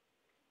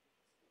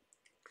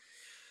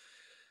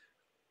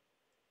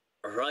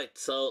 Right,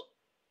 so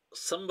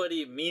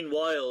somebody,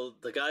 meanwhile,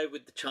 the guy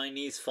with the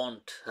Chinese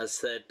font has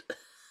said,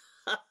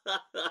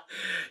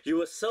 you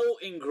were so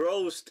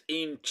engrossed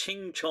in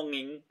ching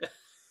chonging.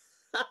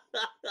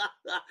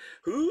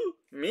 Who?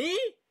 Me?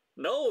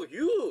 No,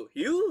 you.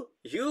 You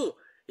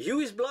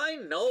is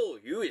blind? No,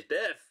 you is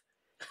deaf.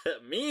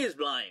 Me is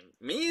blind.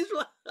 Me is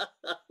blind.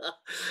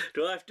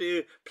 Do I have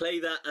to play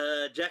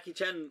that Jackie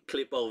Chan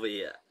clip over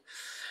here?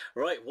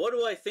 Right, what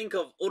do I think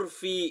of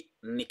Urfi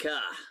Nikah?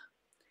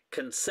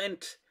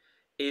 Consent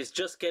is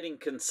just getting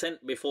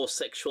consent before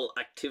sexual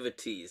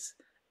activities.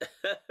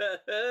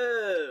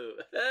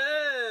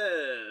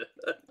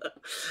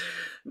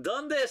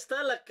 ¿Dónde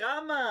está la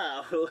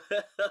cama?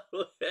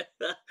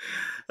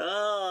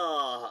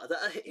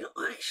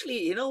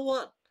 Actually, you know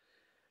what?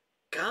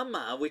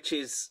 Kama, which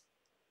is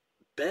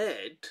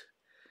bed,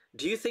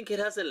 do you think it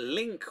has a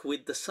link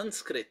with the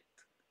Sanskrit?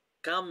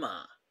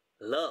 Kama,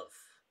 love.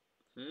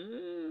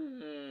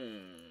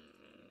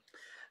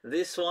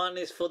 This one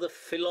is for the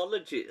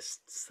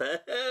philologists.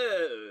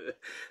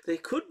 They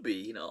could be,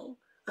 you know,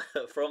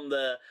 from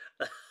the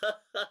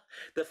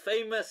the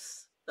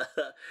famous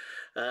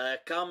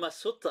Kama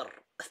Sutra,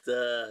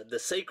 the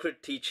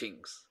sacred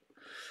teachings.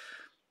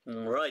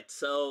 Right,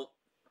 so,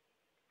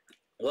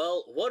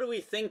 well, what do we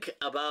think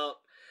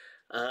about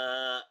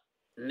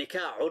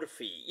Nikah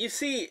Urfi? You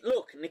see,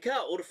 look,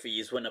 Nikah Urfi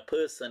is when a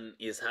person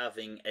is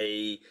having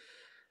a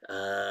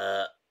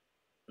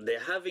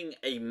they're having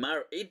a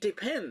it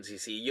depends, you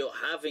see. You're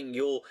having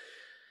your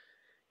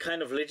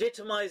kind of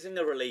legitimizing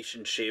a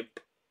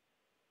relationship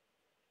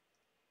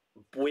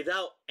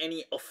without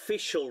any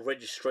official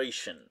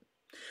registration,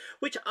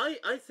 which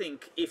I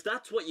think, if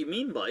that's what you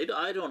mean by it,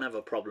 I don't have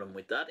a problem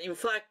with that. In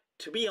fact,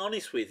 to be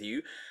honest with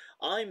you,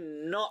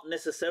 I'm not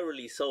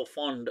necessarily so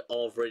fond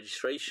of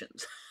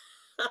registrations.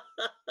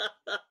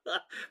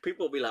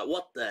 People will be like,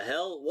 what the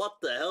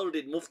hell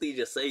did Mufti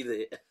just say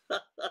there?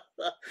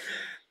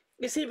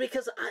 You see,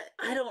 because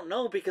I don't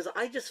know, because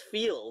I just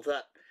feel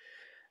that,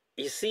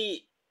 you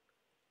see,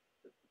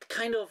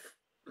 kind of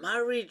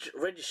marriage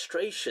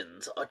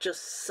registrations are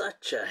just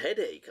such a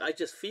headache. I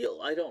just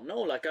feel, I don't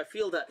know, like I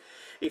feel that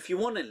if you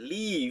want to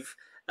leave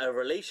a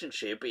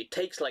relationship, it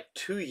takes like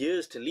 2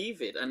 years to leave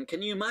it. And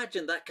can you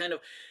imagine that kind of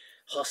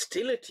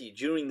hostility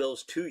during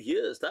those 2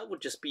 years? That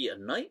would just be a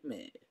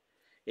nightmare.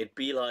 It'd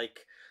be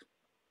like,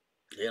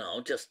 you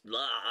know, just,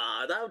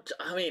 that,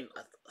 I mean,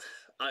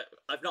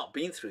 I've not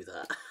been through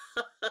that.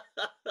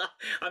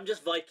 I'm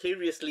just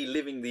vicariously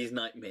living these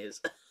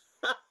nightmares.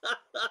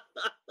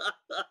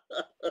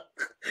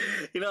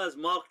 You know, as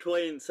Mark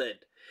Twain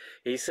said,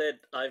 he said,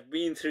 I've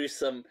been through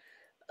some,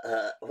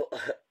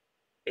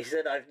 he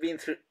said, I've been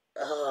through,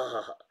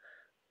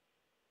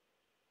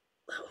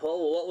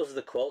 what was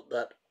the quote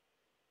that,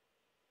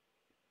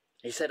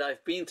 he said,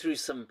 I've been through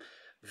some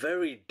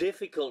very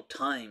difficult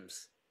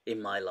times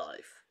in my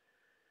life,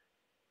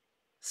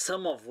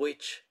 some of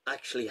which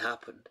actually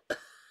happened.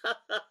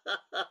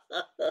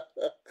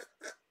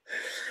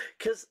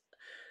 Because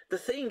the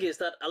thing is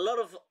that a lot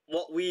of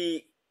what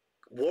we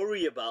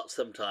worry about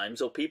sometimes,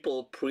 or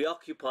people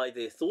preoccupy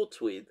their thoughts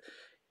with,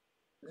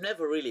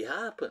 never really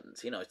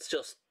happens. You know, it's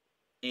just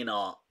in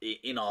our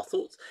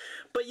thoughts.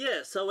 But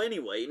yeah, so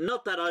anyway,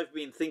 not that I've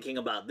been thinking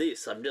about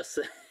this. I'm just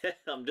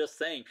I'm just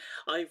saying,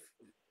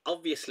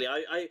 obviously,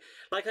 I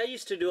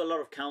used to do a lot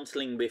of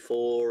counseling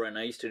before, and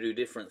I used to do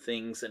different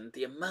things, and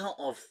the amount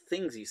of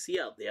things you see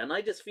out there, and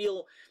I just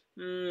feel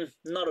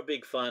not a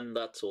big fan,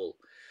 that's all.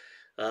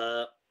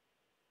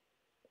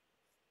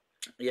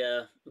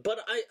 Yeah,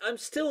 but I'm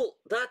still,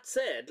 that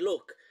said,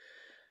 look,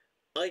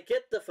 I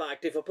get the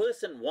fact if a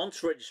person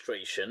wants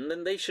registration,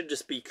 then they should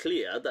just be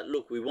clear that,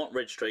 look, we want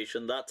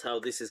registration, that's how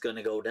this is going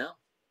to go down.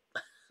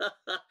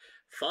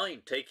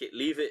 Fine, take it,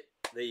 leave it,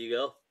 there you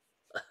go.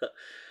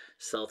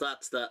 So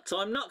that's that. So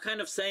I'm not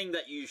kind of saying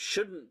that you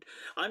shouldn't.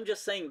 I'm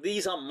just saying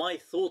these are my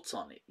thoughts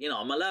on it. You know,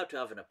 I'm allowed to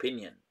have an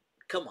opinion.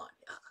 Come on.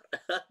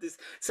 This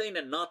ain't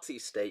a Nazi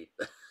state.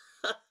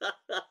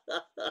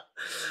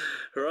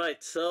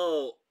 Right,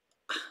 so...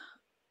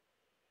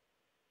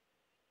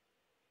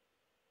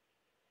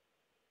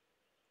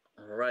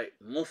 Right,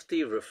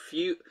 Mufti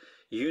refute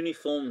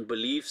uniform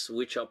beliefs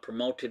which are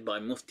promoted by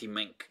Mufti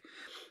Menk.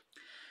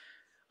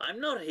 I'm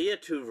not here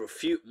to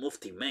refute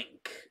Mufti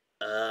Menk.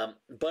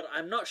 But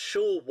I'm not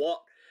sure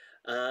what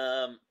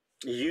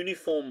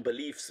uniform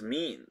beliefs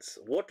means.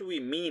 What do we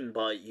mean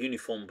by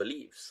uniform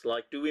beliefs?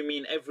 Like, do we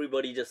mean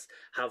everybody just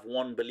have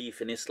one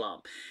belief in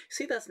Islam?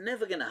 See, that's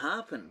never going to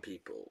happen,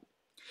 people.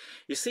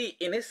 You see,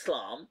 in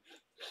Islam,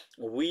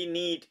 we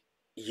need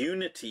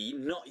unity,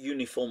 not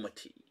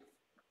uniformity.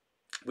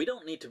 We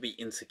don't need to be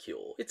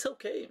insecure. It's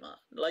okay, man.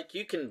 Like,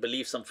 you can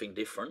believe something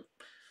different.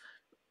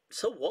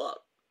 So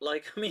what?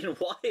 Like, I mean,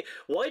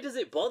 why does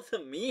it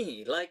bother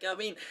me? I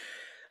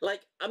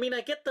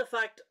get the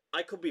fact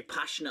I could be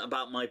passionate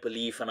about my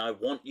belief and I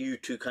want you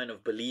to kind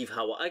of believe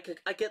how I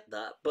get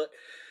that, but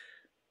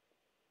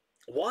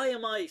why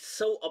am I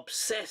so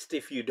obsessed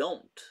if you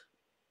don't?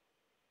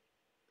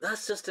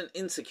 That's just an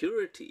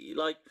insecurity.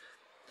 Like,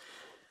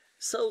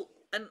 so,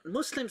 and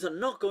Muslims are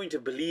not going to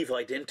believe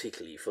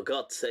identically, for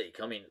God's sake.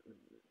 I mean,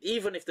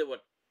 even if there were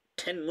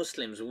 10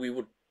 Muslims, we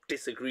would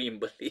disagree in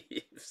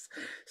beliefs.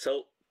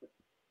 So,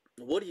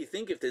 what do you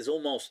think if there's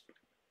almost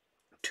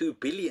 2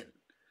 billion?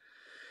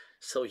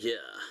 So,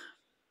 yeah.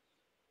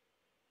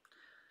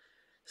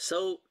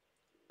 So,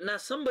 now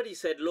somebody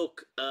said,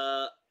 look,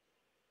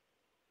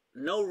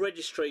 no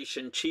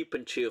registration, cheap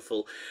and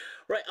cheerful.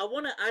 Right, I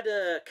want to add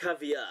a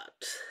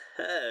caveat,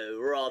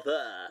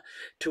 rather,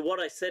 to what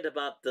I said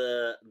about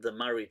the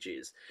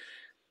marriages.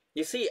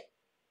 You see,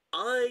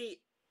 I'm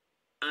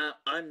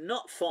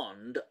not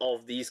fond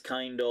of these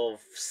kind of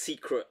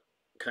secret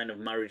kind of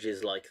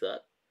marriages like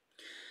that,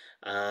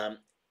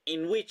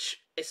 in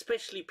which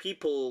especially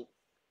people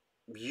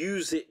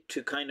use it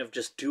to kind of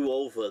just do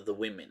over the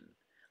women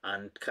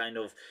and kind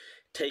of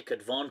take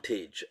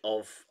advantage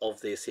of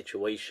their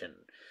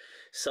situation.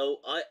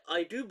 So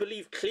I do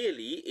believe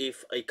clearly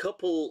if a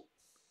couple,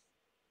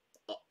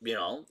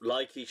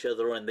 like each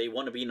other and they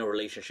want to be in a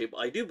relationship,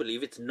 I do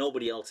believe it's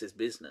nobody else's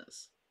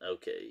business.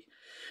 Okay.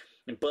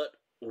 But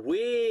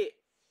where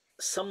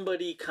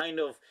somebody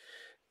kind of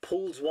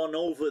pulls one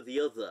over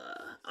the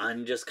other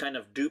and just kind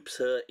of dupes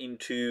her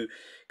into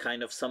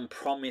kind of some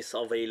promise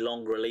of a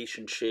long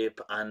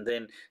relationship and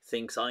then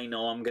thinks, I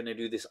know I'm going to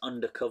do this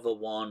undercover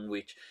one,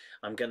 which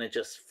I'm going to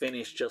just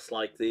finish just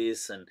like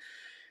this. And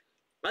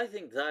I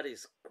think that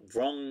is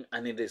wrong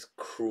and it is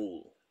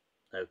cruel.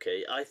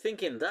 Okay, I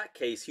think in that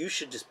case you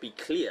should just be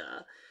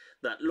clear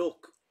that,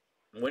 look,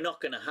 we're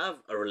not going to have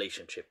a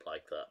relationship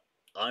like that.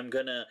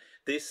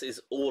 This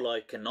is all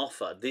I can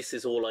offer. This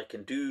is all I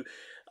can do.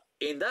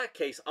 In that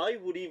case, I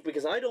would even,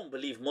 because I don't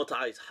believe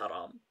mut'a is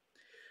haram.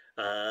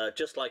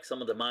 Just like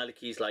some of the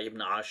Malikis like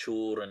Ibn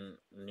Ashur and,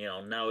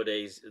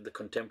 nowadays the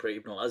contemporary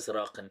Ibn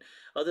al-Azraq and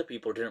other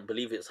people didn't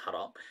believe it's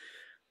haram.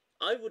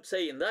 I would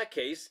say in that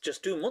case,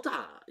 just do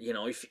mut'a.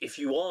 If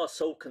you are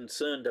so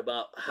concerned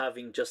about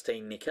having just a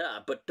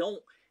nikah, but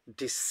don't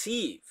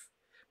deceive.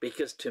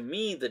 Because to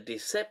me, the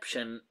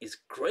deception is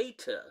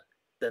greater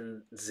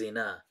than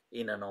zina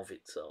in and of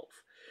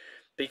itself.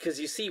 Because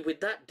you see,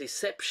 with that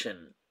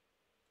deception,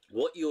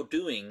 what you're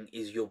doing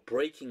is you're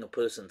breaking a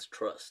person's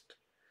trust.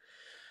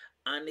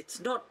 And it's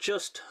not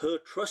just her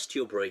trust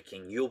you're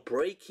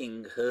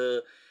breaking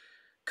her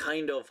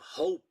kind of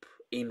hope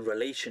in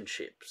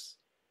relationships.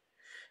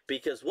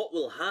 Because what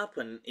will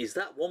happen is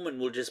that woman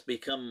will just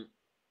become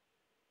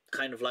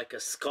kind of like a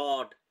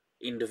scarred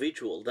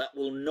individual that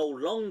will no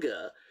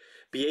longer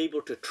be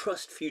able to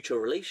trust future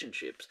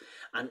relationships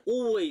and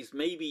always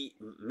maybe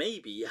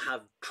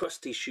have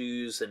trust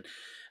issues and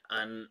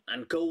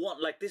go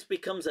on. Like, this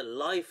becomes a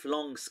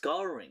lifelong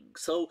scarring.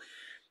 So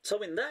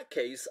in that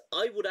case,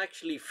 I would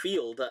actually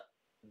feel that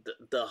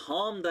the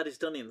harm that is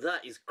done in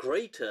that is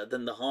greater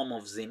than the harm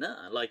of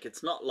zina. Like,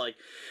 it's not like,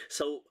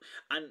 so,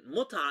 and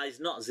mut'a is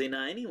not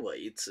zina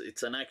anyway.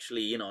 It's an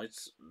actually,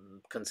 it's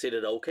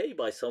considered okay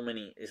by so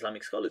many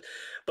Islamic scholars.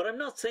 But I'm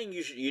not saying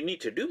you need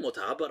to do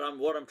mut'a, but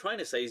what I'm trying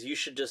to say is you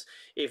should just,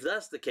 if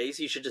that's the case,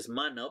 you should just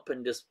man up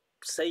and just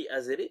say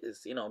as it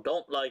is.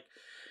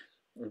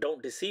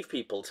 Don't deceive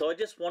people. So I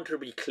just want to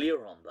be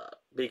clear on that,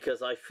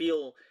 because I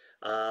feel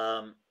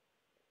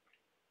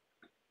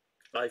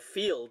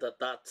that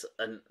that's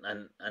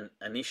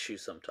an issue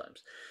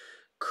sometimes.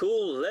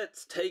 Cool,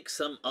 let's take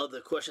some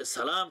other questions.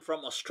 Salam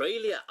from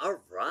Australia. Alright.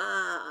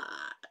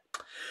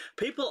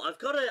 People, I've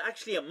got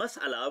actually a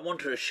mas'ala I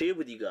wanted to share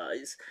with you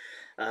guys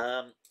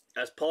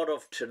as part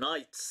of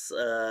tonight's...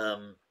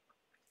 I'm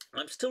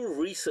still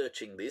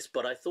researching this,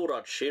 but I thought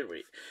I'd share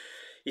it.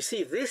 You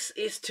see, this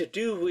is to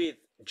do with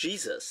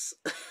Jesus,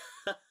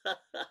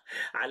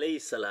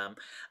 alayhi salam,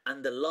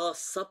 and the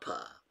Last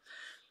Supper.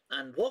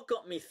 And what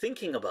got me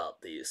thinking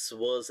about this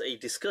was a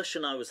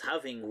discussion I was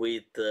having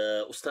with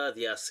Ustad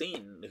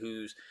Yasin,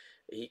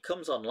 he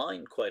comes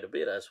online quite a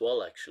bit as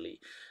well,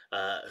 actually,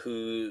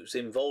 who's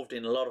involved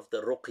in a lot of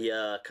the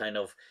ruqya kind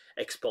of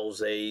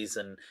exposés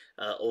and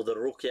or the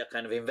ruqya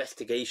kind of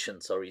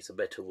investigation, sorry, is a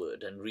better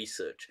word, and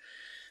research.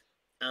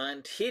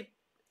 And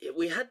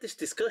we had this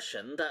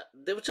discussion that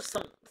there were just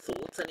some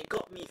thoughts, and it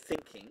got me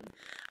thinking,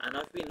 and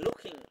I've been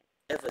looking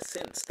ever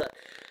since that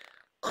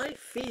I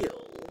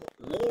feel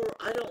more,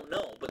 I don't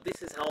know, but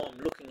this is how I'm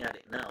looking at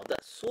it now,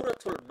 that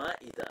Suratul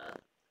Ma'idah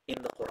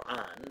in the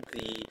Quran,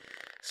 the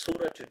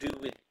surah to do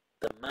with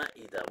the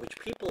Ma'idah, which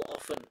people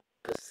often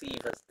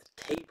perceive as the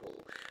table,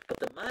 but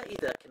the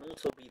Ma'idah can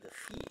also be the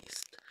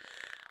feast,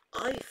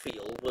 I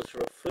feel was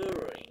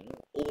referring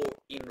or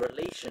in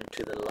relation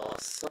to the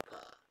Last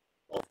Supper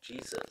of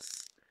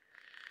Jesus.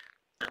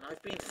 And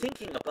I've been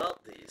thinking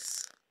about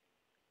this,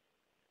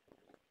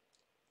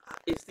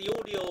 Is the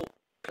audio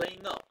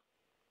playing up?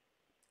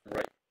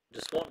 Right,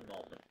 just one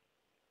moment.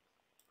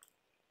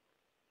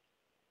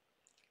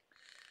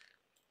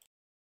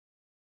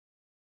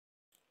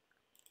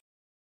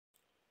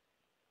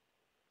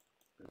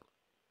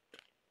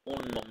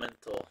 Un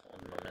momento,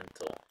 un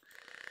momento.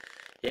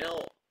 You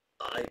know,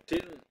 I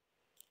didn't.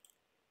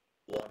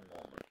 One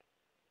moment.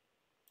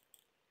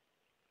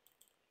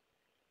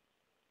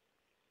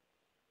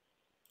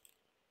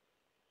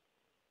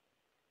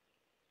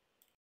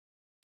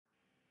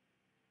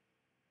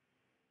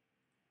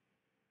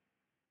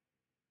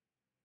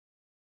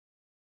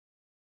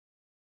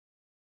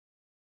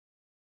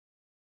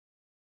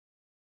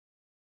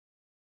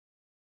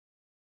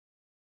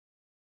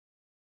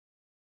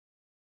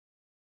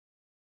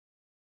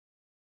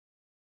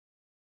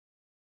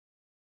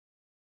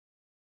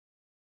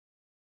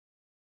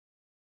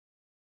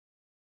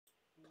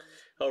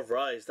 All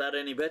right, is that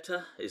any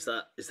better? Is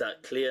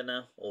that clear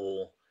now,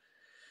 or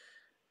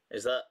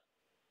is that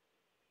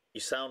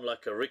you sound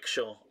like a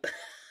rickshaw?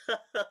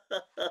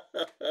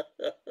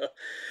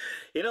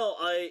 You know,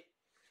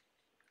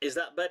 is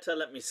that better?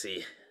 Let me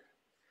see.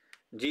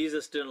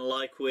 Jesus didn't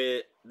like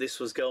where this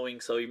was going,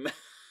 so he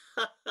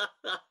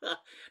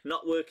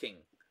not working.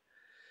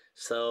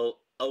 So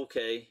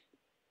okay,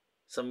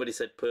 somebody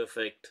said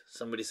perfect,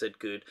 somebody said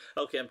good.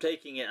 Okay, I'm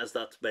taking it as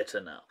that's better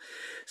now.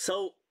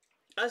 So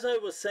as I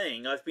was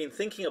saying, I've been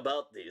thinking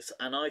about this,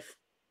 and I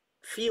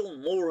feel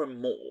more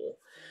and more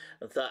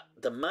that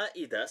the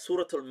Ma'idah,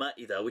 Surah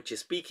Al-Ma'idah, which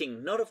is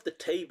speaking not of the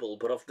table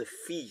but of the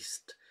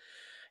feast,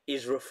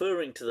 is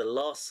referring to the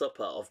Last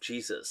Supper of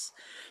Jesus.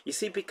 You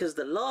see, because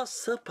the Last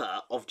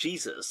Supper of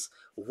Jesus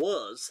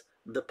was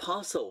the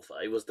Passover,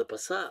 it was the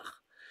Pasach.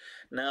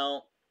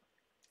 Now,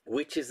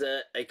 which is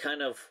a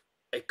kind of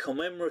a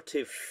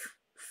commemorative,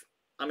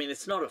 I mean,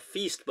 it's not a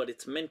feast, but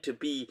it's meant to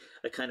be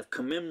a kind of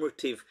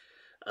commemorative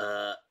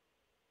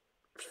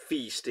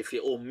feast, if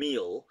you, or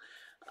meal,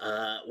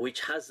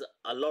 which has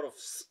a lot of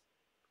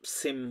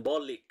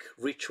symbolic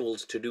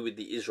rituals to do with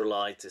the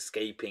Israelites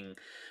escaping,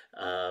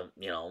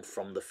 you know,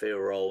 from the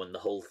Pharaoh and the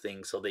whole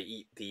thing. So they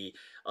eat the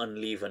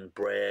unleavened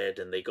bread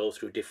and they go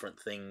through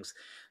different things.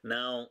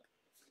 Now,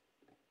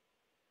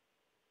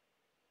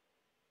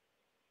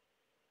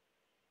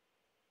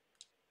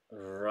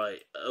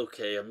 right,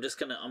 okay, I'm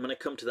gonna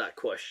come to that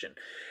question.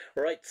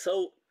 Right,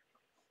 so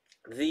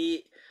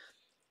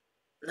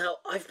now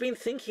I've been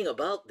thinking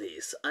about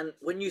this, and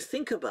when you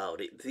think about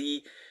it,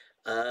 the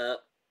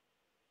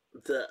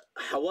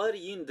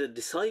Hawariyin, the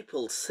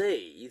disciples,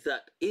 say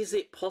that is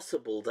it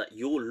possible that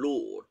your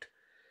Lord,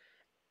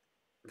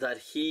 that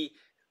he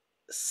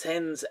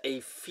sends a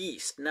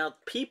feast? Now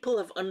people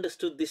have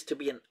understood this to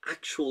be an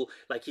actual,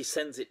 like he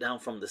sends it down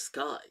from the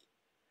sky.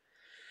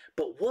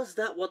 But was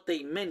that what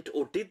they meant,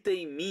 or did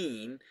they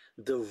mean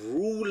the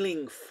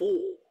ruling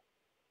four?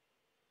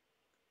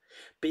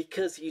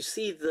 Because you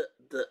see,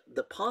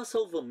 the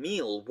Passover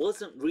meal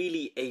wasn't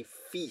really a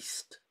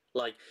feast.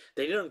 Like,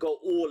 they didn't go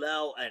all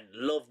out and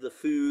love the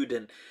food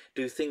and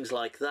do things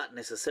like that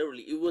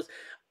necessarily. It was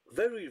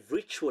very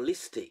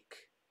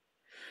ritualistic.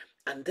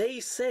 And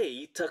they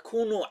say,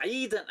 takunu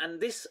Eidan,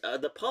 and this,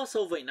 the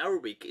Passover in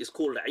Arabic is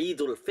called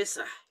Eidul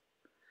Fisah.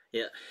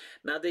 Yeah.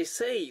 Now they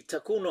say,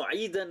 takunu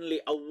Eidan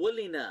li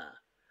awwalina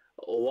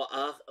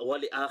wa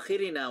li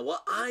akhirina wa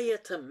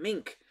ayatan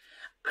mink,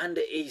 and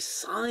a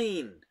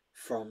sign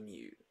from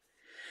you.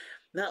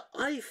 Now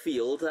I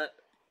feel that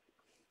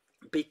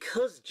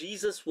because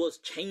Jesus was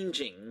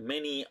changing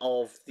many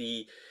of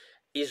the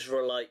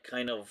Israelite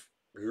kind of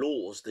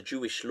laws, the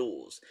Jewish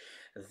laws,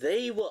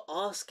 they were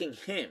asking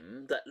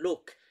him that,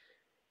 look,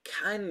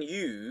 can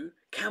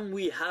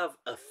we have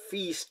a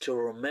feast to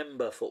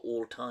remember for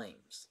all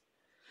times?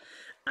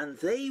 And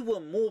they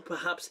were more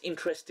perhaps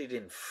interested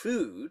in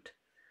food,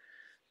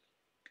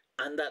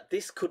 and that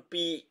this could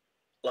be,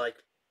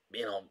 like,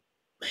 you know,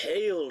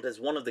 hailed as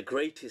one of the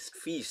greatest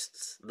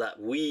feasts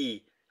that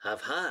we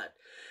have had.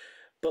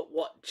 But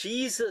what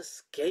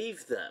Jesus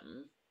gave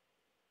them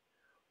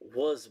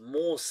was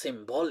more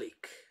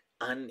symbolic,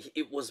 and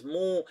it was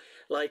more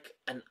like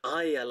an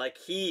ayah, like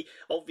he,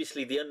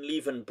 obviously the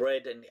unleavened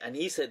bread, and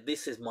he said,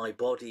 this is my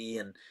body,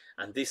 and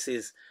this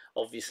is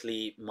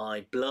obviously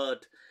my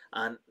blood,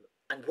 and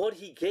what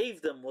he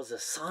gave them was a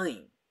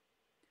sign,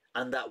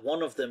 and that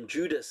one of them,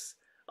 Judas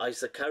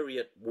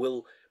Iscariot,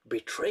 will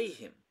betray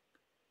him,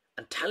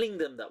 and telling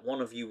them that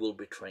one of you will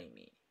betray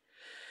me.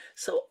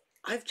 So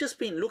I've just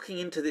been looking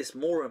into this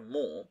more and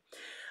more,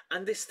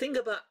 and this thing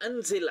about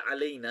anzil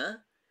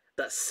alayna,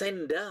 that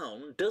send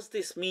down, does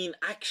this mean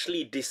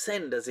actually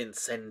descend as in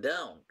send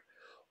down?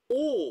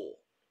 Or,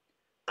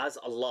 as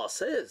Allah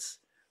says,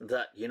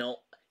 that, you know,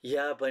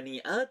 Ya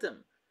Bani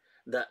Adam,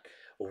 that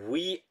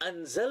we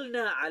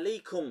anzalna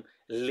alaykum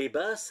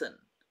libasan,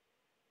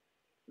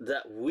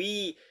 that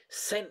we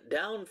sent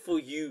down for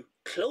you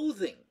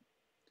clothing.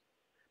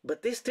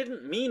 But this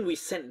didn't mean we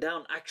sent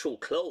down actual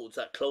clothes,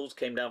 that clothes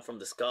came down from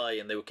the sky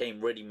and they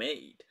came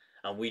ready-made,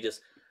 and we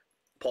just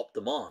pop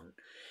them on,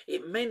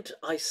 it meant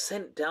I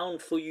sent down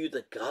for you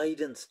the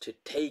guidance to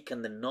take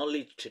and the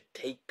knowledge to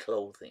take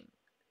clothing,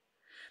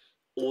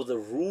 or the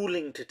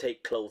ruling to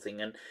take clothing,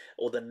 and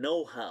or the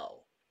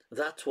know-how.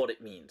 That's what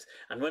it means.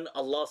 And when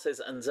Allah says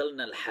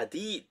anzalna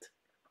al-hadid,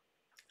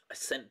 I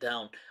sent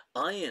down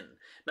iron.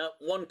 Now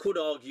one could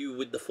argue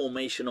with the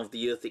formation of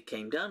the earth it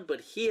came down,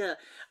 but here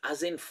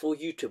as in for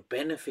you to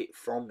benefit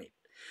from it.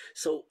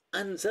 So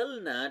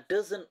anzalna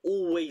doesn't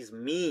always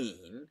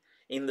mean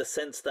in the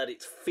sense that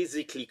it's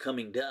physically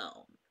coming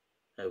down.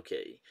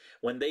 Okay,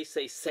 when they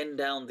say send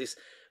down this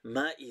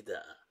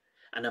ma'idah,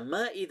 and a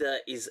ma'idah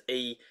is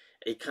a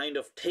kind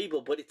of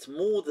table, but it's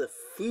more the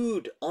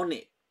food on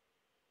it.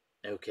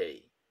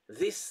 Okay,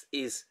 this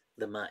is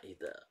the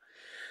ma'idah.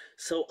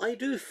 So I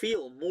do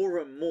feel more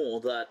and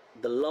more that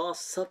the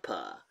Last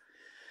Supper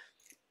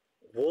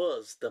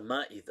was the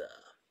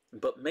ma'idah,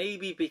 but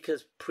maybe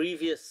because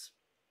previous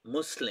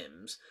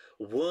Muslims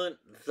weren't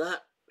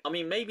that, I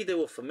mean, maybe they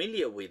were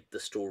familiar with the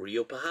story,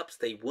 or perhaps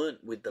they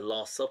weren't with the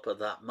Last Supper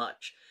that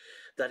much,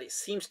 that it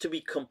seems to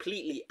be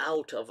completely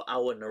out of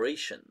our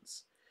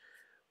narrations.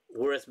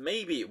 Whereas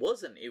maybe it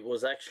wasn't. It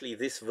was actually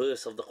this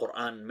verse of the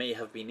Quran may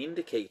have been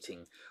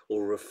indicating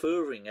or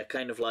referring a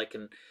kind of like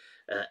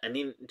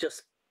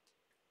just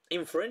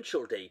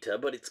inferential data,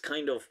 but it's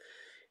kind of,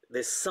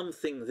 there's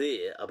something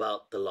there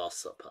about the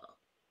Last Supper.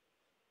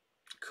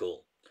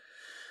 Cool.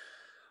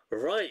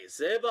 Right,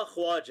 Zeba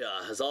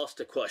Khwaja has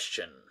asked a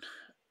question.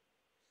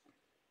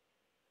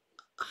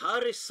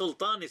 Haris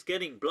Sultan is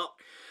getting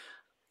blocked.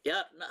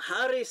 यार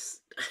हारिस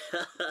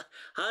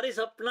हारिस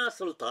अपना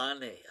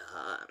सुल्तान है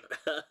यार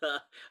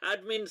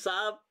admin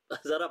साहब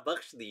जरा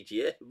बख्श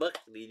दीजिए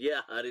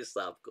हारिस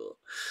साहब को.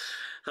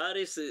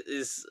 Haris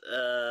is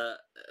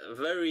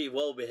very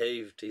well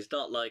behaved. He's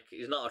not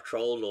a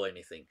troll or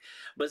anything.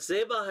 But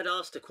Zeba had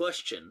asked a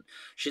question.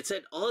 She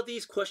said, are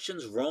these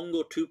questions wrong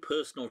or too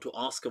personal to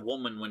ask a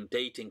woman when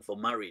dating for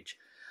marriage?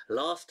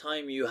 Last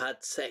time you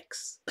had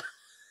sex.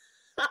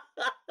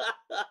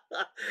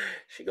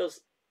 She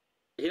goes,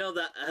 you know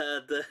that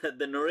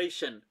the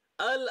narration,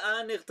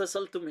 Al-an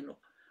ightasaltu minhu.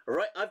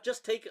 Right, I've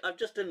just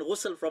done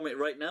ghusl from it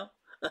right now.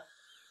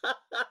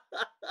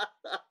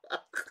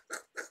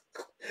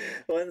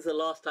 When's the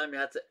last time you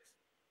had sex?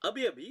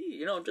 Abhi,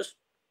 you know, just,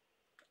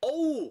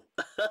 oh,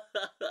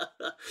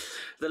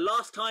 the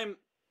last time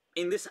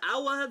in this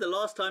hour, the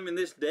last time in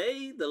this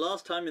day, the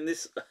last time in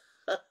this,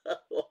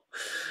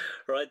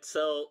 right?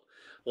 So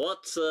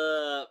what's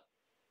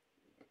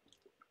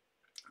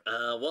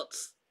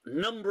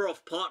number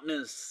of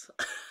partners?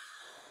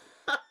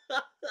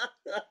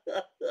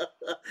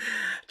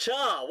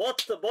 Cha,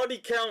 what's the body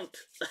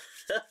count?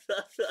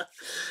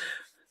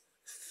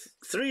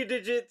 3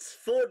 digits,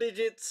 4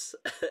 digits.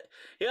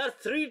 यार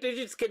 3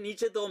 digits के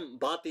नीचे तो हम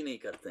बात ही नहीं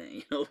करते हैं.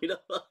 You know, we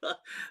don't.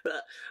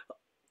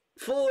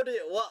 4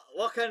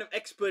 what kind of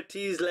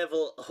expertise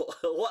level?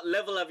 What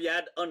level have you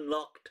had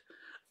unlocked?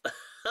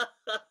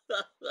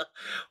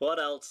 What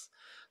else?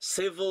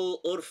 Civil,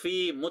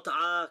 urfi,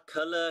 mut'a,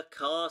 color,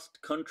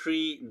 caste,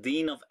 country,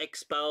 deen of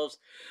ex-spouse.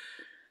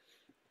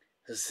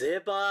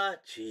 Zeba,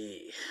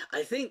 gee,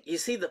 I think, you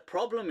see, the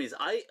problem is,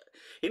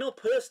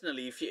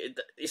 personally, if you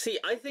see,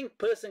 I think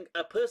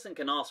a person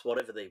can ask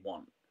whatever they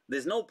want.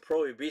 There's no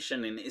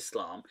prohibition in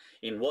Islam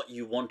in what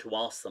you want to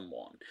ask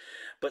someone.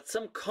 But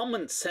some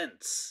common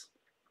sense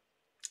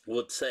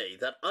would say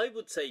that, I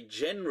would say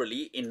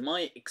generally, in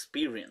my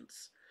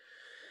experience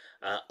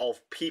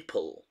of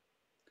people,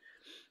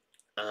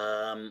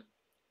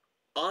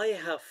 I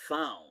have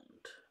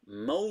found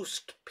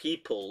most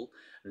people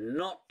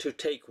not to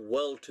take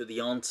well to the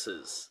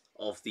answers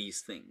of these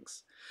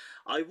things.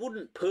 I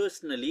wouldn't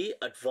personally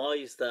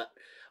advise that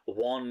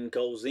one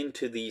goes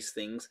into these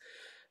things.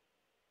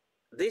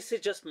 This is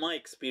just my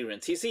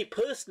experience. You see,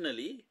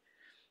 personally,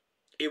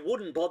 it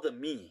wouldn't bother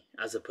me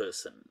as a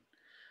person.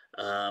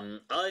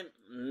 I'm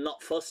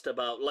not fussed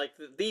about, like,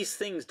 these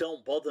things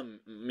don't bother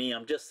me.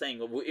 I'm just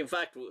saying, in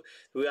fact,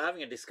 we were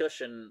having a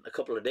discussion a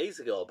couple of days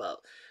ago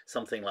about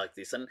something like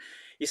this. And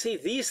you see,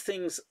 these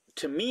things,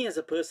 to me as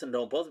a person,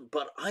 don't bother me.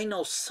 But I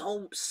know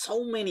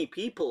so many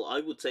people, I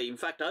would say, in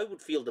fact, I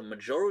would feel the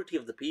majority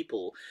of the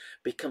people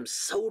become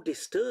so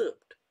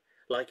disturbed.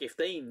 Like, if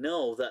they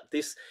know that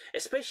this,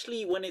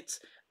 especially when it's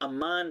a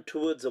man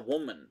towards a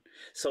woman.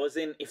 So as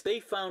in, if they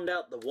found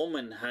out the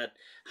woman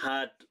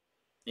had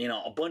you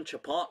know, a bunch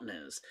of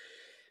partners,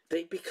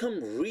 they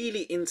become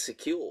really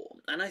insecure.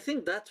 And I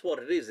think that's what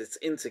it is. It's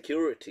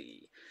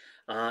insecurity.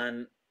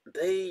 And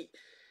they,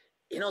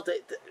 you know,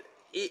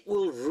 it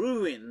will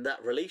ruin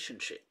that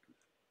relationship.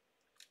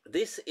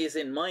 This is,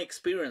 in my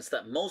experience,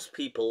 that most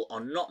people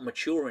are not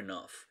mature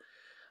enough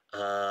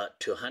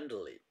to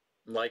handle it.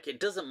 Like,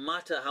 it doesn't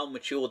matter how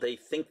mature they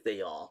think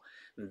they are.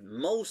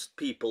 Most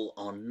people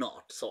are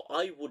not. So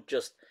I would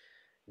just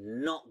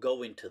not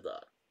go into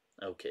that.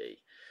 Okay.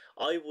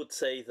 I would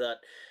say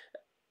that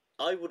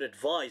I would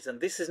advise,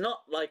 and this is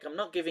not like, I'm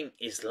not giving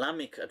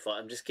Islamic advice,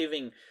 I'm just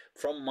giving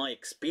from my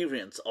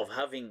experience of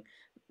having,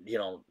 you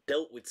know,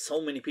 dealt with so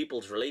many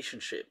people's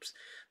relationships,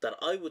 that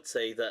I would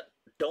say that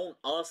don't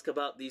ask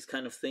about these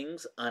kind of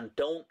things, and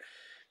don't,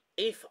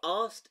 if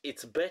asked,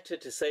 it's better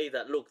to say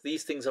that, look,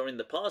 these things are in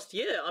the past.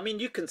 Yeah, I mean,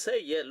 you can say,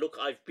 yeah, look,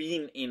 I've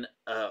been in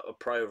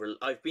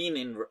I've been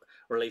in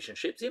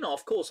relationships.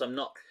 Of course, I'm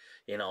not,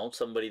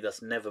 somebody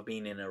that's never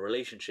been in a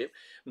relationship,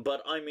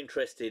 but I'm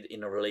interested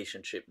in a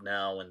relationship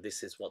now, and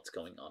this is what's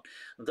going on.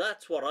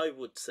 That's what I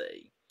would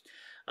say.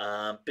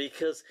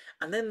 Because,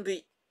 and then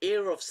the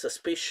air of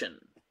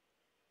suspicion,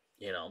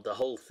 the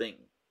whole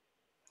thing.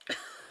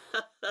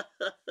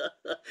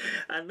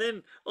 And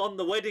then on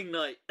the wedding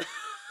night,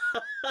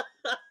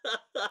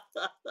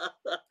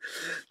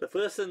 the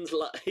person's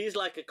like, he's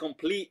like a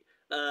complete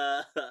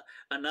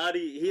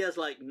anadi. He has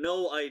like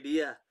no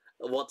idea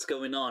what's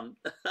going on.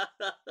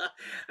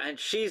 And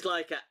she's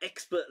like at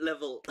expert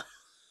level.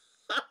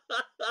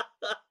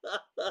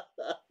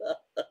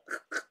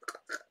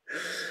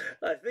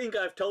 I think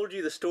I've told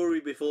you the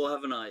story before,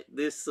 haven't I?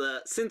 This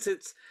since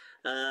it's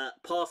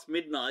past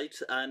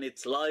midnight and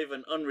it's live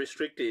and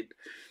unrestricted,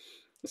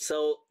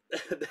 so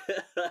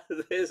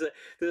there's a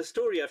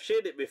story. I've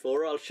shared it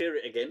before. I'll share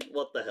it again.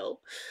 What the hell?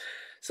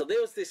 So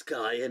there was this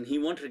guy, and he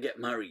wanted to get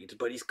married,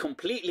 but he's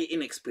completely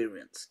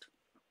inexperienced.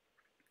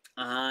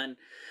 And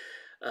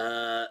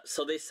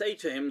so they say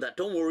to him that,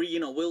 don't worry,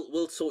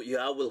 we'll sort you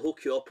out. We'll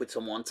hook you up with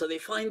someone. So they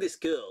find this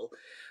girl,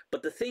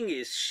 but the thing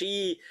is,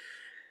 she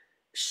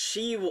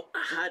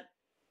had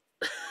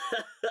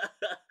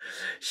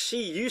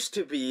she used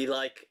to be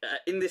like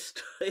in this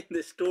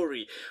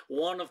story,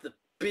 one of the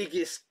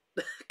biggest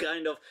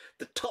kind of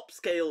the top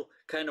scale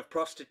kind of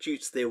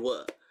prostitutes there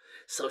were.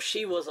 So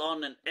she was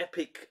on an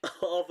epic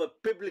of a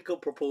biblical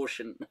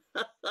proportion.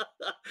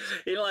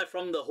 Like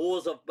from the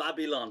whores of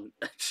Babylon.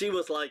 She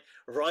was like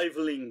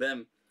rivaling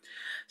them.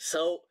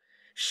 So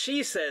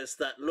she says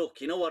that, look,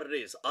 you know what it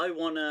is? I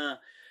wanna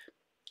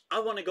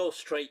go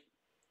straight.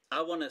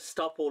 I wanna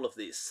stop all of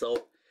this.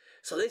 So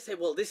they say,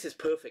 well, this is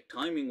perfect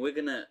timing. We're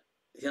gonna,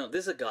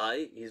 there's a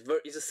guy,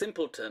 he's a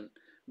simpleton,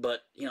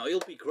 but he'll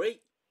be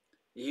great.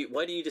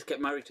 Why don't you just get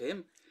married to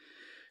him?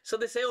 So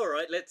they say, all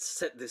right, let's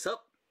set this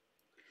up.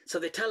 So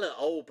they tell her,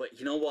 oh, but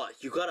you know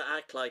what? You got to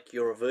act like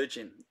you're a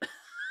virgin.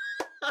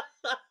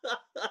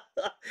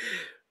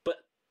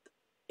 But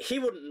he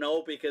wouldn't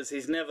know because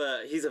he's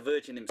a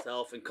virgin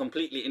himself and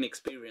completely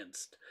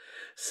inexperienced.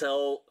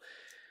 So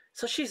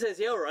she says,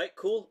 yeah, all right,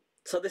 cool.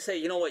 So they say,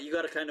 you know what? You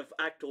got to kind of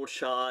act all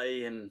shy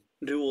and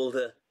do all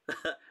the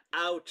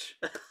ouch.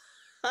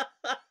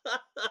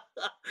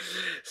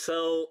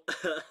 So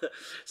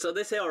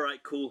they say, all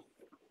right, cool.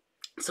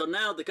 So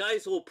now the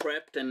guy's all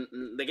prepped and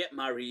they get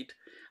married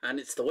and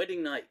it's the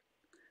wedding night.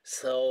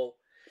 So,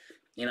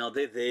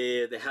 they're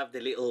there, they have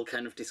their little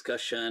kind of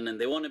discussion and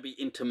they want to be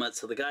intimate.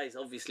 So the guy's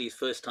obviously his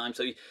first time.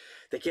 So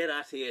they get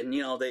at it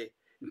and, they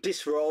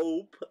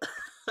disrobe.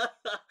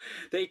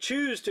 They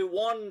choose to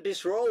one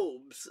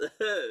disrobes.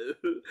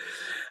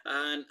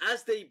 And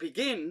as they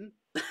begin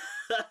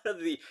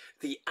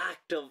the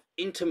act of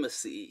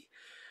intimacy,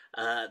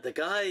 the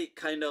guy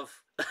kind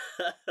of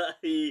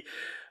he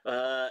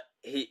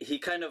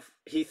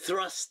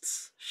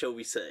thrusts, shall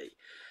we say,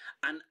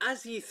 and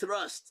as he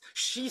thrusts,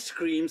 she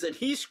screams and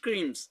he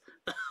screams.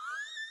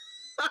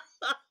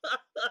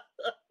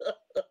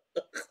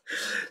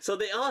 So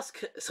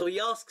he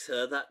asks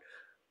her that,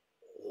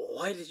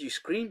 why did you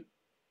scream?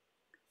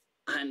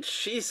 And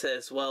she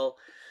says, well,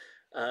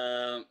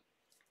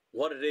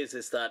 what it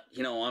is that,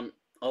 I'm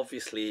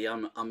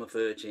a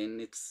virgin.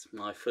 It's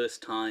my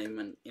first time,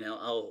 and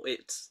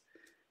it's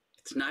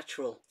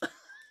natural.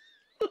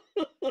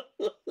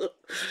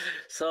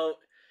 So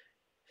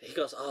he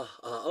goes,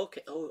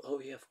 okay, oh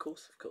yeah, of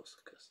course.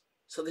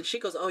 So then she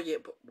goes, oh yeah,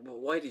 but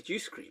why did you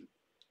scream?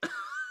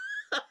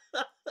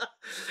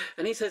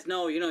 And he says,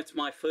 no, it's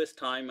my first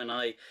time, and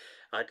I'd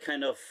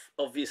kind of,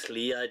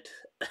 obviously I'd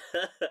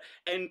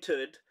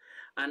entered,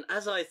 and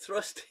as I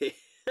thrust it,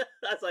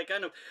 as I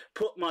kind of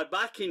put my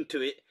back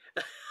into it,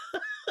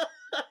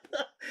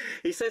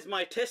 he says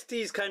my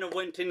testes kind of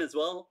went in as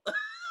well.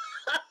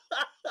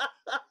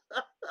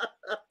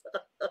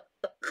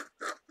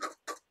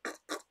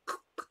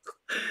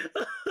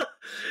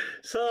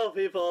 So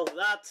people,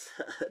 that's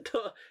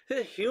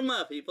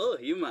humor, people,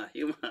 humor.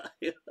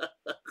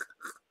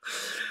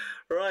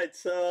 Right,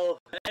 so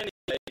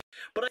anyway,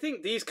 but I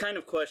think these kind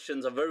of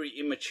questions are very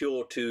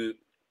immature to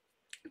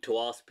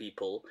ask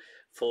people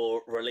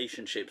for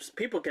relationships.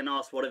 People can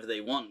ask whatever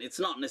they want. It's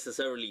not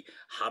necessarily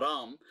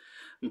haram,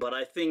 but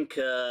I think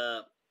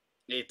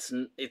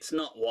it's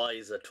not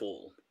wise at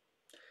all.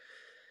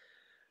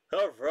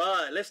 All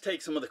right, let's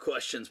take some of the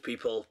questions,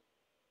 people.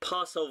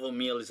 Passover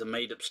meal is a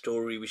made-up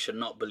story. We should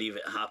not believe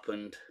it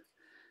happened.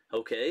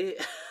 Okay.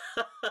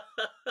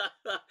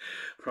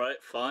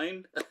 Right,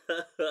 fine.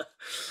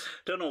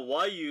 Don't know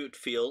why you'd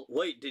feel,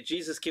 wait, did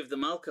Jesus give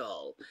them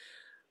alcohol?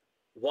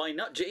 Why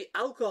not?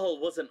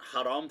 Alcohol wasn't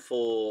haram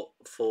for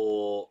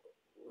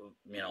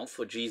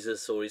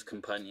Jesus or his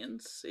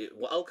companions.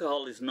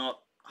 Alcohol is not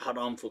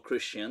haram for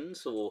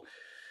Christians. Or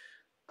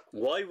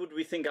why would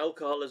we think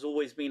alcohol has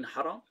always been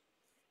haram?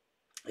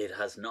 It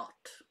has not.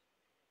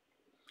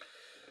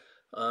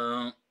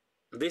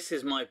 This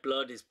is my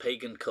blood is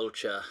pagan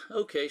culture.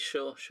 Okay,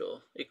 sure,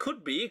 sure. It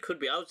could be, it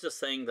could be. I was just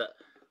saying that.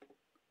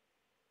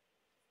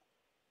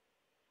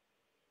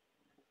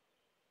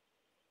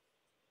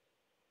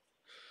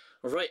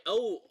 Right.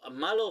 Oh,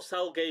 Malo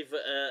Sal gave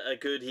a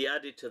good. He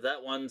added to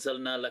that one.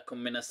 Zalna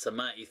lakum minas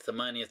samai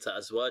thamaniyata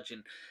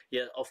azwajin.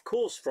 Yeah, of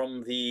course,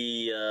 from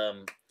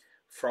the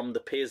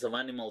pairs of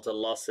animals,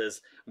 Allah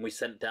says, and we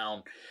sent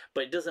down.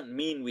 But it doesn't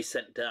mean we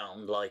sent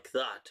down like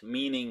that.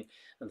 Meaning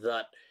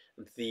that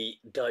the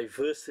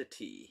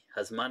diversity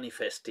has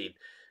manifested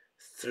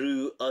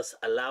through us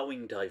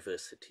allowing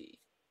diversity.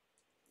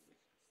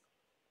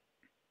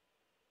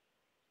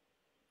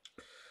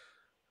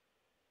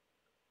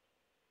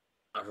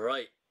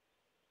 Right.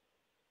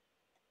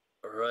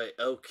 Right.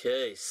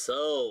 Okay.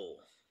 So,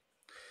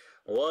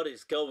 what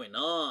is going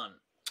on?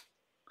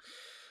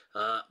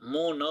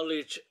 More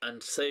knowledge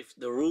and safe.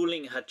 The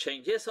ruling had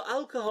changed. Yeah. So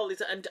alcohol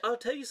is, and I'll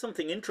tell you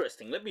something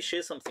interesting. Let me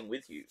share something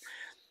with you.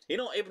 You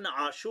know, Ibn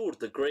Ashur,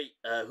 the great,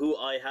 who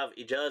I have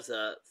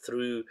ijaza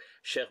through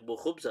Sheikh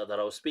Bukhubza that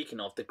I was speaking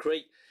of, the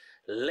great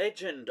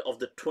legend of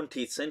the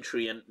 20th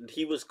century, and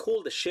he was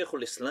called the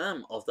Sheikhul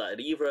Islam of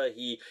that era.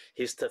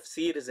 His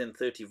tafsir is in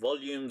 30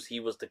 volumes. He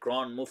was the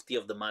Grand Mufti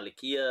of the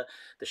Malikiya,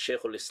 the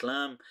Sheikhul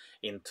Islam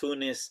in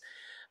Tunis.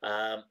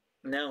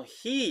 Now,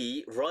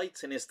 he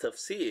writes in his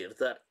tafsir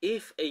that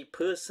if a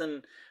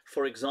person,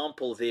 for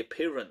example, their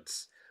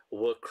parents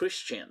were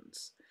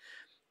Christians,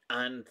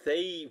 and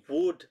they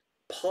would,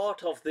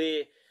 part of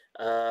their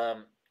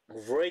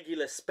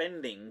regular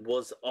spending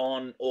was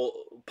on, or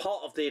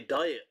part of their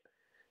diet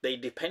they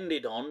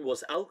depended on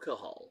was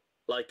alcohol.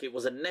 Like it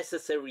was a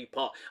necessary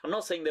part. I'm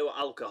not saying they were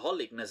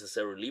alcoholic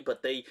necessarily,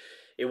 but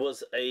it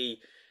was a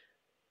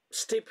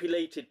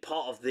stipulated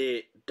part of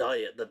their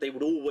diet that they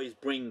would always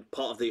bring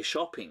part of their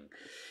shopping.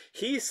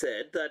 He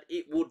said that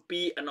it would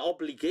be an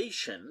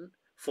obligation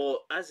for,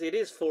 as it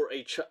is for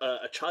a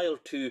child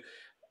to,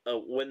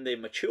 when they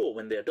mature,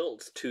 when they're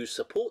adults, to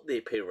support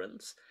their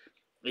parents,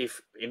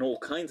 if in all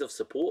kinds of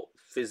support,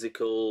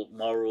 physical,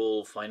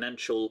 moral,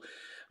 financial.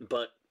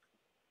 But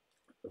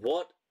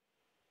what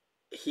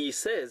he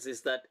says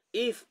is that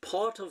if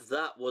part of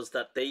that was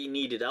that they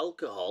needed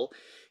alcohol,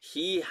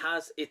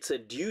 it's a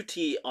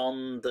duty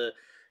on the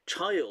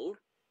child,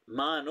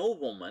 man or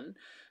woman,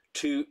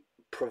 to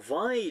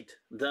provide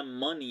them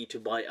money to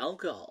buy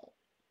alcohol.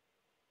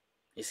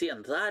 You see,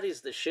 and that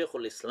is the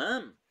Sheikhul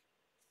Islam,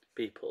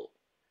 people.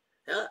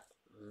 Yeah,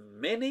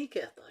 many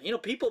get that. You know,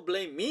 people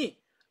blame me.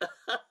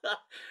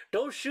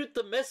 Don't shoot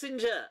the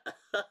messenger.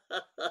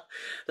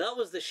 That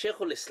was the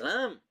Sheikhul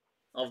Islam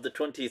of the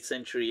 20th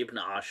century, Ibn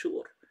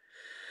Ashur.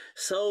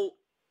 So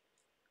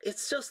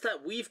it's just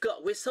that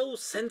we're so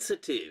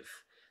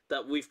sensitive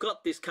that we've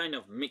got this kind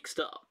of mixed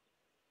up.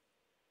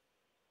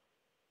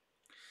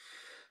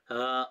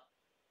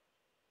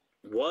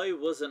 Why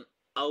wasn't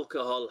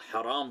alcohol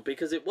haram?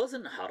 Because it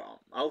wasn't haram.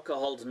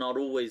 Alcohol's not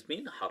always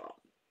been haram.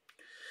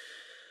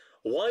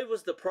 Why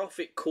was the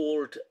Prophet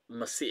called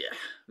Masih?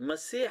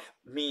 Masih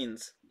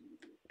means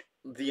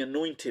the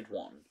anointed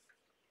one.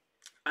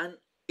 And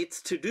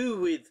it's to do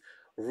with,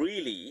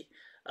 really,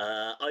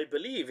 I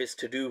believe it's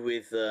to do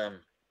with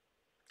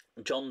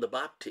John the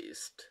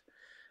Baptist,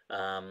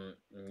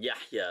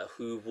 Yahya,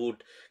 who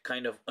would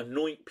kind of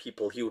anoint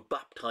people. He would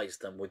baptize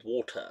them with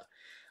water.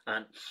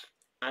 And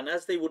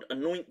as they would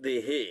anoint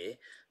their hair,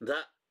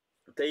 that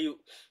they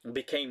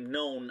became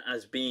known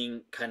as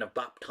being kind of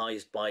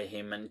baptized by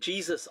him. And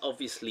Jesus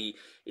obviously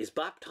is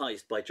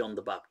baptized by John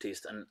the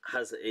Baptist and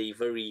has a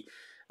very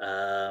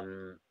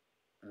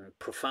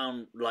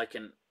profound, like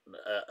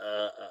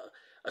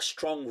a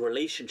strong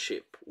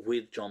relationship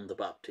with John the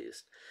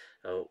Baptist,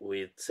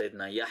 with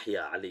Sayyidina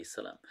Yahya alayhi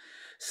salam.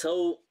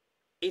 So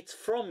it's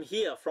from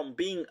here, from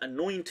being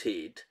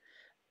anointed,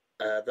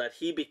 that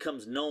he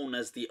becomes known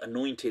as the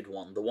anointed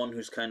one, the one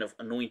who's kind of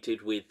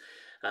anointed with,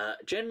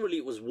 generally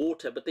it was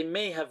water, but they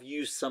may have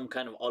used some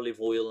kind of olive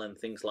oil and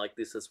things like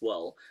this as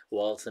well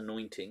whilst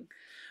anointing.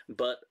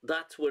 But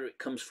that's where it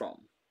comes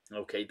from.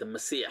 Okay, the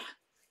Masih,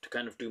 to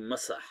kind of do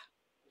masah.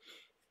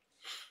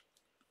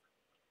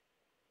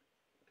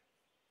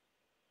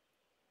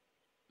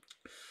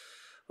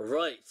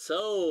 Right,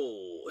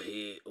 so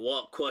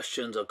what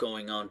questions are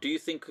going on? Do you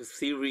think the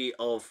theory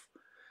of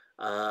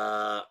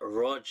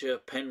Roger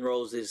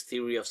Penrose's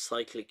theory of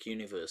cyclic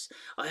universe?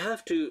 I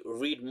have to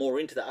read more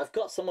into that. I've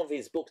got some of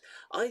his books.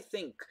 I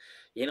think,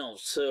 you know,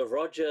 Sir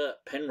Roger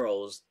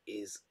Penrose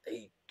is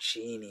a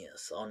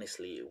genius,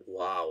 honestly.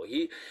 Wow.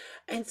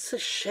 And it's a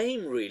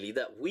shame, really,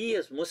 that we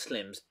as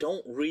Muslims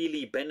don't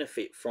really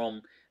benefit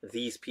from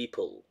these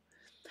people.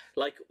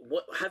 Like,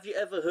 have you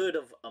ever heard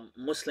of a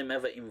Muslim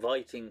ever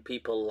inviting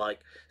people like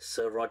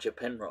Sir Roger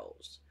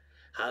Penrose?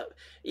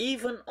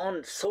 Even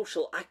on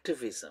social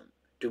activism,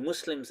 do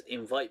Muslims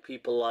invite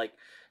people like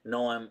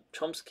Noam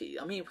Chomsky?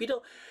 I mean, we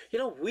don't, you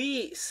know,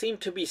 we seem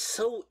to be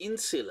so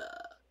insular.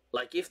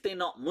 Like, if they're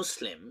not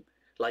Muslim,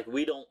 like,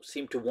 we don't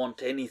seem to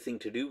want anything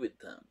to do with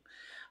them.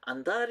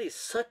 And that is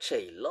such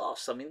a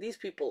loss. I mean, these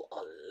people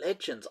are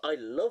legends. I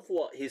love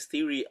what his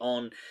theory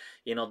on,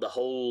 the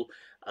whole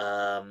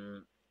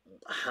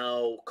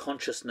how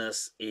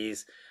consciousness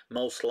is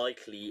most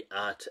likely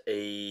at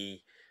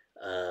a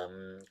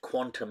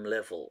quantum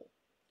level.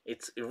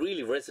 It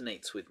really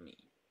resonates with me.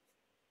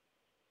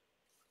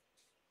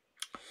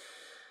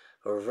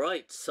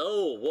 Right,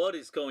 so what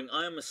is going?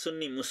 I am a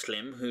Sunni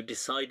Muslim who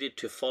decided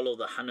to follow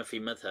the Hanafi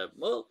madhab.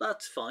 Well,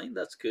 that's fine,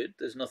 that's good.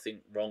 There's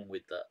nothing wrong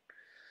with that.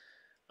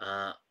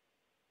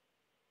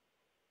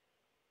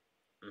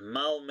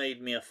 Mal made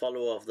me a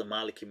follower of the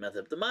Maliki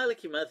madhab. The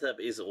Maliki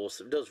madhab is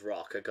awesome. It does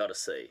rock, I gotta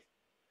say.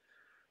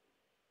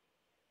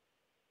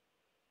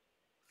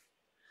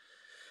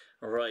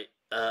 Right.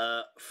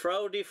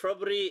 Fraudi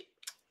Frabri,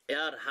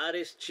 यार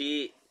हारिस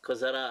जी को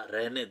जरा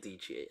रहने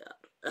दीजिए यार.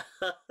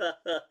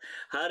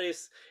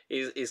 Harris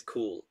is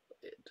cool.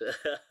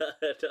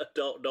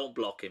 don't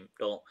block him.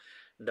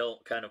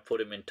 Don't kind of put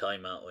him in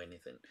timeout or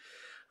anything.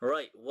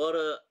 Right. What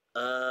a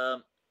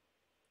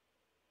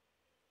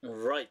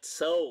right.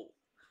 So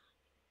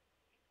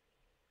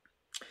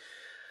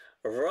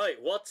right.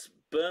 What's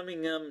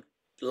Birmingham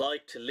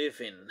like to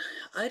live in?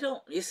 I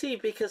don't. You see,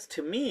 because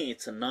to me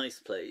it's a nice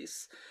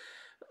place.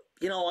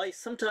 I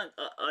sometimes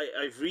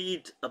I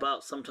read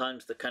about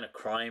sometimes the kind of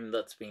crime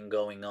that's been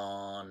going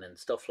on and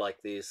stuff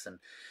like this, and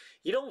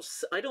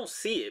I don't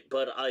see it,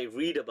 but I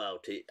read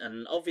about it,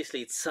 and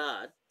obviously it's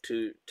sad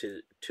to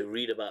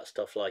read about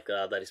stuff like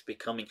that is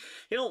becoming.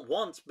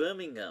 Once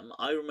Birmingham,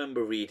 I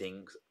remember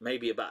reading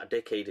maybe about a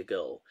decade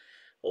ago,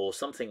 or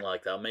something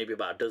like that, maybe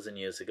about a dozen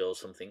years ago, or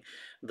something,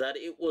 that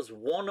it was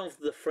one of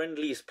the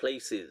friendliest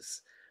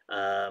places.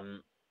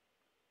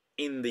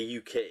 In the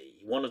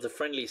UK, one of the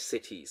friendliest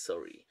cities,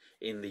 sorry,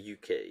 in the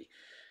UK.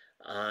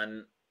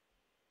 And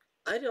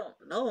I don't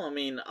know, I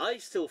mean, I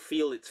still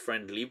feel it's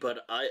friendly,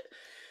 but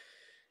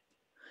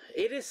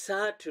it is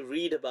sad to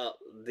read about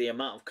the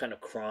amount of kind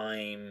of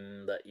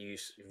crime that you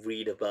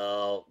read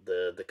about,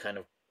 the kind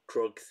of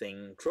drug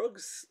thing.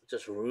 Drugs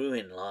just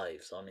ruin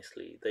lives,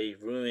 honestly. They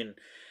ruin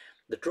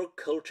the drug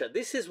culture.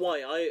 This is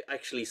why I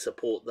actually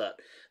support that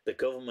the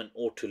government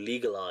ought to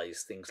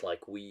legalize things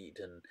like weed,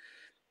 and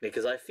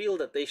because I feel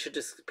that they should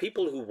just,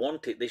 people who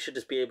want it, they should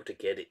just be able to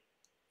get it.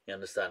 You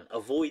understand?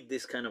 Avoid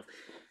this kind of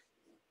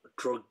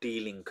drug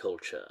dealing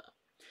culture,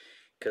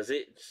 because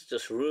it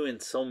just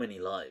ruins so many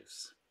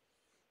lives.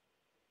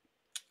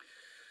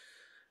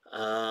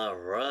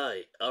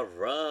 Alright.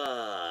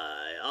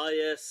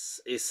 IS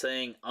is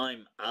saying,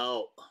 I'm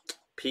out.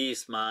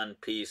 Peace, man,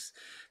 peace.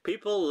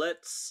 People,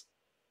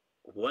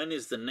 when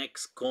is the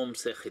next Qom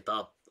Se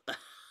Khitab?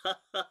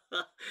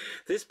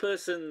 This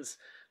person's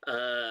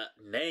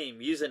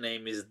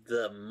username is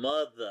the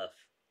mother.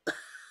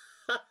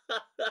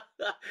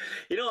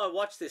 I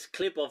watched this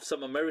clip of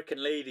some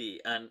American lady,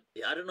 and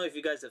I don't know if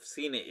you guys have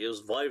seen it. It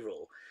was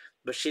viral,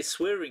 but she's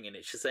swearing in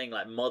it. She's saying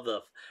like mother,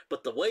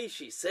 but the way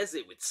she says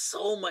it with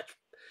so much,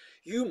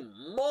 you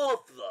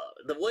mother,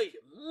 the way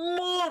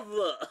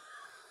mother.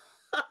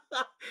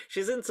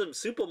 She's in some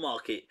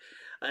supermarket,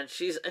 and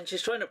she's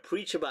trying to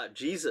preach about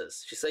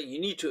Jesus. She's saying you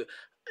need to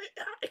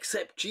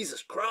accept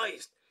Jesus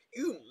Christ.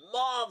 You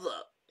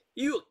mother.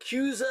 You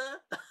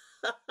accuser.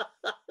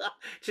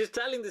 She's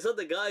telling this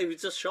other guy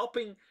who's just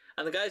shopping,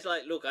 and the guy's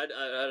like, look,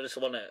 I just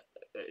want to,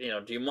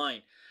 do you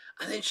mind?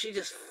 And then she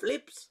just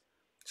flips.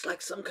 It's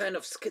like some kind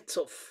of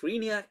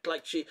schizophrenic.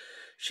 Like she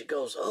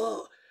goes,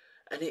 oh,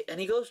 and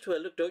he goes to her,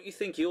 look, don't you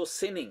think you're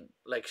sinning?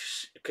 Like,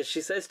 because she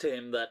says to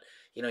him that,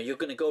 you're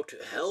going to go to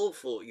hell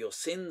for your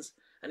sins.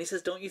 And he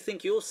says, don't you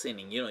think you're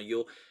sinning?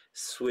 You're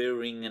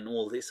swearing and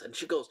all this. And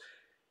she goes,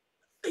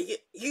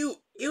 you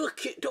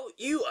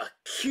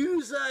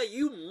accuser,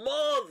 you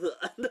mother.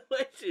 And the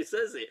way she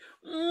says it,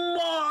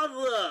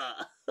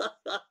 mother.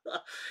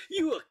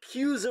 You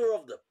accuser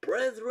of the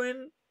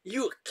brethren,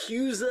 you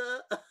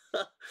accuser.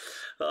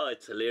 Oh,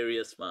 it's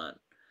hilarious, man.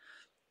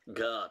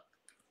 God.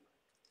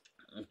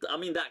 I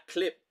mean, that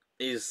clip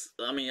is,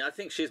 I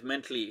think she's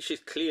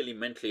clearly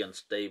mentally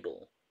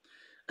unstable.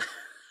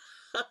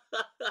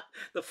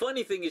 The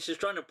funny thing is she's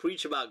trying to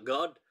preach about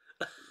God.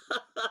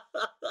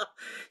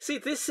 See,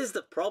 this is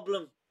the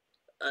problem.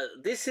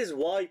 This is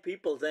why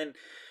people then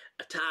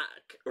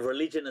attack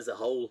religion as a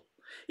whole.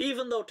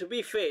 Even though, to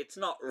be fair, it's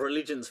not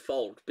religion's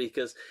fault,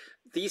 because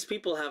these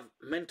people have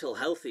mental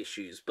health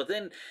issues. But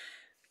then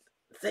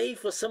they,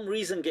 for some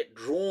reason, get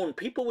drawn.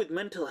 People with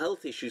mental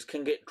health issues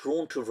can get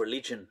drawn to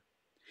religion.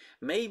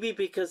 Maybe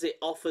because it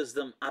offers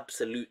them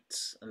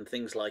absolutes and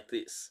things like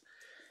this.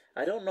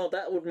 I don't know,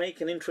 that would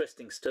make an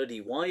interesting study.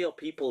 Why are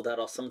people that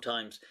are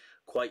sometimes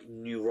quite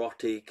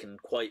neurotic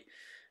and quite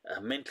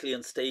mentally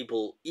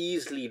unstable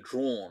easily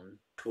drawn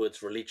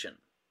towards religion?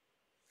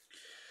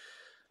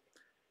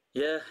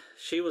 Yeah,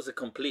 she was a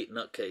complete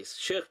nutcase.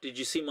 Sheikh, did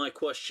you see my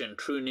question?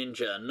 True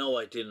Ninja. No,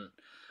 I didn't.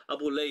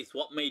 Abu Layth,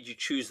 what made you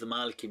choose the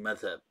Maliki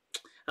madhab?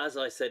 As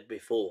I said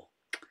before,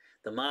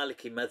 the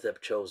Maliki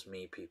madhab chose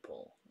me,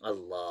 people.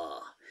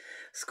 Allah.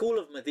 School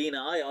of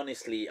Medina,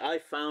 I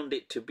found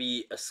it to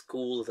be a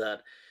school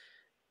that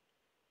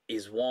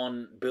is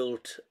one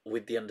built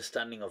with the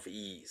understanding of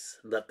ease,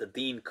 that the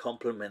deen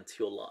complements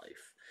your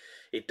life.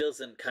 It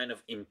doesn't kind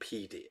of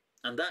impede it.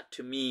 And that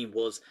to me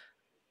was,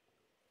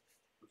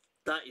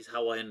 that is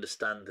how I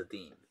understand the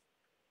deen.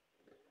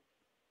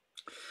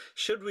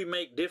 Should we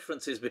make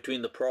differences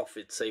between the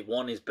prophets, say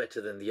one is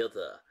better than the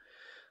other?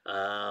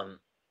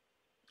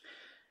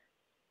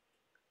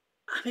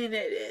 I mean,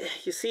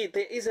 you see,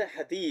 there is a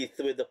hadith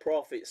where the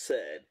Prophet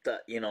said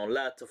that, you know,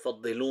 لا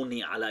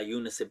تفضلوني على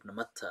يونس ibn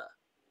Matta.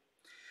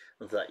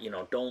 That, you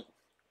know, don't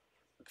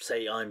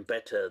say I'm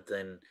better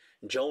than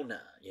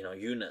Jonah, you know,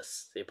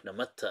 Yunus ibn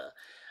Matta.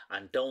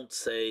 And don't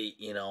say,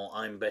 you know,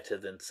 I'm better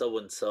than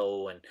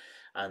so-and-so.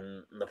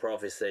 And the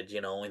Prophet said,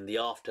 you know, in the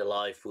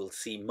afterlife we'll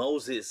see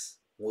Moses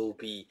will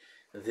be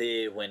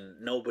there when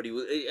nobody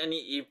will. And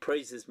he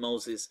praises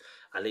Moses,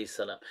 alayhi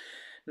salam.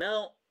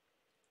 Now,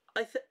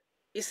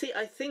 you see,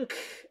 I think,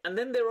 and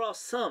then there are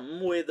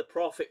some where the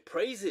Prophet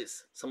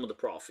praises some of the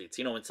prophets.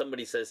 You know, when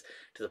somebody says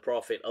to the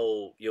Prophet,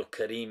 oh, you're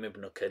Kareem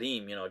ibn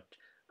Kareem, you know,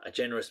 a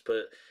generous,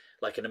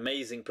 like an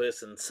amazing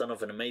person, son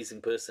of an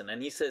amazing person.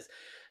 And he says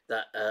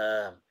that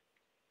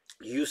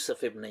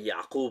Yusuf ibn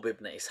Yaqub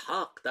ibn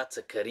Ishaq, that's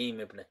a Kareem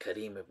ibn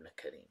Kareem ibn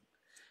Kareem.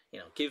 You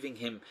know, giving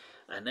him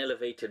an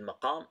elevated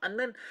maqam. And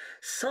then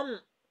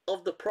some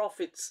of the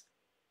prophets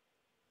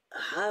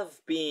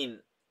have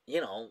been,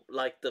 you know,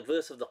 like the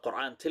verse of the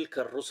Quran, تِلْكَ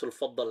الرُّسُلْ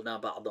فَضَّلْنَا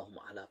بَعْضَهُمْ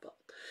عَلَى بَعْضٍ.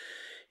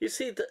 You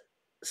see,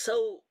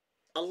 so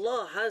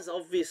Allah has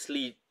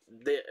obviously,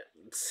 there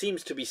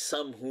seems to be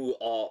some who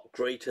are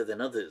greater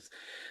than others.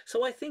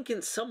 So I think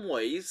in some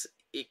ways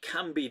it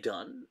can be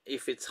done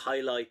if it's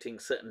highlighting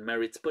certain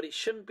merits, but it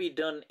shouldn't be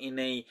done in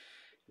a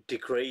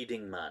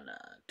degrading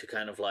manner to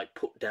kind of like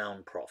put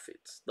down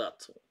prophets.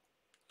 That's all.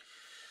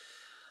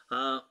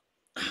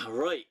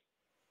 Right.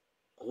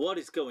 What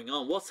is going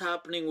on? What's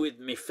happening with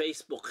me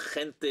Facebook,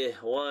 gente?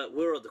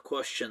 Where are the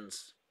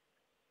questions?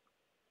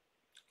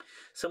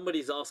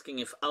 Somebody's asking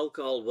if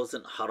alcohol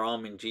wasn't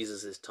haram in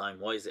Jesus' time,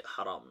 why is it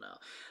haram now?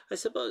 I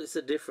suppose it's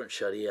a different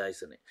sharia,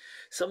 isn't it?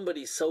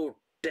 Somebody's so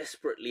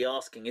desperately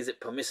asking, is it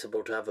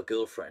permissible to have a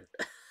girlfriend?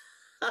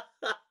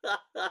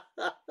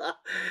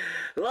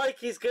 like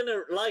he's gonna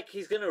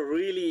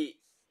really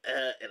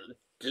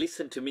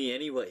listen to me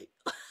anyway.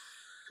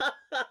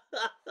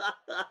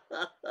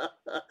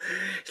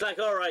 It's like,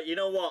 all right, you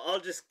know what? I'll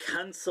just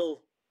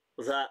cancel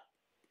that.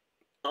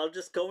 I'll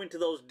just go into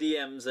those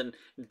DMs and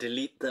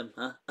delete them,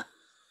 huh?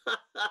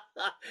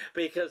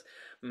 Because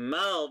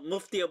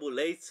Mufti Abu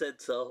Layth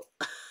said so.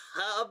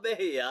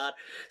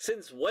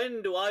 Since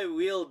when do I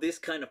wield this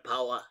kind of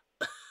power?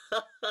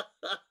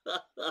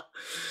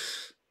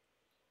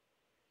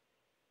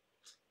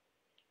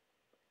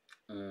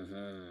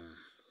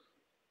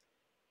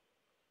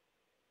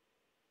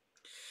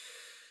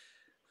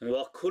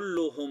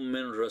 وكلهم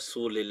من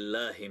رسول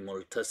الله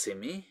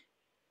ملتسم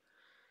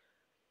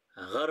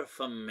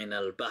غرفا من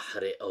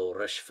البحر أو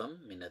رشفا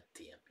من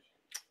الديم.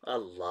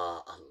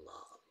 Allah,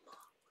 Allah,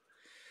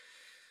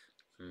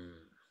 Allah.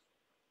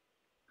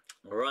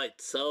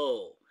 Right,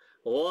 so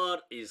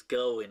what is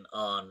going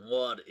on?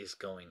 What is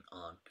going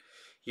on?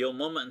 Your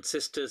mum and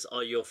sisters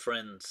are your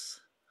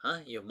friends.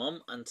 Huh? Your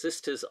mum and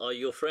sisters are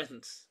your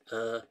friends.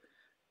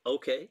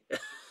 Okay.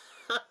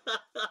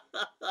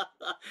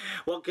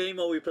 What game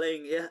are we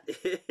playing? Yeah,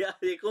 yeah,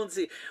 you can't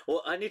see.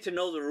 Well, I need to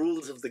know the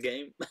rules of the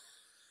game.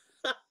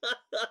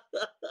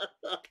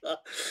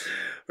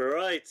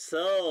 Right,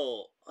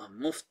 so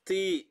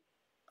Mufti,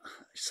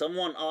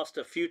 someone asked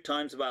a few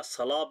times about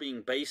Salah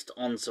being based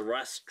on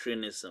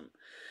Zoroastrianism.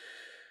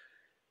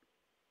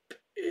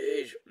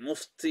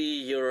 Mufti,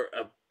 you're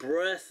a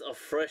breath of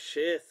fresh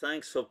air.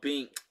 Thanks for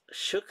being.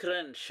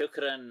 Shukran,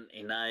 shukran,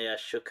 Inaya,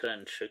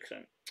 shukran,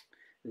 shukran.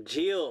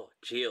 Gio.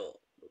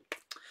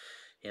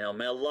 You know,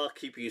 may Allah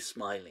keep you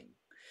smiling.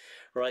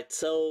 Right,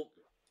 so,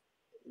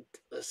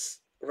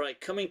 right,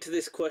 coming to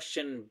this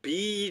question,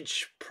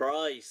 Beej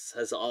Price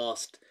has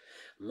asked,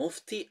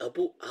 Mufti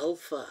Abu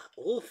Alpha,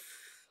 oof,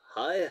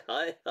 hi.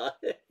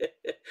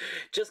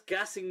 Just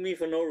gassing me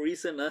for no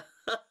reason, huh?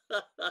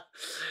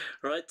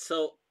 Right,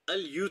 so,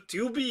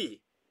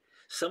 Al-YouTubi,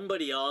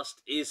 somebody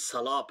asked, is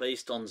Salah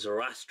based on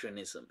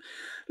Zoroastrianism?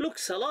 Look,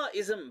 Salah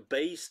isn't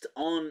based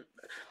on,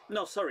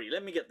 no, sorry,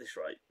 let me get this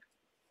right.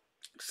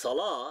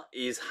 Salah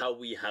is how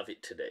we have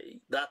it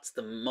today. That's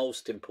the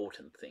most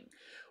important thing.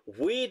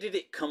 Where did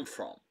it come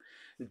from?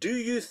 Do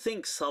you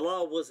think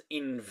Salah was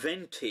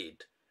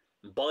invented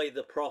by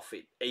the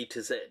Prophet A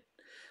to Z?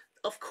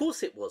 Of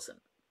course it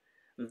wasn't.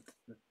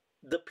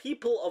 The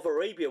people of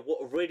Arabia were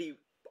already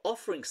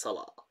offering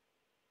Salah.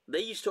 They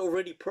used to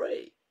already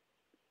pray.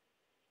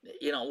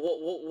 You know,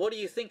 what do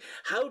you think?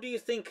 How do you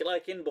think,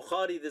 like in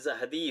Bukhari, there's a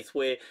hadith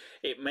where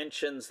it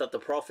mentions that the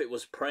Prophet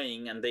was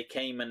praying and they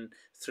came and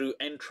threw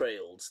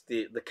entrails,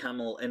 the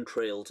camel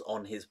entrails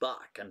on his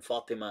back, and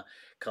Fatima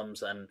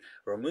comes and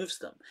removes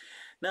them.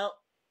 Now,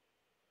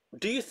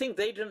 do you think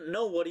they didn't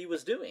know what he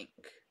was doing?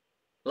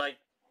 Like,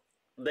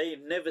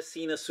 they'd never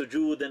seen a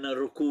sujood and a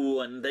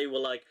ruku, and they were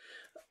like,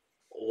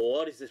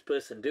 what is this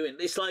person doing?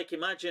 It's like,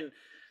 imagine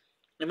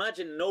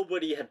imagine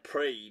nobody had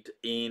prayed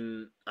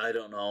in, I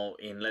don't know,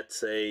 in, let's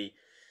say,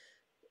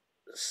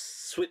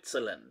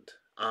 Switzerland,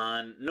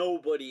 and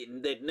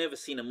they'd never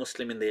seen a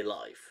Muslim in their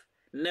life,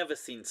 never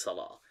seen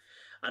Salah,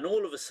 and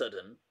all of a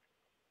sudden,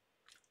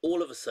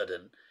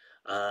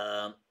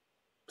 um,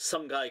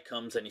 some guy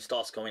comes and he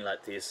starts going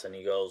like this, and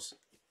he goes,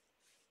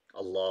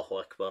 Allahu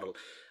Akbar.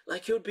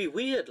 Like, it would be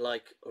weird,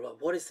 like,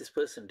 what is this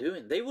person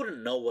doing? They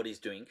wouldn't know what he's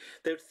doing.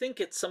 They would think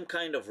it's some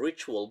kind of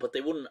ritual, but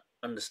they wouldn't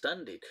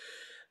understand it.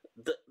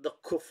 The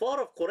kuffar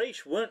of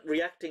Quraysh weren't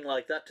reacting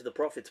like that to the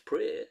Prophet's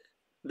prayer.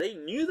 They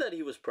knew that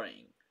he was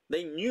praying.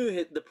 They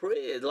knew the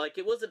prayer. Like,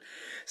 it wasn't...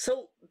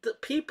 So the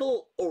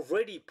people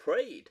already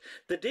prayed.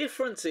 The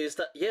difference is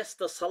that, yes,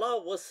 the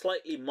salah was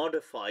slightly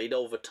modified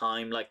over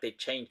time. Like, they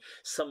changed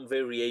some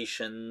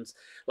variations.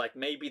 Like,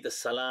 maybe the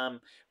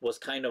salam was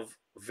kind of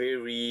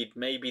varied.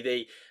 Maybe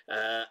they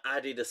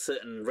added a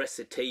certain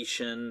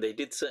recitation. They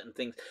did certain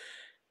things.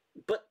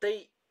 But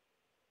they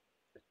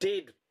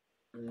did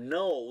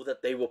know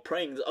that they were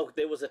praying. Oh,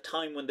 there was a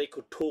time when they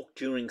could talk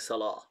during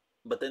salah,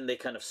 but then they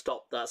kind of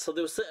stopped that. So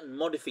there were certain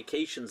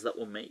modifications that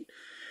were made.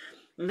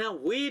 Now,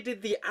 where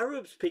did the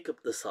Arabs pick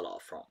up the salah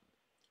from?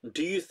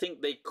 Do you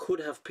think they could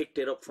have picked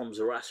it up from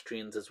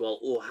Zoroastrians as well,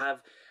 or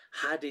have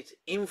had it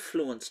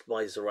influenced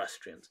by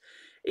Zoroastrians?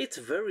 It's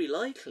very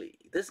likely.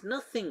 There's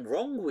nothing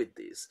wrong with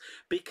this,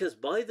 because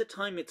by the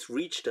time it's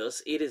reached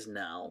us, it is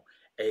now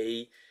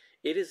a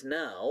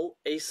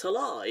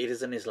salah. It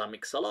is an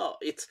Islamic salah.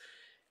 It's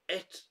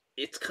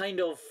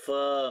kind of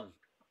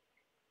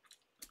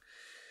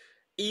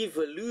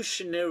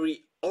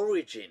evolutionary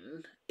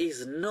origin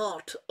is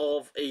not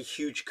of a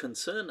huge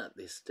concern at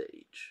this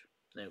stage.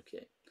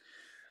 Okay.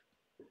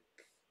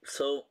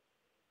 So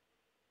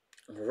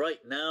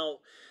right now,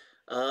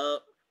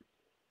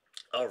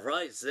 all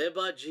right,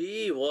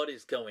 Zebaji, what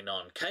is going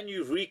on? Can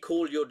you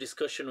recall your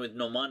discussion with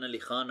Noman Ali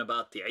Khan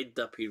about the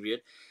Iddah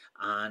period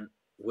and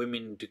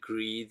women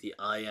degree, the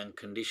ayah and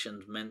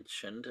conditions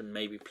mentioned, and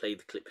maybe play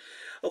the clip?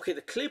 Okay,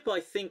 the clip I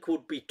think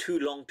would be too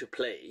long to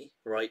play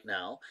right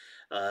now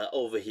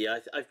over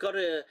here. I've got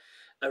a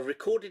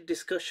recorded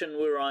discussion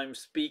where I'm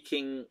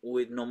speaking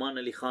with Noman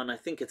Ali Khan. I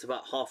think it's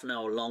about half an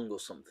hour long or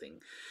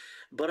something.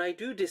 But I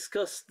do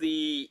discuss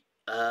these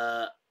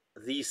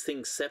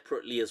things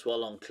separately as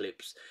well on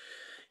clips.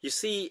 You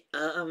see,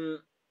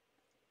 the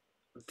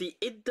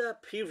Iddah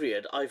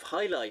period, I've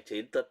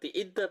highlighted that the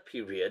Iddah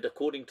period,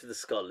 according to the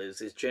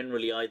scholars, is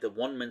generally either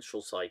one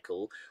menstrual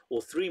cycle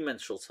or 3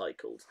 menstrual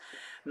cycles.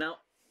 Now,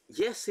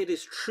 yes, it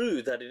is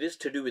true that it is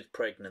to do with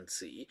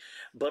pregnancy,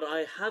 but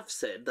I have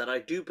said that I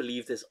do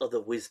believe there's other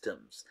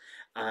wisdoms.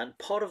 And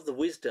part of the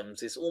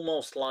wisdoms is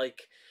almost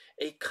like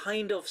a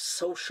kind of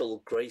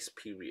social grace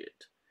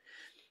period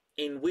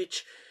in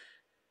which,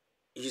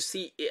 you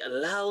see, it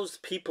allows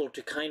people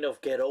to kind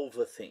of get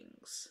over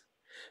things.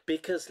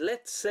 Because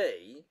let's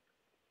say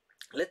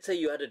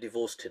you had a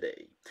divorce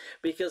today,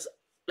 because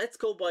let's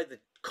go by the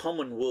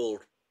common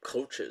world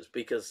cultures,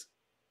 because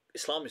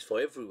Islam is for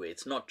everywhere.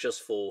 It's not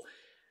just for,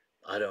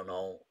 I don't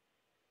know,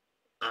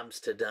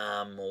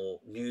 Amsterdam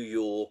or New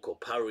York or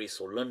Paris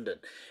or London.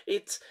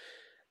 It's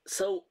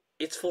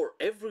for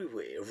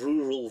everywhere.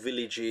 Rural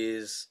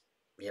villages,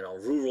 you know,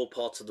 rural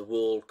parts of the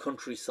world,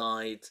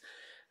 countrysides,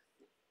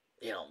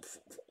 you know,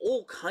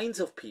 all kinds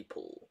of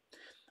people,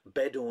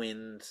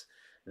 Bedouins,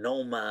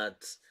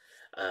 nomads,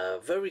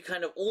 very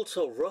kind of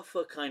also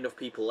rougher kind of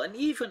people, and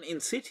even in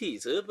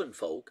cities, urban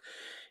folk.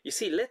 You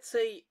see, let's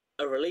say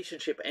a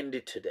relationship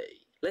ended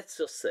today, let's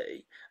just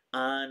say,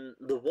 and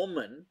the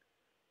woman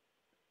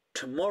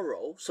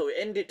tomorrow, so it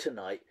ended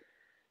tonight,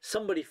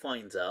 somebody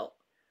finds out,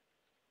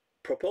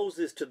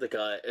 proposes to the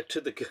guy,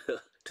 to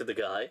the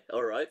guy,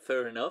 all right,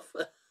 fair enough.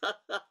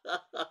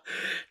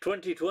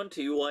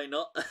 2020, why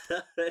not?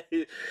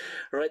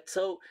 Right,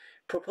 so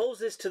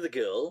proposes to the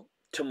girl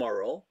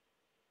tomorrow.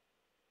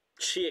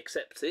 She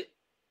accepts it.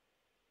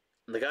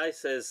 The guy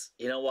says,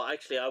 you know what,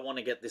 actually I want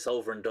to get this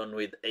over and done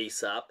with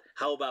ASAP.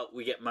 How about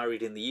we get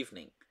married in the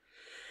evening?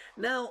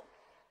 Now,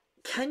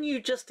 can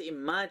you just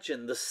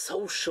imagine the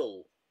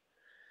social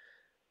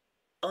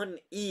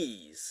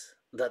unease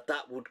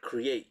that would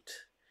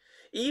create?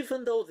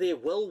 Even though they're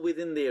well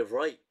within their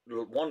right,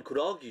 one could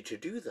argue, to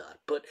do that.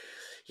 But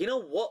you know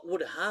what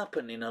would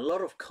happen in a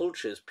lot of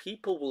cultures?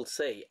 People will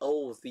say,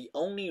 oh, the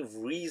only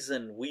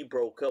reason we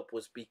broke up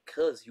was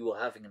because you were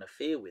having an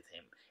affair with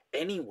him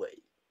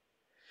anyway.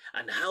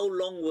 And how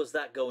long was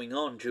that going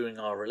on during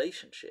our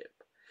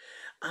relationship?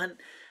 And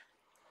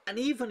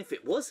even if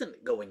it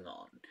wasn't going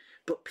on,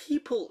 but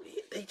people,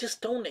 they just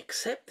don't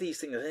accept these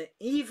things.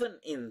 Even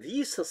in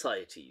these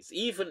societies,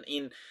 even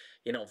in,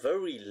 you know,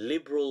 very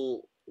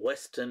liberal,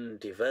 Western,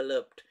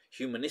 developed,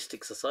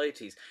 humanistic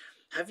societies,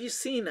 have you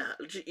seen,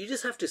 you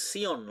just have to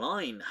see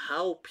online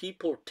how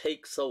people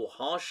take so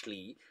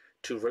harshly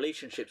to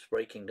relationships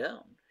breaking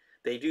down.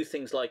 They do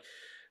things like,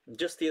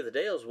 just the other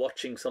day I was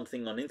watching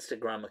something on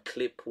Instagram, a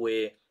clip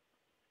where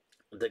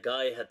the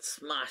guy had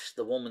smashed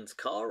the woman's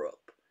car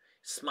up.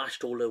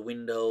 smashed all her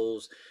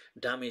windows,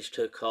 damaged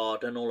her car,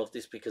 done all of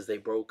this because they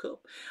broke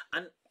up.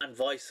 And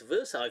vice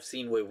versa. I've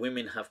seen where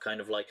women have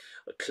kind of like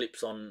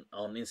clips on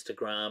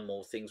Instagram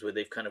or things where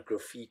they've kind of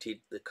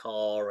graffitied the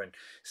car, and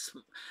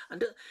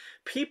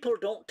people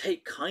don't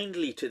take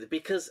kindly to it,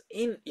 because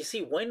you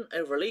see, when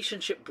a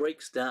relationship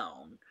breaks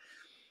down,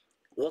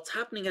 what's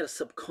happening at a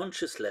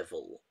subconscious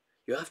level,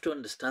 you have to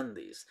understand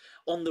this,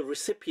 on the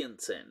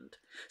recipient's end.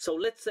 So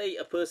let's say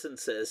a person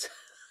says,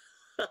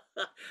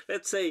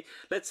 let's say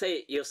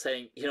you're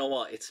saying, you know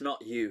what, it's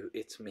not you,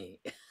 it's me.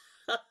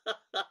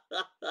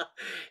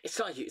 It's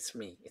not you, it's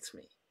me, it's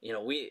me. You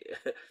know,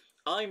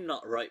 I'm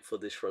not right for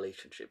this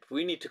relationship.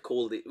 We need to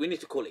call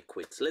it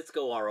quits. Let's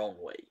go our own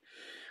way.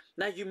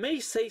 Now, you may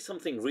say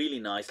something really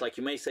nice, like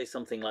you may say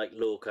something like,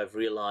 look, I've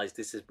realized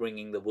this is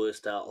bringing the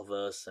worst out of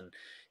us, and,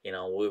 you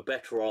know, we're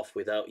better off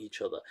without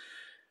each other.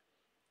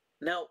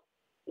 Now,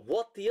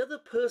 what the other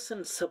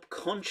person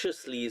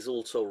subconsciously is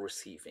also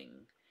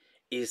receiving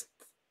is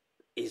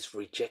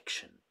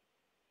rejection.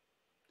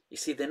 You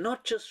see, they're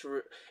not just,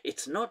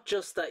 it's not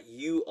just that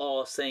you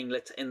are saying,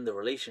 let's end the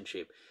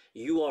relationship.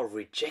 You are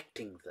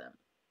rejecting them.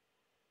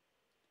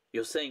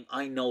 You're saying,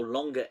 I no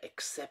longer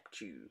accept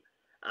you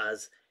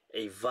as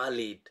a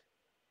valid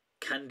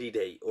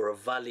candidate or a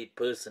valid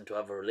person to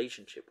have a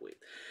relationship with.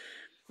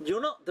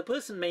 The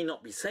person may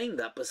not be saying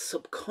that, but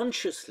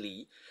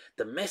subconsciously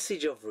the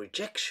message of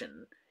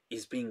rejection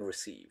is being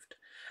received.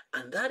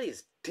 And that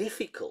is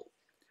difficult,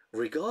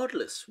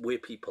 regardless where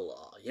people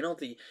are. You know,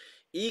 the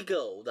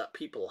ego that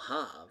people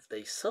have,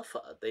 they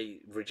suffer.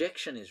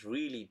 Rejection is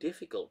really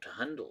difficult to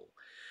handle.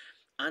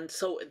 And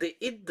so the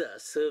iddah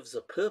serves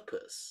a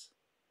purpose.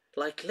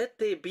 Like, let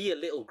there be a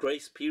little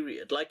grace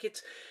period. Like,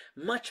 it's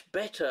much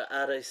better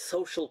at a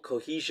social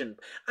cohesion.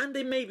 And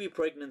there may be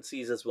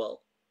pregnancies as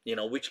well, you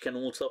know, which can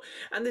also,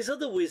 and there's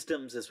other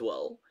wisdoms as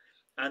well.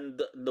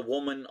 And the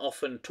woman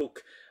often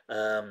took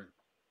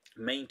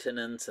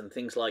maintenance and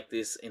things like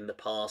this in the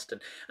past.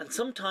 And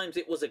sometimes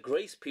it was a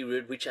grace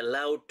period which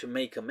allowed to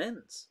make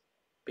amends.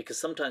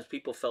 Because sometimes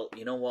people felt,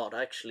 you know what,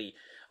 actually,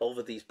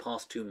 over these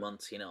past 2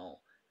 months, you know,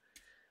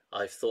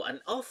 I've thought,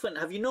 and often,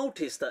 have you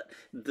noticed that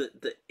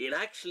it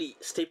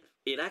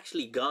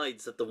actually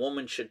guides that the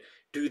woman should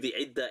do the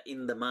iddah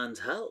in the man's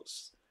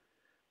house?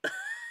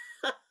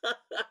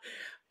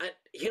 And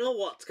you know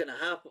what's going to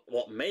happen,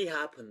 what may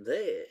happen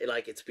there,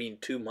 like, it's been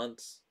 2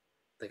 months,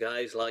 the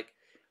guy's like,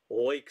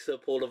 wakes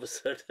up all of a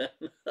sudden,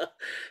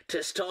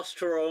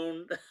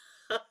 testosterone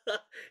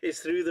is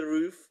through the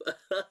roof.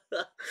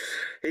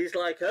 He's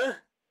like, huh?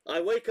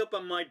 I wake up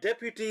and my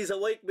deputy's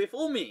awake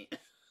before me.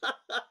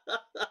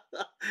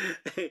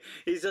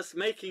 He's just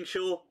making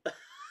sure.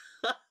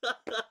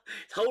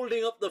 He's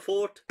holding up the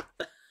fort.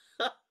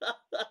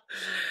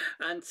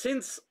 And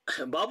since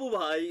Babu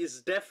Bhai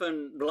is deaf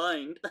and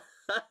blind,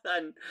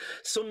 and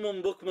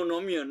Summum Bukmun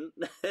Umyun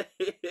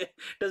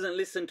doesn't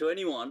listen to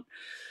anyone,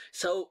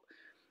 so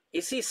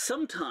you see,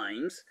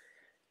 sometimes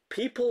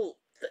people,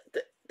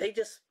 they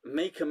just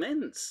make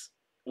amends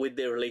with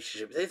their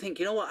relationship. They think,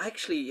 you know what,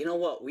 actually, you know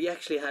what, we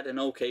actually had an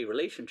okay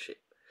relationship.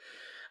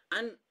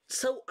 And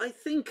so I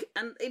think,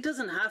 and it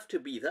doesn't have to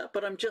be that,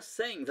 but I'm just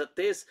saying that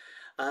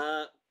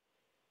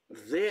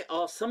there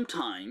are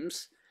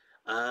sometimes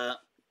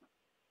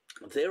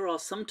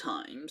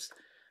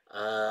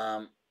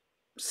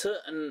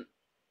certain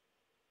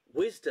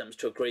wisdoms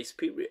to a grace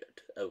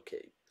period.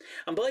 Okay.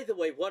 And by the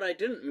way, what I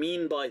didn't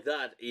mean by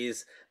that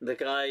is the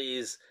guy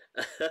is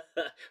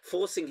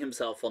forcing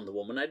himself on the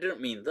woman. I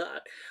didn't mean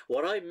that.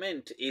 What I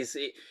meant is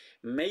it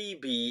may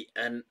be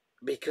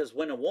because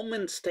when a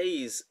woman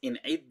stays in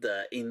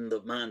iddah in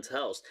the man's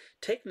house,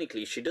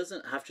 technically she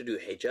doesn't have to do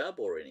hijab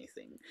or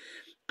anything.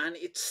 And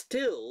it's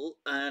still,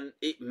 and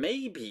it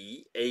may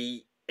be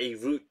a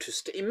route to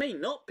stay. It may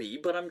not be,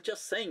 but I'm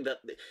just saying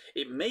that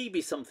it may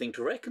be something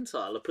to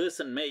reconcile. A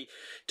person may,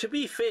 to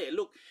be fair,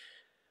 look,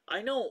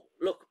 I know,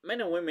 look,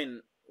 men and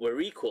women were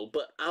equal,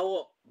 but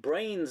our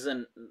brains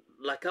and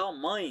like our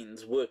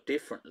minds work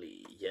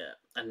differently, yeah.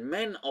 And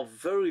men are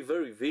very,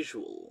 very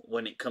visual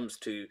when it comes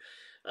to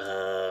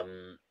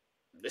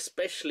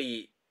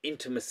especially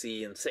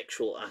intimacy and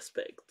sexual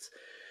aspects.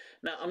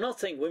 Now, I'm not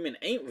saying women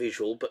ain't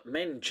visual, but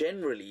men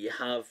generally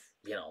have,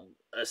 you know,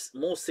 a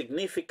more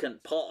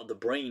significant part of the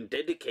brain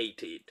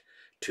dedicated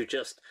to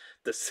just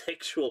the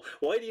sexual.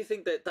 Why do you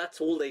think that that's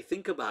all they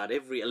think about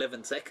every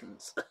 11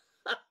 seconds?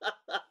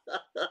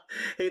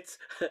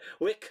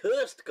 We're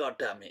cursed,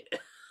 goddammit.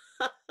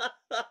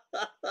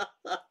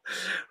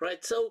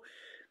 Right, so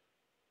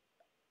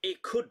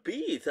it could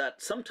be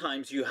that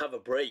sometimes you have a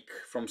break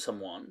from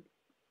someone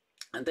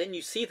and then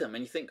you see them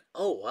and you think,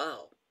 oh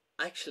wow,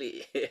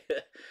 actually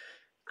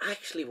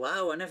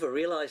wow, I never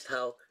realized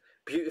how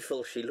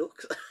beautiful she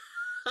looks.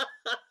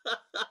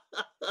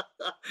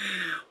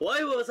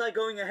 Why was I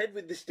going ahead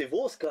with this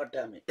divorce,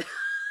 goddammit?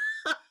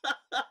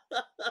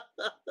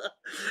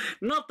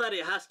 Not that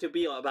it has to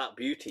be about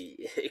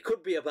beauty. It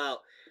could be about,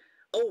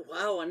 oh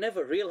wow, I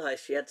never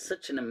realized she had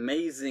such an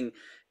amazing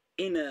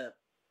inner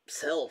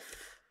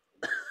self.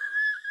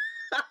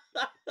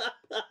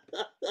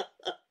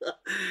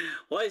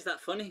 Why is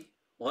that funny?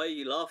 Why are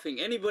you laughing?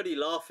 Anybody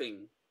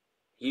laughing?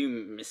 You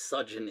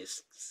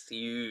misogynists,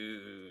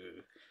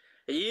 you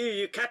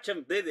catch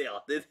them, there they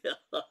are, there they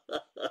are.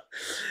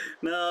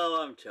 No,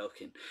 I'm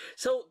joking.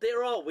 So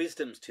there are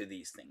wisdoms to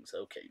these things,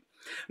 okay.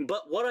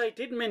 But what I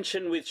did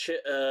mention with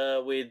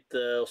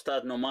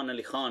Ustad Noman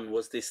Ali Khan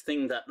was this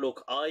thing that,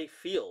 look, I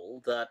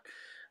feel that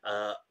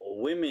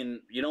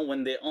women, you know,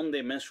 when they're on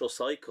their menstrual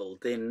cycle,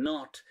 they're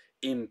not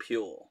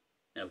impure.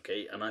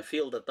 Okay, and I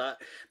feel that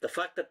the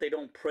fact that they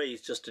don't pray is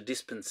just a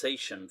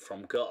dispensation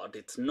from God.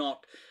 It's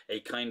not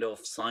a kind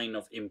of sign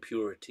of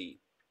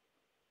impurity.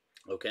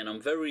 Okay, and I'm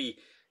very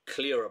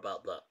clear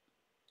about that.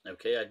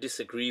 Okay, I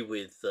disagree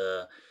with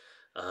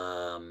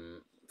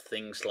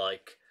things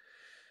like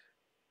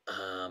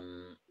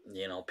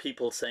you know,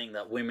 people saying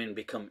that women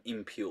become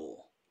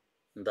impure,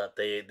 that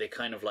they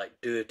kind of like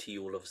dirty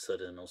all of a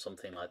sudden or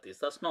something like this.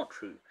 That's not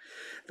true.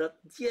 That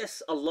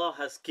yes, Allah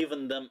has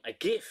given them a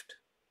gift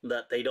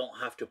that they don't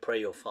have to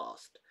pray or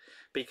fast,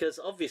 because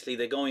obviously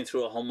they're going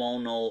through a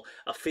hormonal,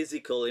 a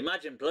physical,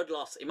 imagine blood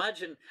loss,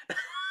 imagine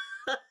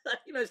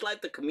you know, it's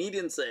like the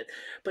comedian said,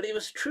 but it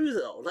was true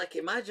though. Like,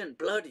 imagine,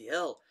 bloody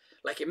hell,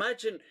 like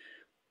imagine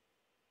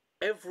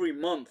every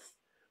month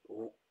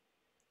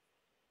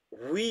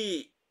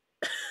we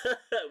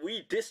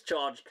we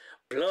discharged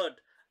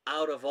blood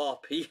out of our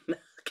penis.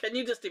 Can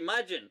you just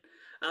imagine,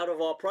 out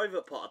of our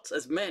private parts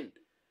as men?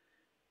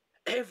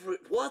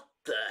 What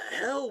the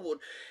hell would,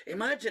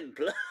 imagine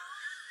blood.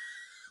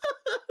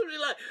 We'd be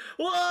like,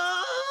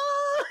 what?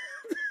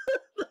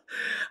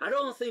 I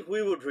don't think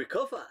we would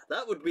recover.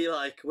 That would be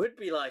like, we'd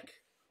be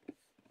like,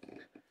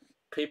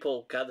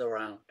 people gather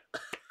around.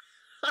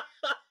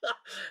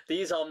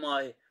 These are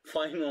my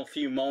final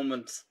few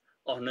moments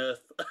on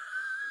earth.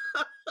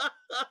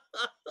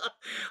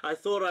 I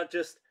thought I'd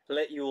just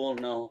let you all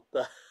know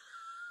that.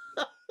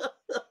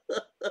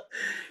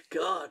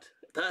 God,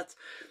 that's,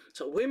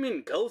 so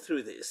women go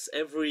through this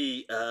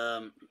every,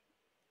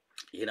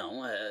 you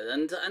know,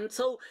 and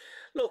so,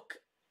 look,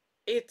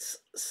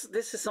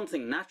 this is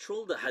something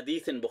natural. The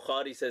hadith in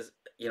Bukhari says,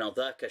 you know,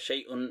 ذاك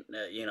شيء,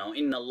 you know,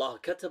 إن الله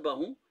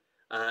كتبه,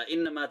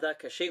 إنما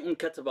ذاك شيء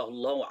كتبه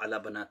الله على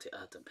بنات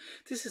آدم.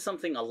 This is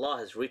something Allah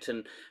has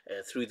written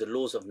through the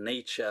laws of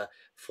nature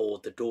for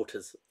the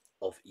daughters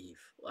of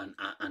Eve and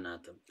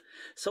Adam.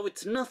 So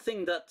it's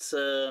nothing that's,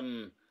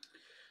 you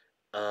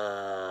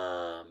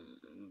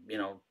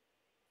know,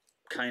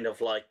 kind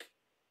of like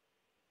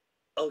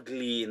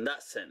ugly in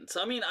that sense.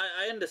 I mean,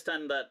 I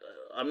understand that.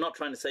 I'm not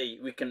trying to say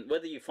we can,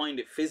 whether you find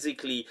it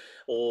physically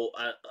or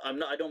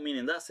I don't mean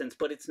in that sense,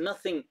 but it's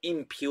nothing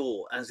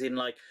impure, as in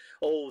like,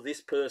 oh,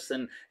 this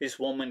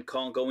woman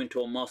can't go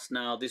into a mosque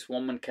now, this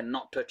woman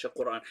cannot touch a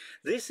Quran.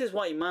 This is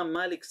why Imam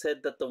Malik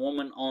said that the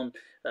woman on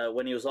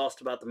when he was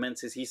asked about the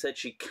menses, he said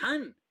she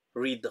can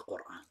read the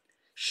Quran,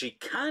 she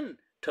can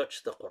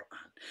touch the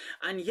Quran.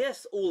 And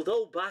yes,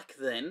 although back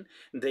then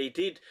they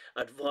did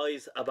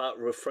advise about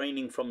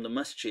refraining from the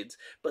masjids,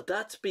 but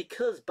that's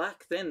because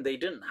back then they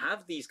didn't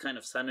have these kind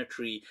of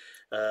sanitary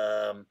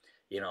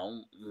you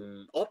know,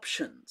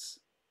 options,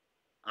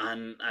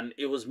 and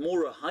it was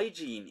more a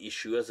hygiene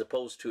issue as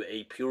opposed to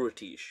a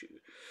purity issue.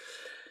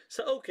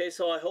 So okay,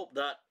 so I hope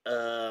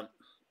that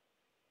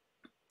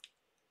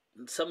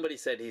somebody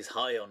said he's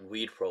high on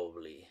weed,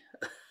 probably.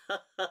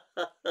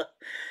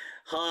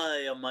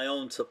 High on my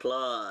own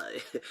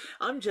supply.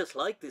 I'm just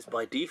like this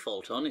by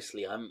default,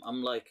 honestly.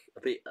 I'm like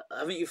a bit,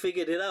 haven't you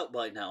figured it out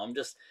by now? I'm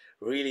just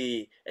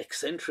really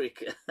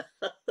eccentric.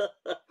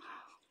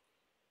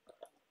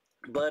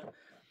 But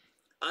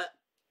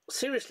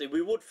seriously,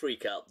 we would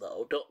freak out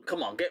though.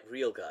 Come on, get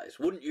real, guys.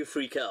 Wouldn't you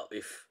freak out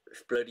if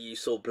bloody you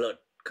saw blood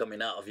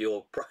coming out of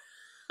your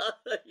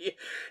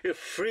you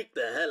freak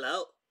the hell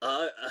out.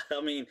 I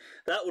mean,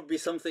 that would be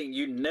something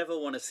you never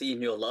want to see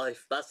in your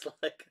life. That's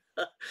like,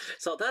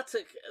 so that's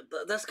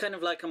kind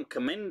of like, I'm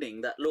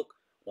commending that, look,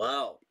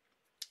 wow,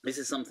 this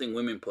is something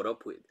women put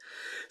up with.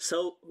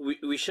 So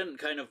we shouldn't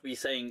kind of be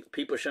saying,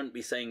 people shouldn't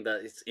be saying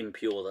that it's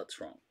impure, that's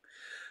wrong.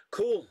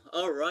 Cool,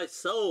 all right,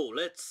 so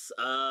let's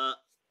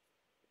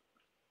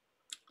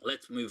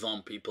move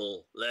on,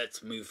 people.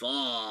 Let's move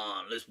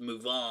on.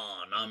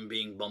 I'm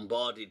being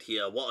bombarded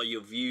here. What are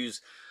your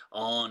views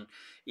on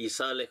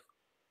Isalik?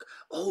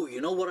 Oh,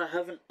 you know what I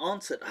haven't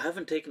answered? I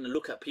haven't taken a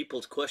look at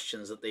people's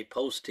questions that they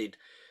posted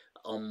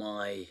on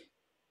my...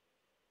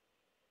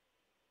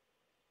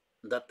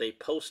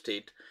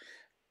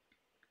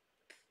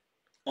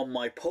 on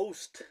my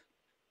post.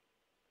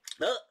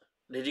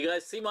 Did you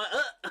guys see my...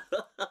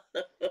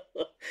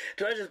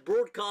 Did I just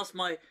broadcast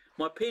my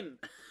pin?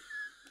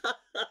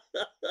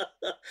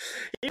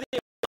 You know,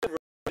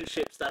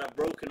 relationships that are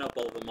broken up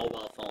over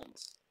mobile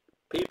phones.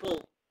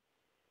 People,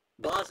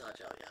 baaz aa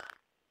jao yaar.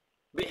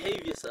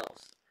 Behave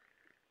yourselves.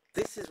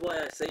 This is why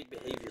I say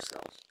behave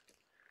yourselves.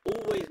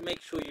 Always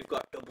make sure you've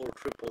got double,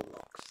 triple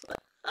locks.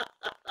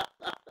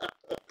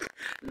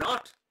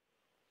 Not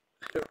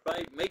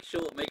right. Make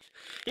sure.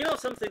 You know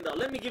something though.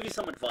 Let me give you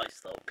some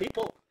advice though,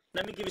 people.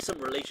 Let me give you some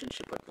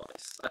relationship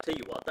advice. I tell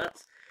you what.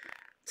 That's,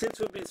 since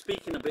we've been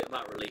speaking a bit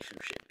about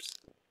relationships.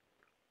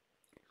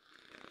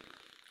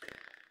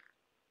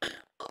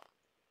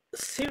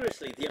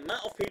 seriously, the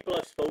amount of people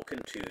I've spoken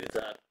to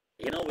that,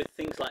 you know, with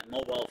things like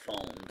mobile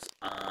phones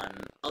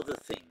and other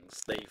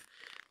things,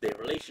 their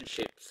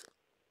relationships,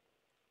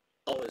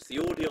 oh, is the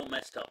audio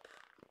messed up?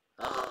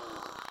 Ah.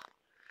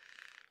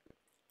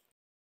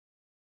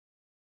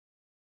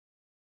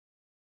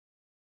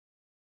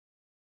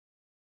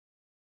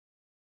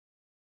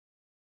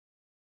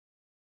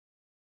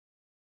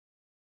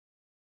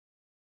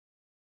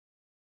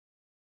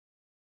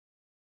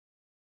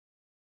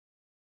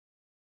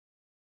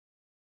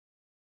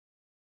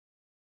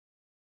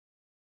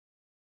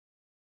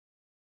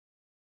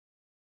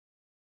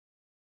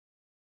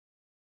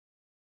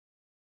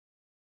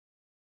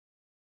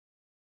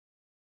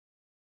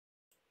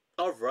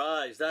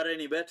 Alright, is that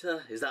any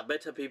better? Is that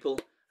better, people?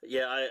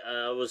 Yeah,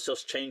 I was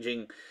just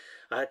changing.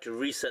 I had to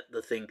reset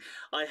the thing.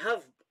 I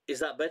have.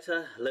 Is that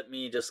better? Let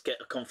me just get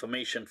a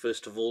confirmation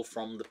first of all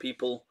from the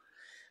people.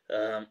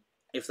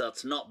 If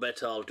that's not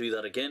better, I'll do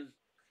that again.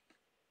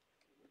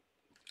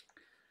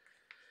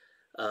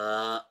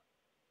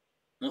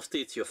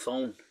 Mufti, it's your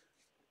phone.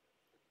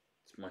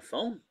 It's my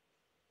phone.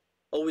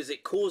 Oh, is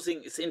it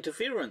causing its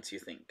interference, you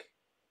think?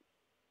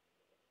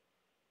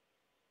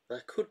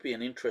 That could be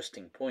an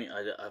interesting point.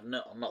 I've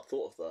not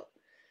thought of that.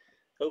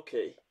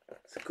 Okay,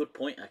 it's a good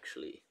point,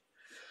 actually.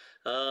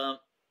 Right,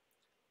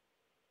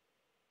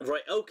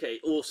 okay,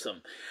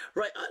 awesome.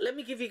 Right, let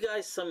me give you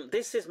guys some...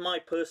 This is my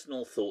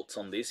personal thoughts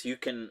on this. You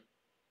can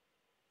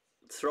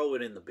throw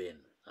it in the bin.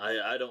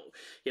 I don't...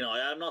 You know,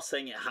 I'm not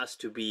saying it has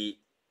to be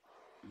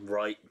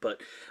right,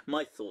 but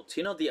my thoughts.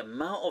 You know, the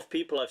amount of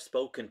people I've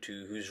spoken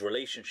to whose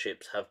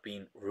relationships have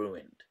been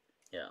ruined.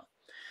 Yeah.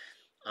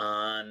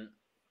 And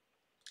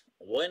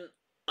when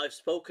I've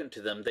spoken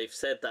to them, they've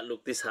said that,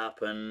 look, this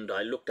happened,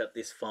 I looked at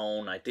this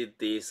phone, I did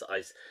this,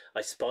 I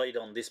spied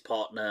on this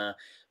partner,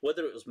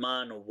 whether it was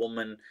man or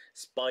woman,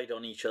 spied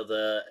on each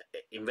other,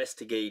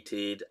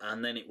 investigated,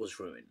 and then it was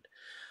ruined.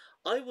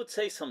 I would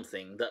say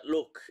something that,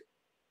 look,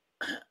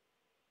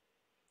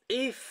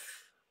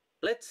 if,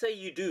 let's say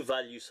you do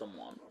value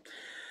someone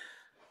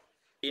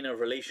in a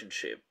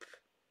relationship,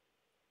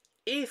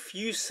 if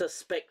you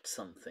suspect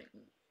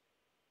something,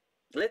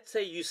 let's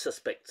say you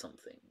suspect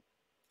something,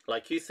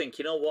 like you think,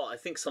 you know what, I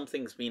think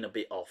something's been a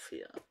bit off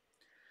here.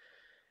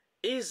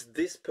 Is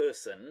this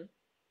person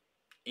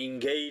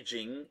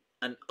engaging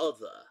an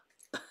other?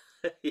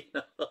 you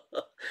know,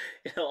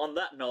 on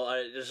that note,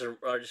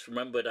 I just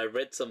remembered I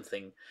read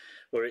something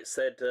where it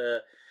said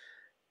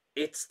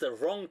it's the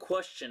wrong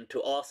question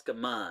to ask a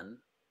man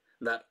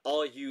that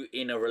are you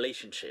in a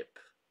relationship?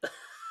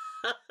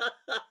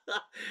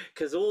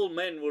 Because all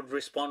men would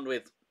respond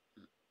with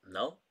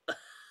no.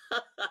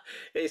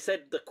 It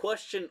said the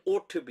question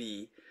ought to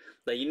be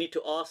that you need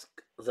to ask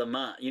the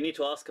man, you need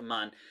to ask a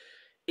man,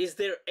 is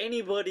there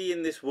anybody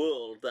in this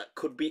world that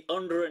could be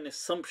under an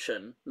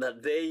assumption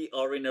that they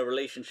are in a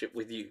relationship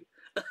with you?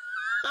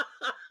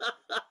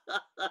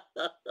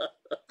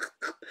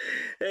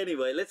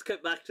 Anyway, let's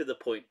get back to the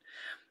point.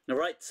 All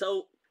right,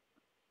 so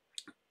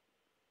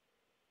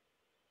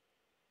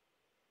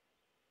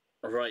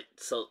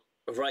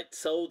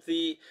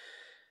the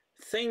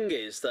thing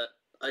is that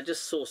I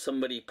just saw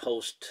somebody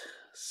post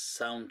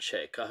sound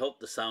check. I hope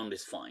the sound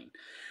is fine.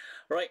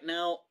 Right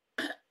now,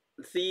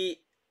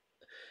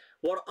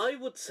 what I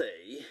would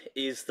say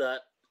is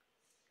that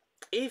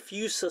if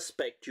you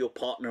suspect your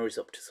partner is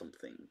up to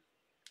something,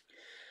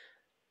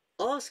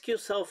 ask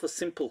yourself a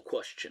simple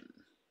question.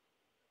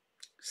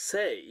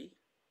 Say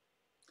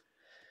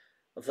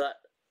that,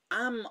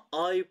 am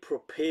I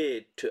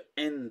prepared to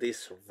end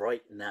this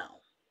right now?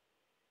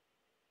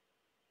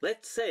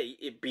 Let's say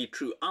it be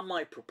true. Am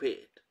I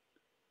prepared?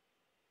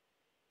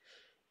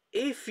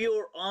 If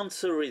your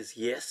answer is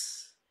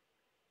yes,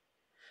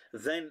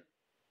 then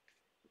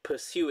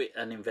pursue it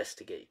and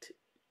investigate it.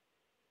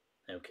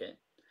 Okay?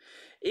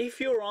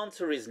 If your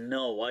answer is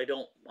no,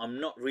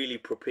 I'm not really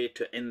prepared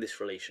to end this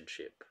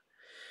relationship,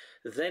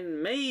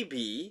 then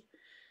maybe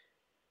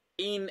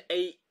in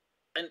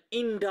an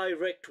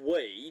indirect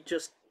way,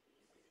 just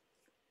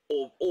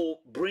or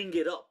bring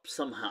it up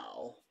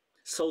somehow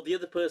so the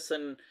other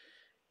person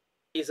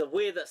is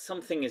aware that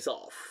something is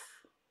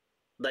off,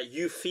 that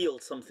you feel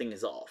something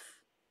is off,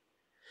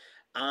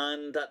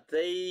 and that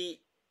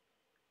they,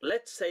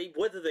 let's say,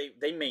 whether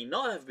they may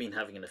not have been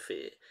having an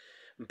affair,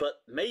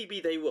 but maybe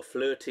they were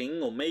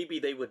flirting, or maybe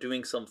they were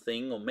doing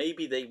something, or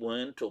maybe they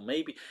weren't, or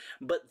maybe,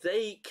 but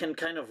they can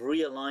kind of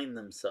realign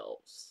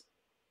themselves.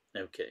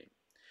 Okay.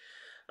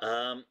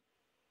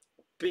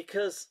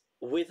 Because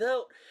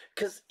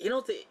you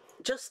know,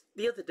 just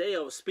the other day I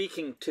was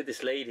speaking to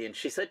this lady and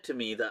she said to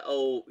me that,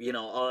 oh, you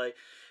know,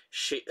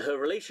 her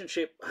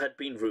relationship had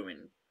been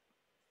ruined.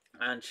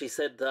 And she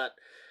said that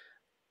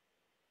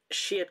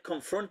she had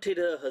confronted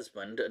her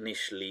husband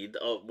initially,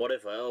 or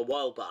whatever, a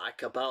while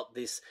back about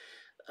this,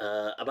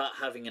 about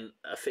having an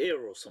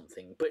affair or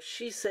something. But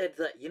she said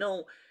that, you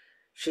know,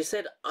 she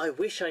said, I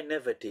wish I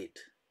never did.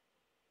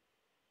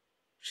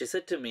 She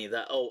said to me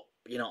that, oh,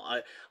 you know,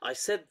 I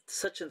said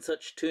such and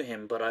such to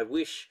him, but I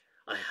wish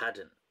I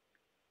hadn't.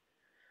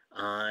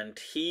 and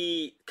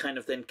he kind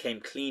of then came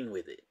clean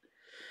with it.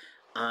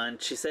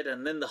 And she said,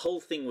 and then the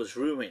whole thing was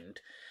ruined.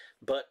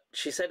 But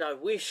she said, I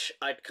wish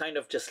I'd kind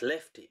of just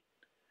left it.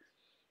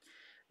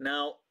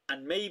 Now,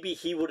 and maybe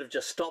he would have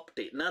just stopped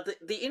it. Now,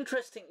 the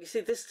interesting, you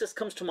see, this just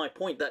comes to my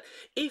point that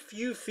if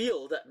you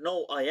feel that,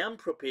 no, I am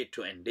prepared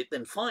to end it,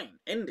 then fine,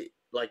 end it.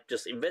 Like,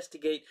 just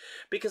investigate.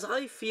 Because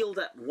I feel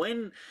that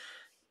when,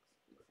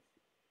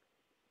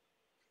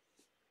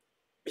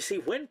 you see,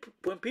 when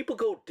people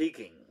go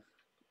digging,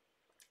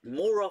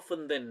 more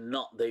often than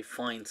not, they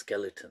find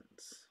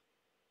skeletons.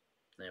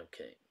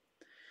 Okay.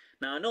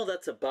 Now, I know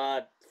that's a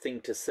bad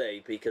thing to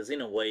say because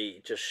in a way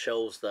it just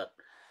shows that,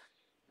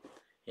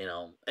 you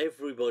know,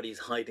 everybody's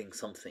hiding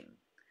something,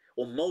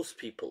 or most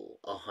people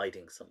are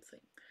hiding something,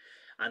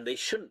 and they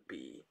shouldn't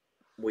be,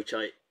 which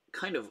I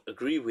kind of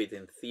agree with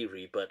in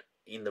theory, but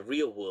in the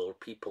real world,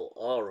 people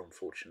are,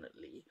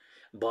 unfortunately,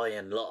 by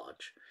and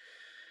large.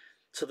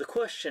 So the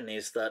question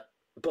is that,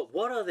 but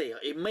what are they?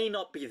 It may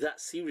not be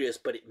that serious,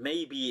 but it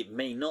may be, it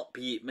may not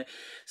be.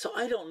 So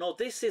I don't know.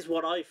 This is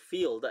what I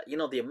feel that, you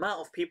know, the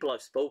amount of people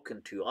I've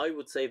spoken to, I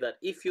would say that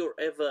if you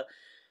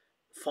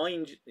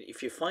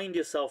find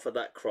yourself at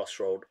that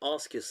crossroad,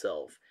 ask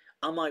yourself,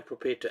 am I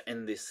prepared to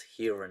end this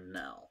here and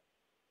now?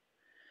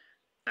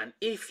 And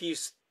if you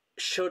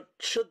should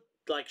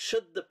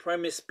the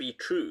premise be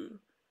true,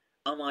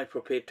 am I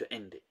prepared to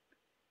end it?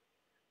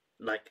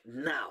 Like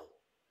now.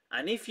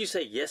 And if you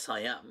say, yes, I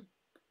am,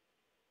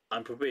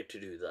 I'm prepared to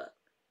do that,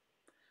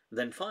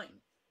 then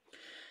fine.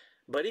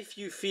 But if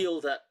you feel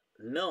that,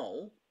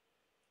 no,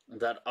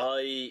 that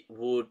I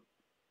would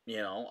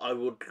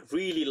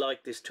really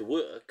like this to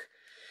work,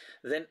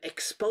 then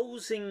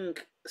exposing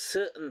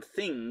certain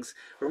things,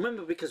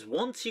 remember, because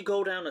once you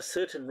go down a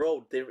certain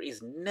road, there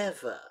is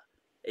never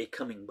a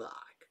coming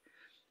back.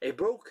 A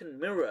broken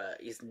mirror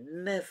is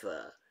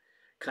never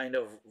kind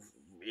of,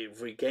 it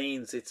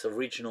regains its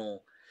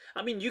original,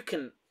 I mean, you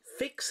can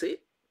fix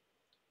it,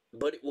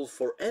 but it will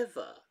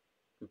forever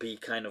be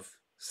kind of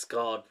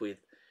scarred with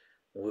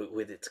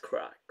its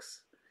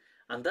cracks.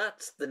 And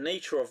that's the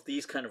nature of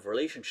these kind of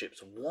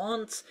relationships.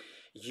 Once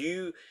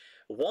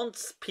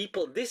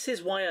people, this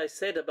is why I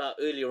said about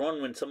earlier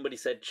on when somebody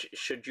said,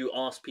 should you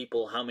ask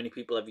people how many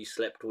people have you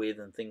slept with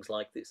and things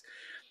like this?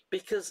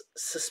 Because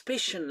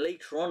suspicion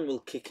later on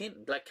will kick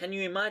in. Like, can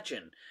you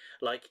imagine,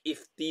 like,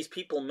 if these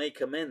people make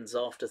amends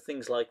after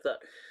things like that,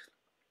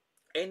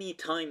 any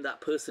time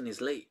that person is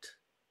late,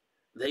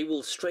 they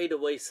will straight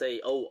away say,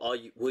 oh,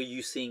 were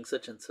you seeing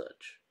such and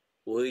such?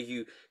 Were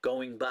you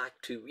going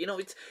back to, you know,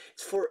 it's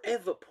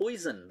forever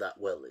poison, that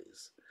well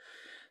is.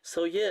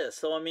 So yeah,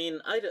 so I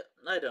mean, I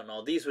don't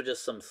know, these were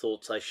just some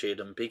thoughts I shared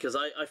them because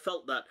I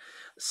felt that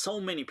so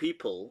many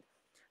people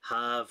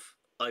I've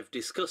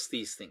discussed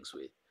these things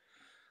with.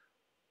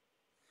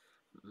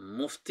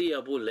 Mufti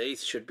Abu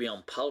Layth should be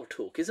on Pal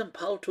Talk. Isn't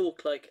Pal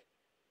Talk like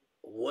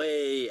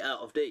way out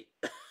of date?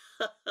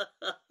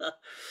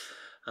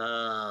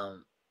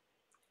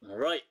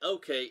 Right,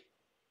 okay.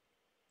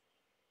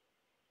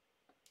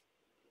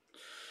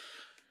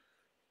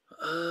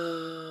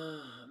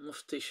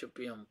 Mufti should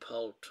be on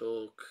Pal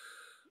Talk.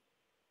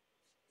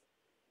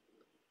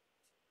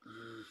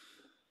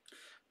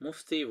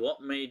 Mufti,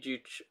 what made you...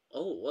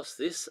 oh, what's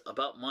this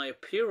about my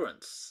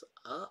appearance?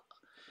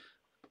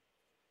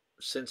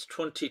 Since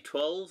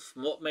 2012?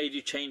 What made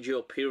you change your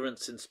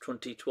appearance since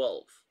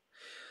 2012?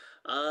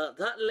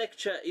 That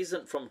lecture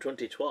isn't from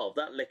 2012.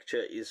 That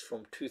lecture is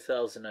from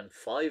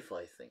 2005,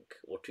 I think,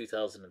 or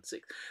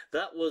 2006.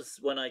 That was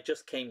when I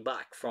just came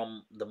back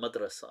from the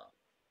madrasa.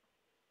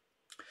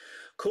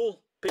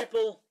 Cool,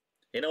 people.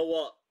 You know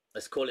what?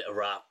 Let's call it a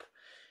wrap.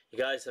 You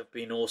guys have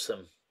been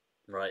awesome,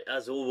 right?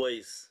 As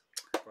always,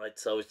 right?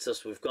 So it's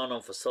just we've gone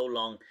on for so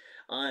long.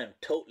 I am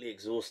totally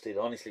exhausted.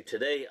 Honestly,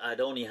 today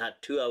I'd only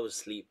had 2 hours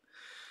sleep.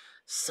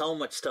 So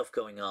much stuff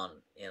going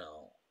on, you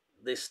know.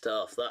 This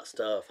stuff, that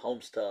stuff,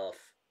 home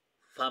stuff,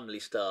 family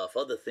stuff,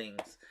 other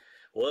things,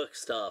 work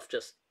stuff,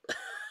 just...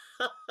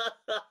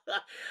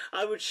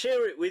 I would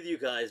share it with you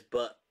guys,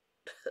 but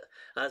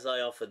as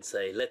I often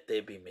say, let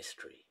there be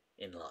mystery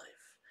in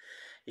life.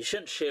 You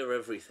shouldn't share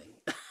everything.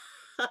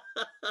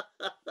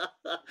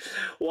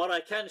 What I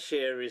can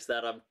share is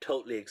that I'm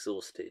totally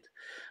exhausted.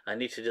 I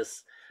need to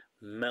just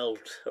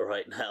melt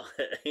right now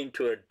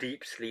into a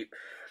deep sleep.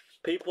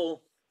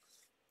 People...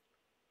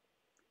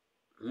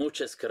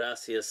 muchas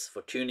gracias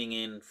for tuning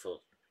in,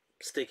 for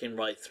sticking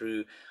right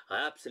through.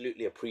 I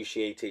absolutely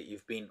appreciate it.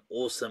 You've been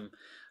awesome.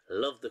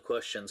 Love the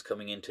questions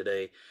coming in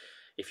today.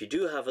 If you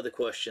do have other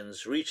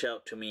questions, reach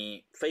out to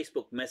me.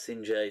 Facebook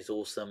Messenger is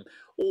awesome,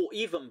 or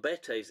even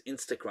better is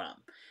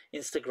Instagram.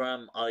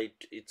 Instagram, I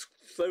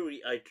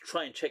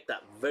try and check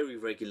that very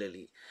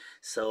regularly.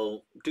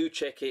 So do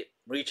check it.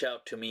 Reach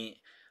out to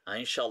me.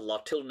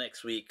 Inshallah, till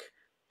next week.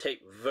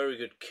 Take very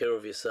good care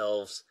of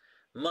yourselves.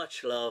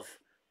 Much love.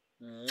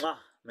 Mwah.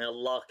 May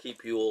Allah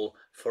keep you all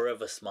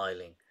forever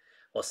smiling.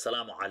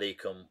 Wassalamu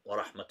alaikum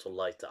wa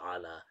rahmatullahi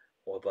ta'ala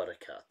wa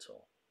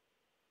barakatuh.